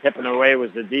line, and tipping it away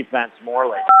was the defense,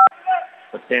 Morley.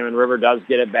 But Salmon River does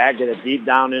get it back, get it deep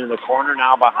down into the corner,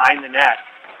 now behind the net.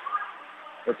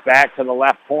 It's back to the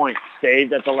left point.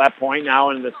 Stayed at the left point, now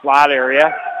in the slot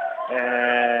area.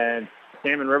 And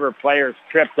Salmon River players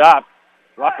tripped up.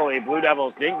 Luckily, Blue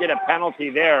Devils didn't get a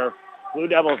penalty there, Blue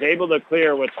Devils able to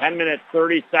clear with 10 minutes,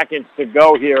 30 seconds to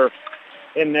go here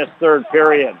in this third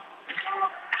period.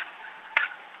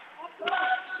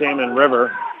 Salmon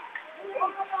River,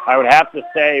 I would have to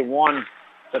say, won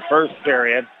the first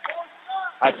period.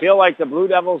 I feel like the Blue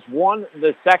Devils won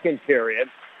the second period.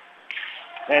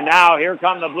 And now here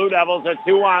come the Blue Devils, a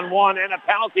 2-on-1, and a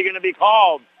penalty going to be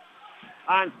called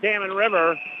on Salmon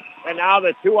River. And now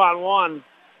the 2-on-1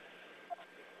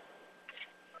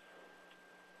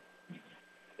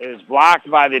 is blocked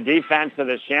by the defense of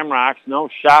the Shamrocks. No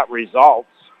shot results.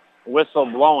 Whistle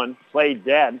blowing, play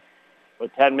dead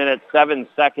with 10 minutes, 7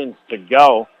 seconds to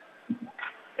go.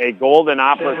 A golden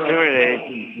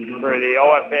opportunity for the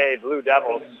OFA Blue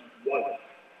Devils.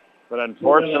 But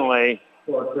unfortunately,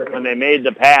 when they made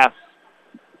the pass,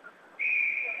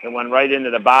 it went right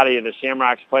into the body of the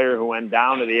Shamrocks player who went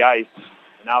down to the ice.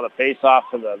 And now the face-off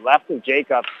to the left of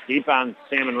Jacobs, deep on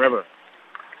Salmon River.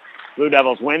 Blue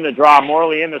Devils win the draw.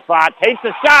 Morley in the slot, takes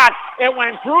a shot. It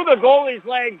went through the goalie's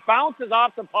legs, bounces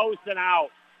off the post and out.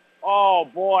 Oh,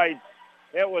 boy,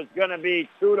 it was going to be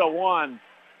 2-1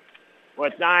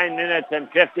 with 9 minutes and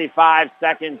 55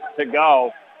 seconds to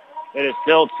go. It is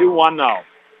still 2-1, though.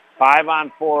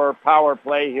 5-on-4 power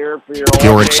play here for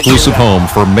your exclusive home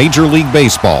for Major League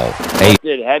Baseball.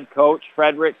 Head coach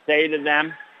Frederick say to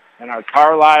them, and our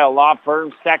Carlisle Law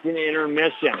Firm second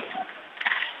intermission.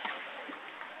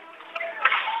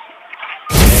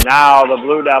 And now the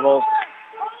Blue Devils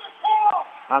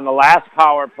on the last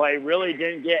power play really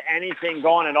didn't get anything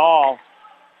going at all.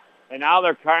 And now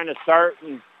they're kind of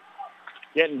starting,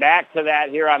 getting back to that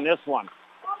here on this one.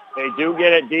 They do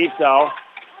get it deep, though,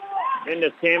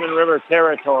 into Salmon River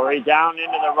territory, down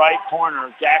into the right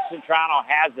corner. Jackson Toronto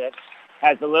has it,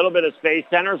 has a little bit of space,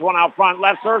 centers one out front,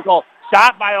 left circle,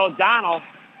 shot by O'Donnell.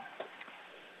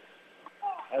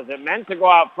 As it meant to go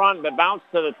out front, but bounced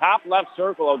to the top left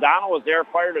circle. O'Donnell was there,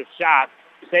 fired a shot,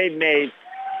 save made.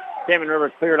 Salmon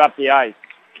River cleared up the ice.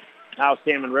 Now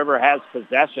Salmon River has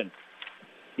possession.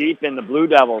 Deep in the Blue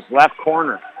Devils' left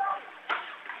corner.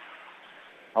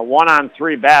 A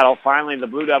 1-on-3 battle. Finally, the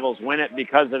Blue Devils win it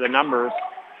because of the numbers.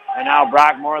 And now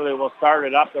Brock Morley will start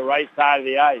it up the right side of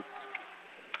the ice.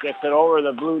 Gets it over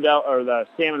the the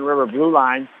Salmon River blue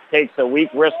line. Takes a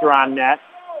weak wrister on net.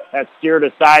 That's steered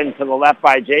aside and to the left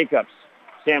by Jacobs.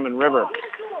 Salmon River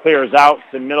clears out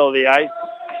to the middle of the ice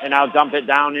and now dump it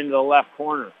down into the left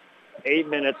corner. 8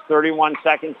 minutes, 31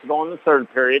 seconds to go in the third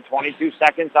period. 22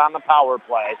 seconds on the power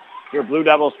play. Your Blue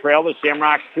Devils trail the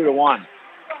Shamrocks 2-1.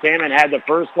 Salmon had the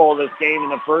first goal of this game in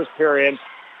the first period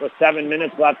with 7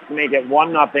 minutes left to make it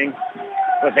 1-0.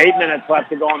 With 8 minutes left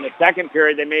to go in the second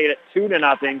period, they made it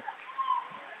 2-0.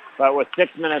 But with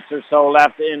 6 minutes or so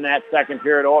left in that second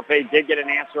period, OFA did get an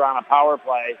answer on a power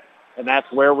play, and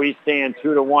that's where we stand,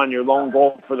 2-1. Your lone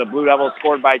goal for the Blue Devils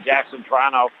scored by Jackson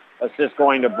Toronto. Assist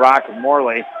going to Brock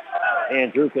Morley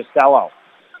and Drew Costello.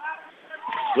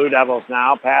 Blue Devils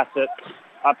now pass it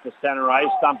up to center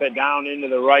ice, dump it down into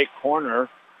the right corner.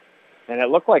 And it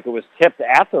looked like it was tipped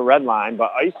at the red line,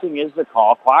 but icing is the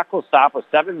call. Clock will stop with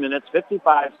 7 minutes,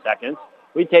 55 seconds.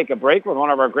 We take a break with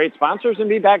one of our great sponsors and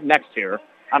be back next year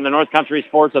on the North Country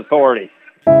Sports Authority.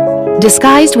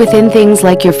 Disguised within things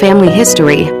like your family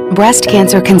history, breast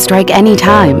cancer can strike any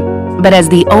time. But as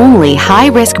the only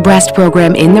high-risk breast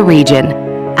program in the region,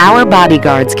 our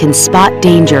bodyguards can spot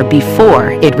danger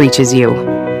before it reaches you.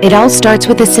 It all starts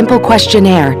with a simple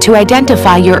questionnaire to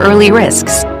identify your early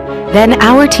risks. Then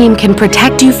our team can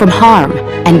protect you from harm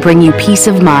and bring you peace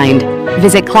of mind.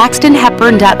 Visit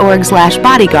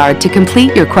claxtonhepburn.org/bodyguard to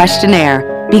complete your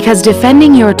questionnaire, because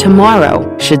defending your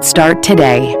tomorrow should start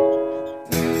today.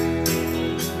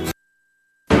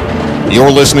 You're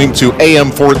listening to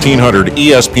AM 1400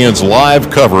 ESPN's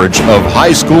live coverage of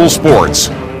high school sports.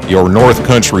 Your North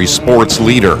Country sports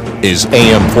leader is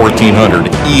AM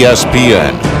 1400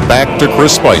 ESPN. Back to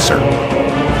Chris Spicer.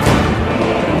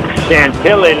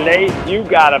 Chantilly Lace, you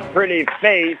got a pretty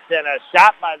face, and a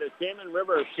shot by the Salmon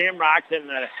River Shamrocks in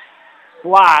the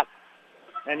slot.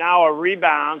 And now a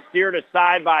rebound, steered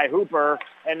aside by Hooper,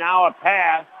 and now a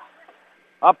pass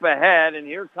up ahead. And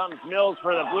here comes Mills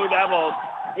for the Blue Devils.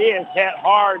 He is hit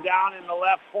hard down in the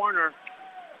left corner.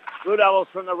 Blue Devils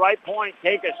from the right point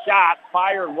take a shot,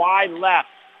 fired wide left.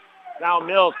 Now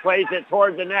Mills plays it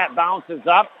towards the net, bounces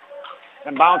up,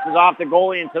 and bounces off the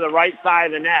goalie into the right side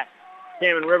of the net.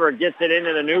 Salmon River gets it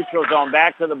into the neutral zone,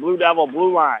 back to the Blue Devil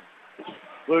blue line.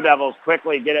 Blue Devils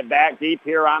quickly get it back deep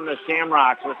here on the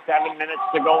Shamrocks with 7 minutes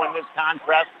to go in this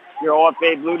contest. Your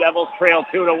OFA Blue Devils trail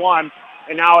 2-1.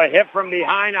 And now a hit from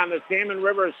behind on the Salmon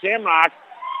River Shamrocks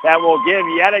that will give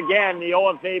yet again the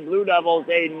OFA Blue Devils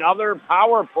another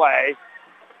power play.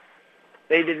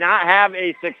 They did not have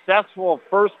a successful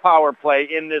first power play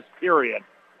in this period.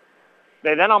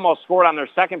 They then almost scored on their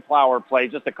second power play,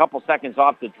 just a couple seconds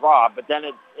off the draw, but then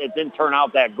it didn't turn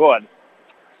out that good.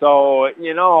 So,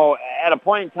 you know, at a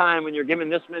point in time when you're given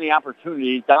this many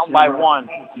opportunities, down by one,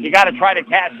 you got to try to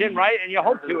cash in, right? And you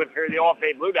hope to if you're the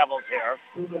OFA Blue Devils here.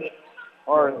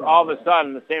 Or all of a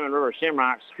sudden, the Salmon River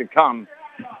Shamrocks could come.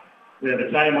 We have a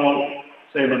timeout,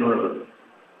 Salmon River.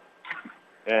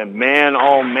 And man,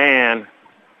 oh man,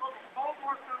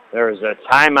 there's a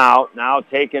timeout now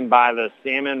taken by the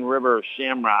Salmon River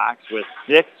Shamrocks with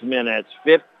 6 minutes,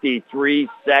 53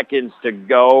 seconds to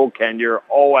go. Can your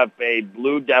OFA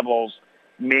Blue Devils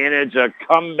manage a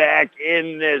comeback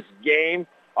in this game?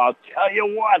 I'll tell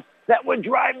you what, that would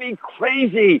drive me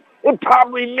crazy. It'd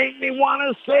probably make me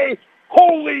want to say,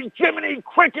 holy Jiminy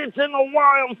Crickets in the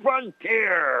wild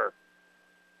frontier.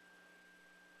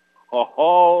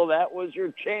 Oh, that was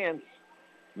your chance.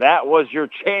 That was your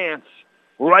chance.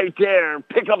 Right there,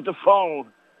 pick up the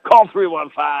phone. Call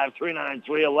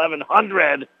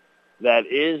 315-393-1100. That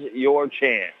is your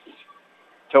chance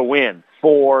to win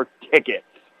 4 tickets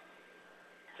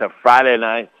to Friday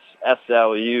night's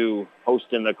SLU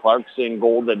hosting the Clarkson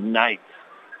Golden Knights.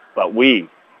 But we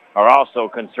are also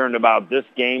concerned about this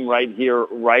game right here,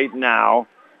 right now,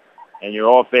 and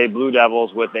your OFA Blue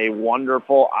Devils with a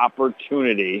wonderful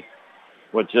opportunity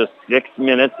with just 6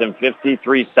 minutes and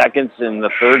 53 seconds in the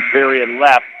third period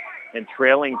left and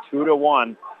trailing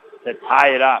 2-1 to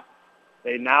tie it up.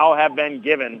 They now have been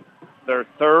given their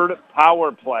third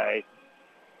power play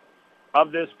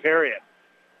of this period.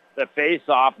 The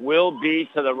face-off will be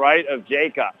to the right of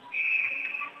Jacobs.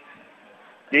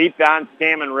 Deep on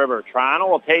Salmon River. Toronto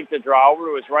will take the draw. Over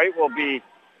to his right will be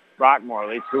Brock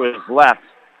Morley. To his left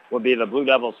will be the Blue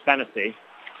Devils' Fennessy.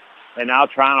 And now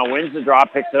Toronto wins the draw,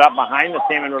 picks it up behind the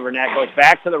Salmon River net, goes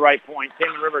back to the right point.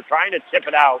 Salmon River trying to tip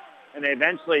it out, and they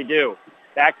eventually do.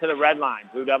 Back to the red line.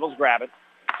 Blue Devils grab it.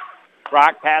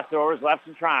 Brock passes over his left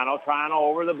to Toronto. Toronto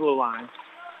over the blue line.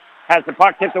 Has the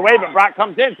puck tipped away, but Brock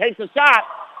comes in, takes a shot.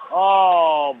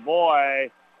 Oh,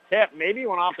 boy. Tip maybe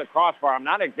went off the crossbar. I'm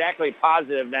not exactly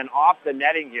positive. Then off the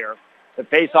netting here. The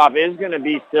faceoff is going to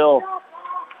be still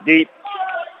deep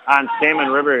on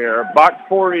Salmon River here.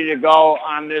 $1:40 to go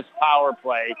on this power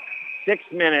play. 6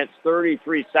 minutes,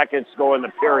 33 seconds to go in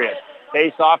the period.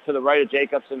 Face off to the right of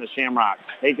Jacobs and the Shamrocks.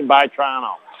 Taken by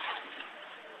Toronto.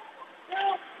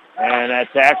 And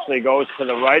that actually goes to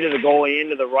the right of the goalie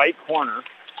into the right corner.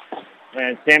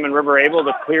 And Salmon River able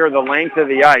to clear the length of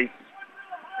the ice.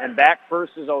 And back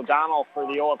first is O'Donnell for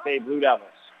the OFA Blue Devils.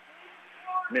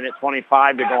 Minute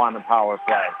 25 to go on the power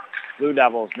play. Blue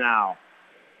Devils now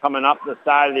coming up the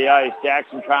side of the ice.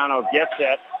 Jackson Toronto gets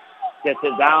it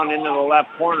down into the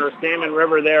left corner. Salmon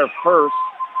River there first,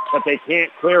 but they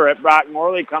can't clear it. Brock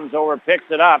Morley comes over, picks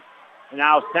it up. And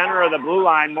now center of the blue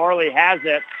line, Morley has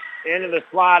it into the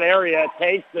slot area,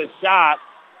 takes the shot,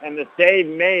 and the save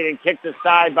made and kicked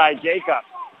aside by Jacobs.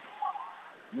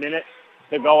 Minute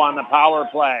to go on the power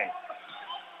play.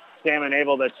 Salmon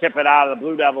able to chip it out of the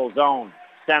Blue Devil zone.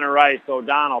 Center ice,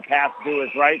 O'Donnell passes to his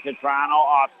right to Toronto,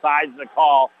 offsides the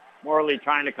call. Morley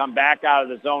trying to come back out of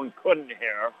the zone, couldn't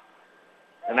here.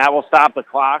 And that will stop the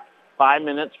clock. 5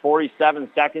 minutes, 47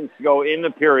 seconds to go in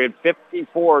the period.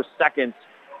 54 seconds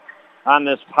on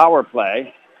this power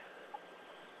play.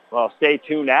 Well, stay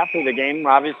tuned after the game,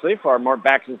 obviously, for our Mort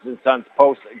Baxter & Sons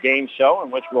post-game show,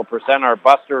 in which we'll present our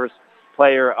Busters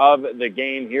player of the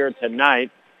game here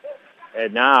tonight.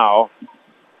 And now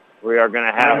we are going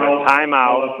to have a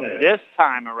timeout this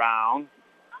time around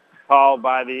called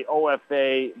by the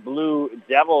OFA Blue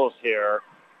Devils here.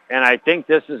 And I think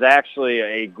this is actually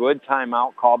a good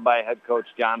timeout called by head coach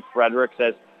John Fredericks,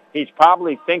 as he's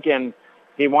probably thinking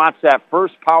he wants that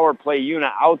first power play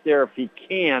unit out there if he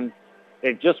can.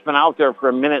 They've just been out there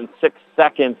for 1 minute and 6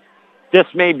 seconds. This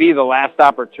may be the last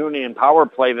opportunity in power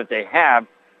play that they have.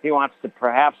 He wants to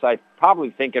perhaps, I probably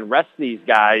think, rest these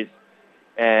guys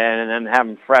and then have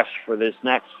them fresh for this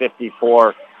next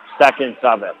 54 seconds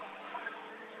of it.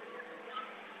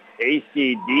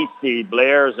 AC/DC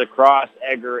blares across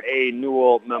Edgar A.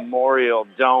 Newell Memorial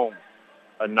Dome.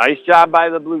 A nice job by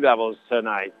the Blue Devils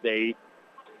tonight. They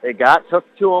took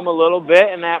to them a little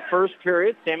bit in that first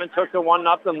period. Salmon took the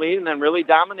 1-0 lead and then really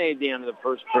dominated the end of the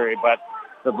first period. But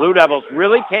the Blue Devils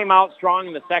really came out strong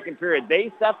in the second period.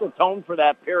 They set the tone for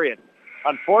that period.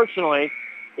 Unfortunately,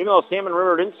 even though Salmon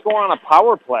River didn't score on a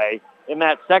power play in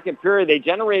that second period, they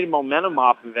generated momentum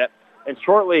off of it. And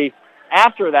shortly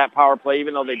after that power play,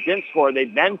 even though they didn't score, they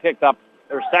then picked up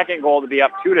their second goal to be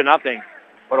up 2-0.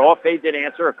 But OFA did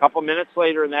answer a couple minutes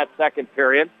later in that second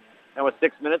period. And with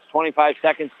 6 minutes, 25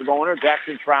 seconds to go in,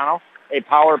 Jackson Toronto a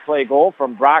power play goal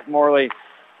from Brock Morley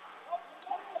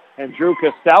and Drew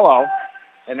Costello.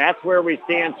 And that's where we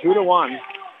stand 2-1.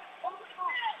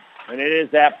 And it is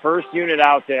that first unit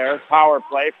out there, power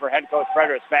play for head coach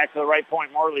Fredericks. Back to the right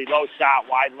point, Morley, low shot,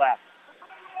 wide left.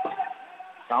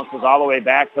 Bounces all the way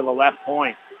back to the left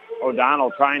point.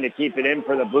 O'Donnell trying to keep it in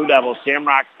for the Blue Devils.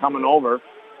 Shamrocks coming over.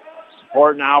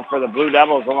 Support now for the Blue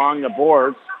Devils along the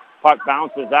boards. Puck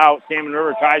bounces out. Salmon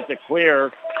River tries to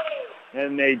clear,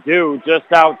 and they do. Just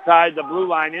outside the blue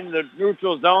line into the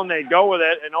neutral zone, they go with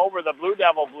it and over the Blue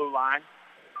Devil blue line.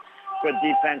 Good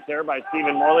defense there by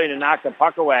Stephen Morley to knock the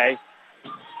puck away.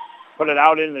 Put it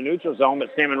out in the neutral zone, but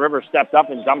Salmon River stepped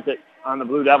up and dumped it on the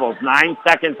Blue Devils. 9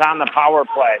 seconds on the power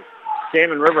play.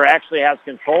 Salmon River actually has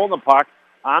control of the puck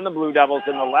on the Blue Devils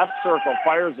in the left circle,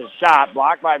 fires a shot,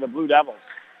 blocked by the Blue Devils.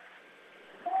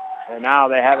 And now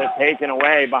they have it taken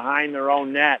away behind their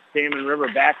own net. Salmon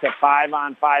River back to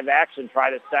 5-on-5 action, try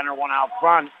to center one out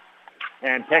front.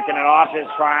 And picking it off is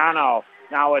Triano.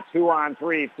 Now a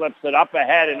 2-on-3, flips it up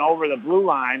ahead and over the blue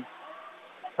line.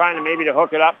 Trying to maybe to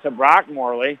hook it up to Brock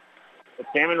Morley. But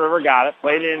Salmon River got it,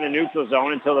 played it in the neutral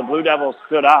zone until the Blue Devils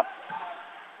stood up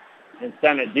and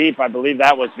sent it deep. I believe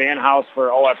that was Van House for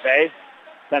OFA.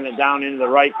 Sent it down into the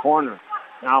right corner.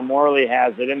 Now Morley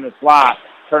has it in the slot.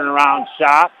 Turnaround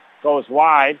shot, goes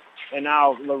wide. And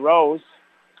now LaRose,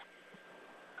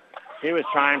 he was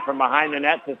trying from behind the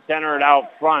net to center it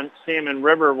out front. Salmon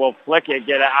River will flick it,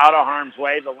 get it out of harm's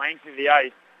way, the length of the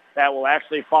ice. That will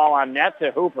actually fall on net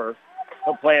to Hooper.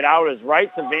 He'll play it out as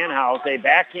right to Van House. A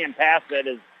backhand pass that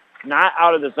is not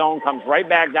out of the zone, comes right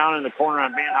back down in the corner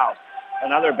on Van House.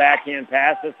 Another backhand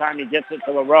pass. This time he gets it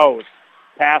to LaRose.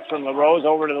 Pass from LaRose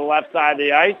over to the left side of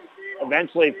the ice.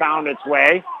 Eventually found its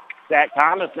way. Zach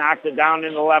Thomas knocked it down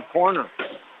in the left corner.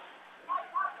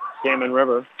 Salmon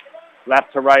River,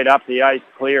 left to right up the ice,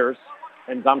 clears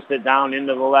and dumps it down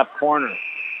into the left corner.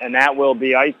 And that will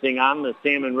be icing on the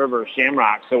Salmon River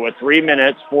Shamrocks. So with 3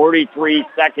 minutes, 43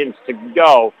 seconds to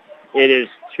go, it is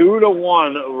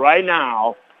 2-1 right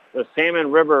now, the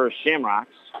Salmon River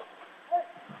Shamrocks.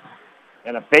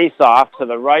 And a face-off to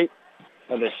the right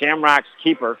of the Shamrocks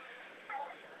keeper,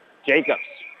 Jacobs.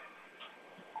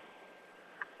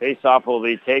 Face-off will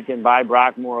be taken by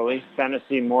Brock Morley.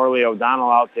 Fennessy, Morley, O'Donnell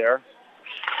out there.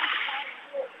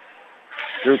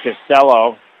 Drew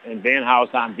Costello and Van House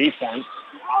on defense.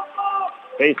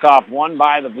 Face-off won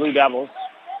by the Blue Devils.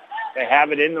 They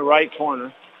have it in the right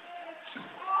corner.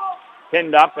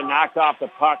 Pinned up and knocked off the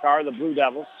puck are the Blue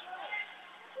Devils.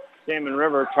 Salmon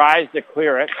River tries to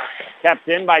clear it. Kept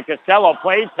in by Costello.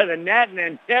 Played to the net and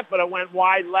then tipped, but it went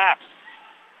wide left.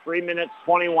 3 minutes,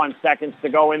 21 seconds to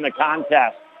go in the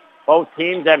contest. Both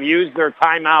teams have used their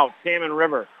timeout. Salmon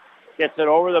River gets it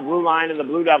over the blue line of the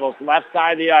Blue Devils. Left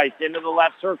side of the ice, into the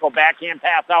left circle. Backhand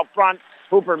pass out front.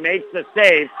 Hooper makes the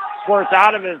save. Squirts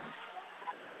out of his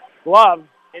glove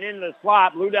and into the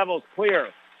slot. Blue Devils clear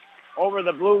over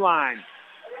the blue line.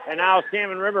 And now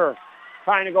Salmon River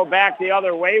trying to go back the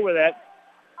other way with it.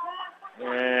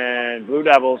 And Blue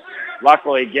Devils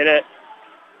luckily get it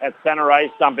at center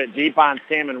ice, dump it deep on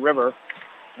Salmon River.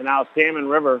 And now Salmon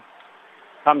River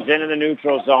comes into the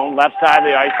neutral zone, left side of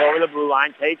the ice over the blue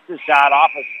line, takes the shot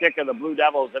off a stick of the Blue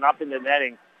Devils and up into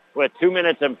netting. With 2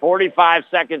 minutes and 45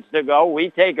 seconds to go, we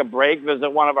take a break,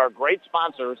 visit one of our great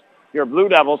sponsors, your Blue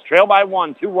Devils, trail by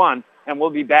 1, 2-1, and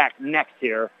we'll be back next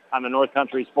here on the North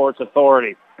Country Sports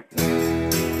Authority.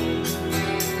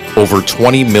 Over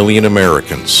 20 million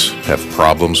Americans have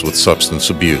problems with substance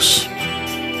abuse.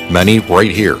 Many right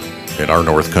here in our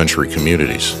North Country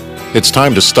communities. It's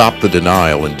time to stop the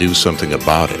denial and do something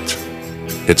about it.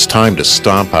 It's time to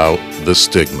stomp out the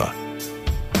stigma.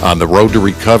 On the road to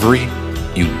recovery,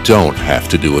 you don't have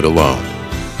to do it alone.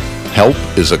 Help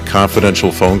is a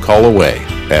confidential phone call away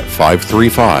at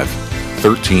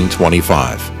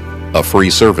 535-1325, a free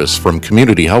service from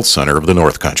Community Health Center of the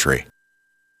North Country.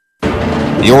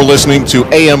 You're listening to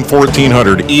AM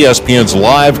 1400 ESPN's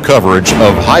live coverage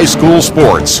of high school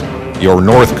sports. Your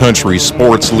North Country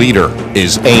sports leader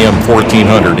is AM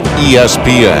 1400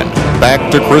 ESPN.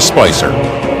 Back to Chris Spicer.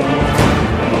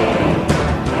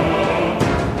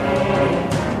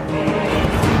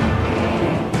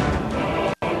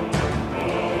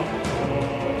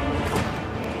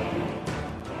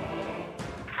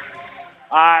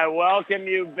 I welcome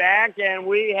you back, and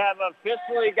we have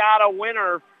officially got a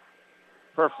winner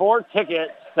for 4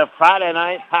 tickets to Friday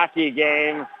night hockey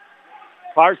game.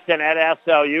 Clarkston at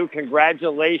SLU.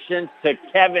 Congratulations to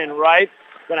Kevin Wright.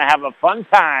 Going to have a fun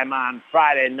time on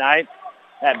Friday night,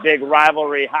 that big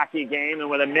rivalry hockey game. And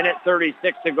with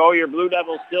 1:36 to go, your Blue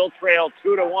Devils still trail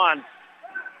 2-1.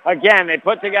 Again, they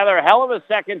put together a hell of a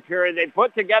second period. They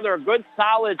put together a good,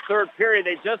 solid third period.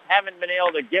 They just haven't been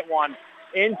able to get one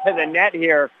into the net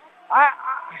here.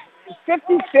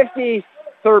 50-50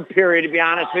 third period, to be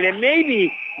honest with you.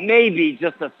 Maybe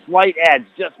just a slight edge,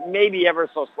 just maybe ever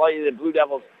so slightly the Blue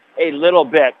Devils a little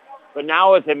bit. But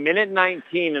now with a minute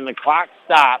 19 and the clock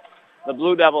stopped, the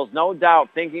Blue Devils no doubt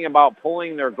thinking about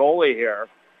pulling their goalie here.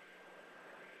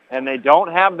 And they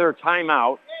don't have their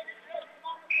timeout.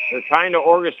 They're trying to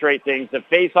orchestrate things. The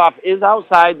face-off is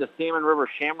outside the Salmon River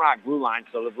Shamrock blue line,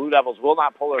 so the Blue Devils will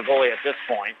not pull their goalie at this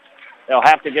point. They'll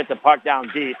have to get the puck down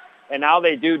deep. And now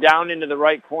they do down into the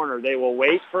right corner. They will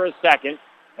wait for a second.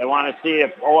 They want to see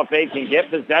if OFA can get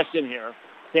possession here.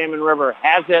 Salmon River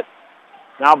has it.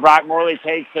 Now Brock Morley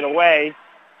takes it away.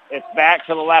 It's back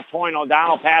to the left point.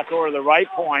 O'Donnell pass over to the right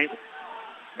point.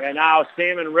 And now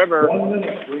Salmon River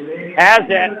has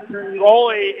it.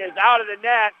 Goalie is out of the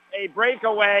net. A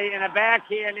breakaway and a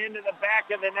backhand into the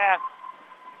back of the net.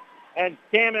 And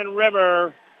Salmon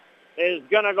River is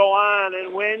going to go on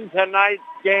and win tonight's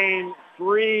game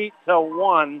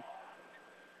 3-1.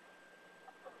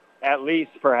 At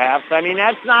least, perhaps. I mean,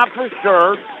 that's not for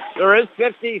sure. There is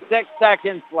 56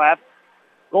 seconds left.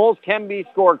 Goals can be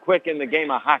scored quick in the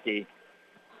game of hockey.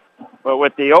 But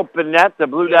with the open net, the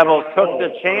Blue Devils took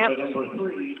the chance.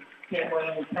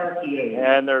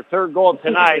 And their third goal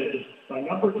tonight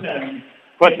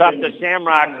puts up the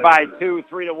Shamrocks by 2,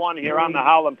 3-1 here on the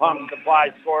Howland Pump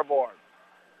Supply scoreboard.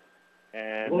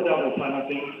 And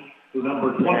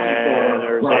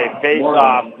there's a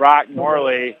face-off. Brock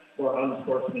Morley,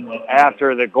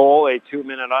 after the goal, a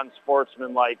 2-minute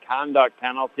unsportsmanlike conduct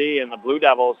penalty, and the Blue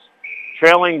Devils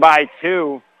trailing by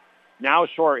 2, now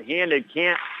shorthanded,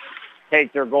 can't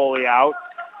take their goalie out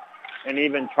and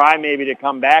even try maybe to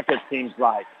come back, it seems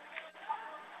like.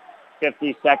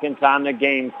 50 seconds on the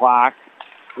game clock.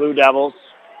 Blue Devils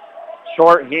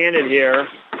shorthanded here.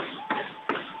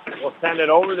 We'll send it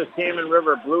over the Salmon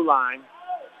River blue line.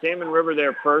 Salmon River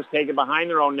there first, take it behind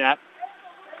their own net,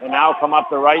 and now come up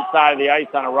the right side of the ice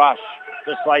on a rush.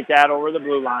 Just like that over the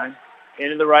blue line,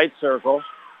 into the right circle.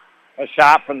 A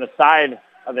shot from the side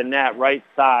of the net, right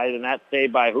side, and that's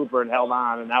saved by Hooper and held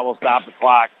on, and that will stop the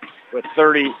clock with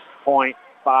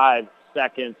 30.5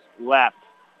 seconds left.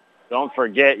 Don't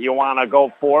forget, you want to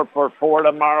go 4 for 4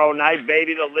 tomorrow night,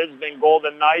 baby. The Lisbon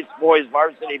Golden Knights boys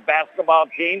varsity basketball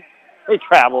team. They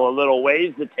travel a little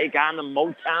ways to take on the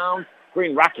Motown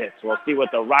Green Rockets. We'll see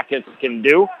what the Rockets can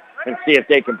do and see if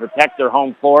they can protect their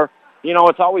home floor. You know,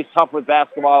 it's always tough with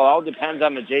basketball. It all depends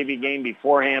on the JV game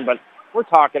beforehand, but we're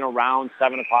talking around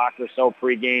 7 o'clock or so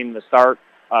pregame to start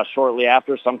shortly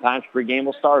after. Sometimes pregame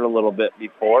will start a little bit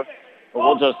before. But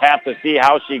we'll just have to see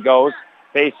how she goes.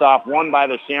 Face-off won by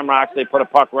the Shamrocks. They put a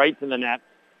puck right to the net.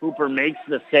 Hooper makes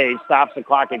the save, stops the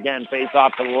clock again.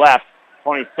 Face-off to the left,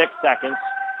 26 seconds.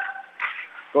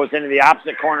 Goes into the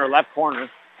opposite corner, left corner.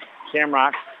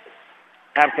 Shamrocks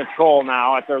have control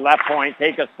now at their left point.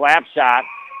 Take a slap shot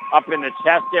up in the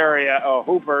chest area of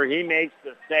Hooper. He makes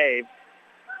the save,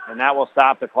 and that will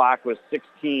stop the clock with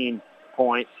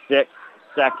 16.6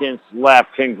 seconds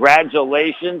left.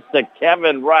 Congratulations to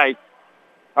Kevin Wright,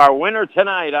 our winner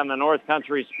tonight on the North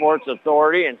Country Sports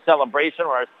Authority in celebration of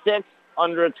our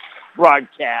 600th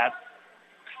broadcast.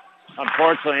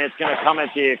 Unfortunately, it's going to come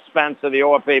at the expense of the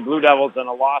OFA Blue Devils and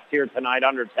a loss here tonight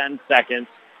under 10 seconds.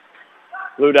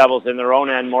 Blue Devils in their own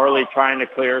end. Morley trying to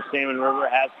clear. Salmon River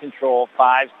has control.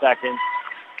 5 seconds.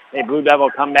 A Blue Devil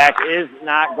comeback is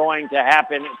not going to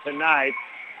happen tonight.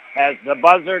 As the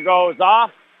buzzer goes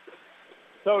off,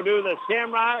 so do the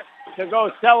Shamrocks to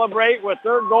go celebrate with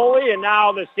their goalie. And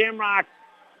now the Shamrocks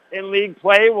in league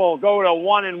play will go to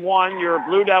 1-1. Your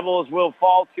Blue Devils will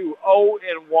fall to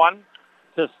 0-1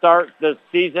 to start the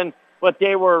season. But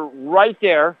they were right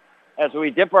there as we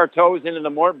dip our toes into the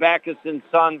Mort Backus and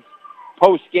Sons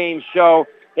post-game show.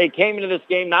 They came into this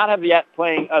game not have yet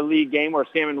playing a league game where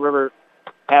Salmon River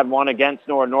had one against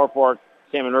Norfolk.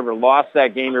 Salmon River lost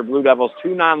that game. Your Blue Devils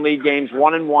 2 non-league games,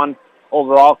 1-1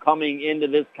 overall coming into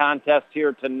this contest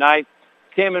here tonight.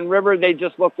 Salmon River, they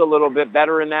just looked a little bit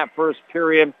better in that first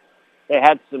period. They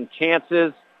had some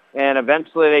chances, and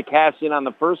eventually they cashed in on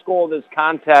the first goal of this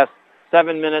contest,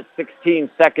 7 minutes, 16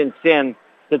 seconds in,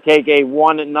 to take a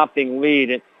 1-0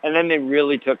 lead. And then they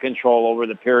really took control over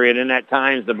the period. And at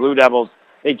times, the Blue Devils,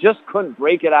 they just couldn't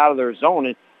break it out of their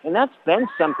zone. And that's been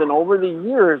something over the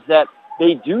years that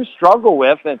they do struggle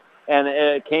with. And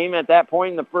it came at that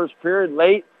point in the first period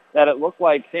late that it looked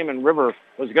like Salmon River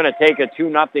was going to take a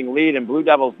 2-0 lead, and Blue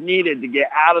Devils needed to get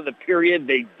out of the period.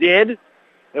 They did.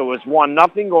 It was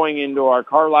 1-0 going into our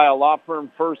Carlisle Law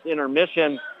Firm first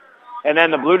intermission. And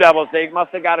then the Blue Devils, they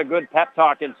must have got a good pep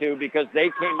talking too, because they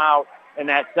came out in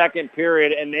that second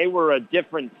period, and they were a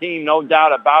different team, no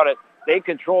doubt about it. They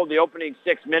controlled the opening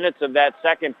 6 minutes of that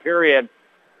second period,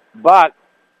 but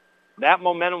that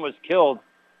momentum was killed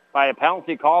by a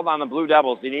penalty called on the Blue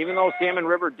Devils. And even though Salmon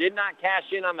River did not cash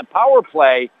in on the power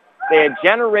play, they had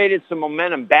generated some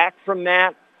momentum back from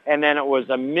that, and then it was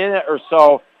a minute or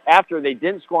so after they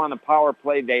didn't score on the power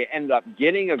play, they ended up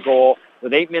getting a goal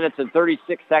with 8 minutes and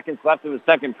 36 seconds left in the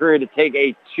second period to take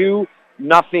a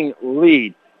 2-0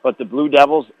 lead. But the Blue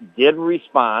Devils did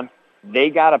respond. They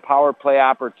got a power play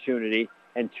opportunity,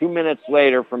 and 2 minutes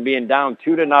later, from being down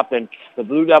 2-0, the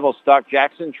Blue Devils stuck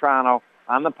Jackson Toronto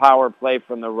on the power play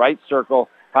from the right circle,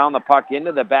 found the puck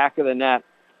into the back of the net,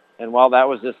 and while that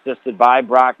was assisted by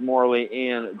Brock Morley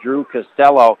and Drew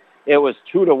Costello, it was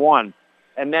 2-1.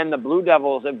 And then the Blue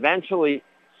Devils eventually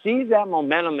seized that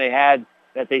momentum they had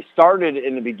that they started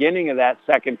in the beginning of that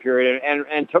second period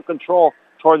and took control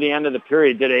toward the end of the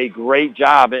period, did a great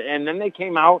job. And then they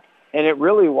came out, and it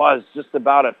really was just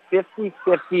about a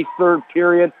 50-50 third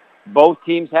period. Both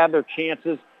teams had their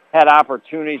chances, had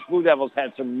opportunities. Blue Devils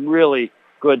had some really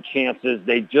good chances.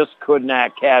 They just could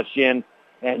not cash in.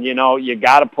 And, you know, you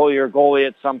got to pull your goalie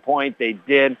at some point. They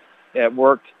did. It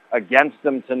worked against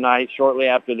them tonight. Shortly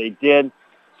after they did,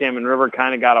 Salmon River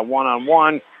kind of got a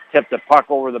one-on-one, tipped the puck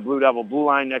over the Blue Devil blue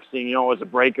line. Next thing you know, it was a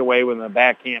breakaway with a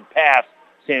backhand pass.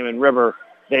 Salmon River,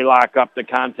 they lock up the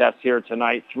contest here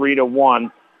tonight,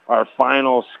 3-1, our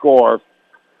final score.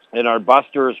 And our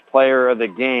Busters player of the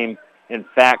game, in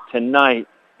fact, tonight,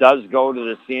 does go to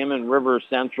the Salmon River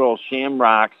Central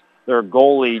Shamrocks. Their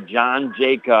goalie, John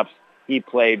Jacobs, he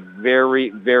played very,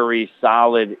 very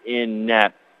solid in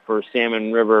net for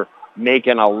Salmon River,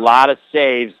 making a lot of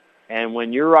saves. And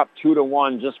when you're up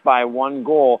 2-1 just by one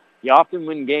goal, you often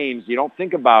win games. You don't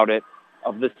think about it,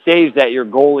 of the saves that your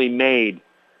goalie made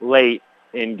late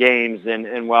in games.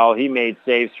 And well, he made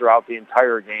saves throughout the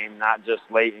entire game, not just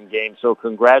late in games. So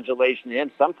congratulations to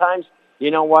him. Sometimes, you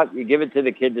know what, you give it to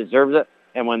the kid who deserves it.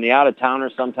 And when the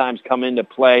out-of-towners sometimes come into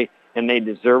play and they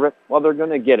deserve it, well, they're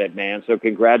going to get it, man. So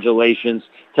congratulations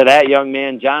to that young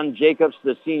man. John Jacobs,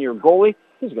 the senior goalie,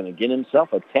 he's going to get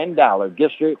himself a $10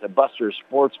 gift straight to Buster's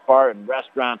Sports Bar and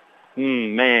Restaurant.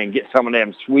 Man, get some of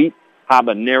them sweet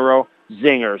habanero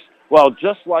zingers. Well,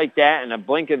 just like that, in a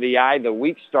blink of the eye, the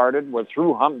week started. We're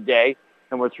through hump day,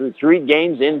 and we're through 3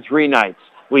 games in 3 nights.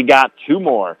 We got 2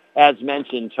 more. As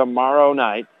mentioned, tomorrow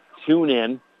night, tune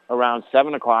in around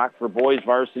 7 o'clock for boys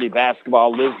varsity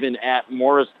basketball, Lisbon at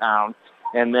Morristown.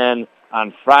 And then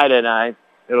on Friday night,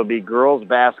 it'll be girls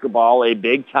basketball, a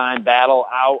big-time battle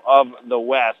out of the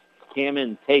West.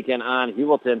 Hammond taking on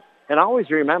Hewelton. And always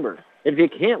remember, if you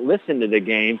can't listen to the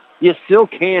game, you still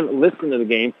can listen to the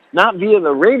game, not via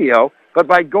the radio, but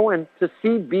by going to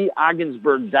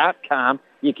cbogginsburg.com.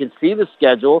 You can see the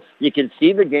schedule. You can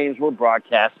see the games we're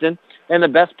broadcasting. And the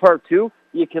best part, too,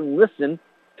 you can listen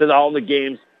to all the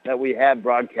games that we have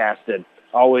broadcasted.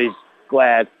 Always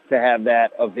glad to have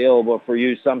that available for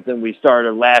you, something we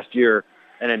started last year,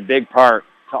 and in big part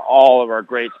to all of our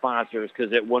great sponsors,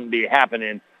 because it wouldn't be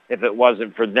happening if it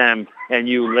wasn't for them and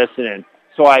you listening.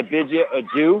 So I bid you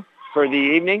adieu for the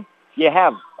evening. You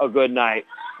have a good night,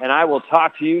 and I will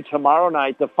talk to you tomorrow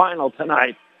night, the final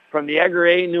tonight, from the Edgar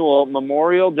A. Newell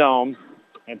Memorial Dome.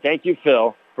 And thank you,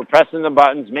 Phil, for pressing the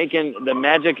buttons, making the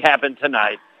magic happen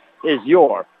tonight. Is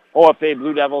your OFA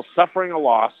Blue Devils suffering a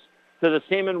loss to the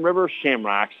Salmon River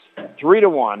Shamrocks,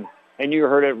 3-1, and you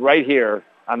heard it right here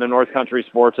on the North Country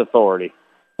Sports Authority.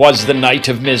 Was the night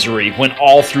of misery when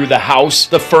all through the house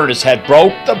the furnace had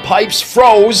broke, the pipes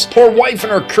froze, poor wife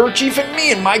and her kerchief and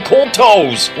me and my cold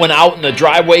toes. When out in the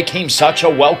driveway came such a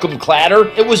welcome clatter,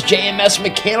 it was JMS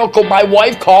Mechanical my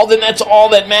wife called, and that's all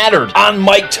that mattered. On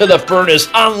Mike to the furnace,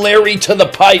 on Larry to the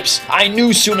pipes, I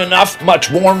knew soon enough,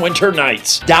 much warm winter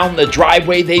nights. Down the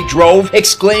driveway they drove,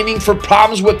 exclaiming for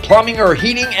problems with plumbing or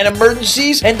heating and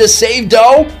emergencies, and to save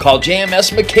dough, call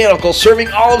JMS Mechanical, serving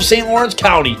all of St. Lawrence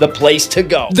County, the place to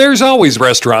go. There's always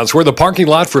restaurants where the parking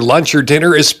lot for lunch or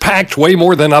dinner is packed way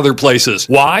more than other places.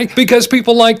 Why? Because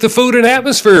people like the food and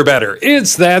atmosphere better.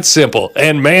 It's that simple.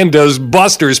 And man, does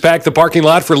Buster's pack the parking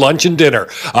lot for lunch and dinner.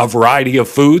 A variety of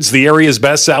foods, the area's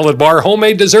best salad bar,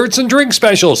 homemade desserts, and drink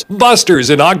specials. Buster's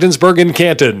in Ogdensburg and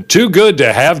Canton. Too good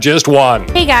to have just one.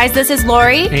 Hey guys, this is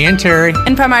Lori. And Terry.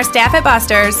 And from our staff at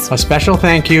Buster's, A special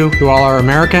thank you to all our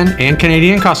American and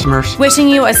Canadian customers. wishing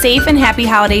you a safe and happy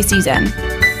holiday season.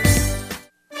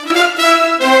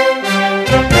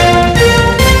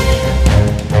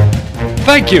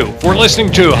 Thank you for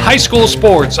listening to High School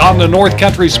Sports on the North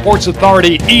Country Sports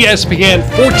Authority, ESPN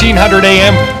 1400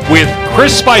 AM with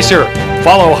Chris Spicer.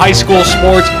 Follow high school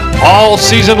sports all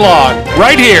season long,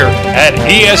 right here at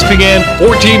ESPN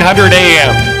 1400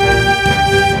 AM.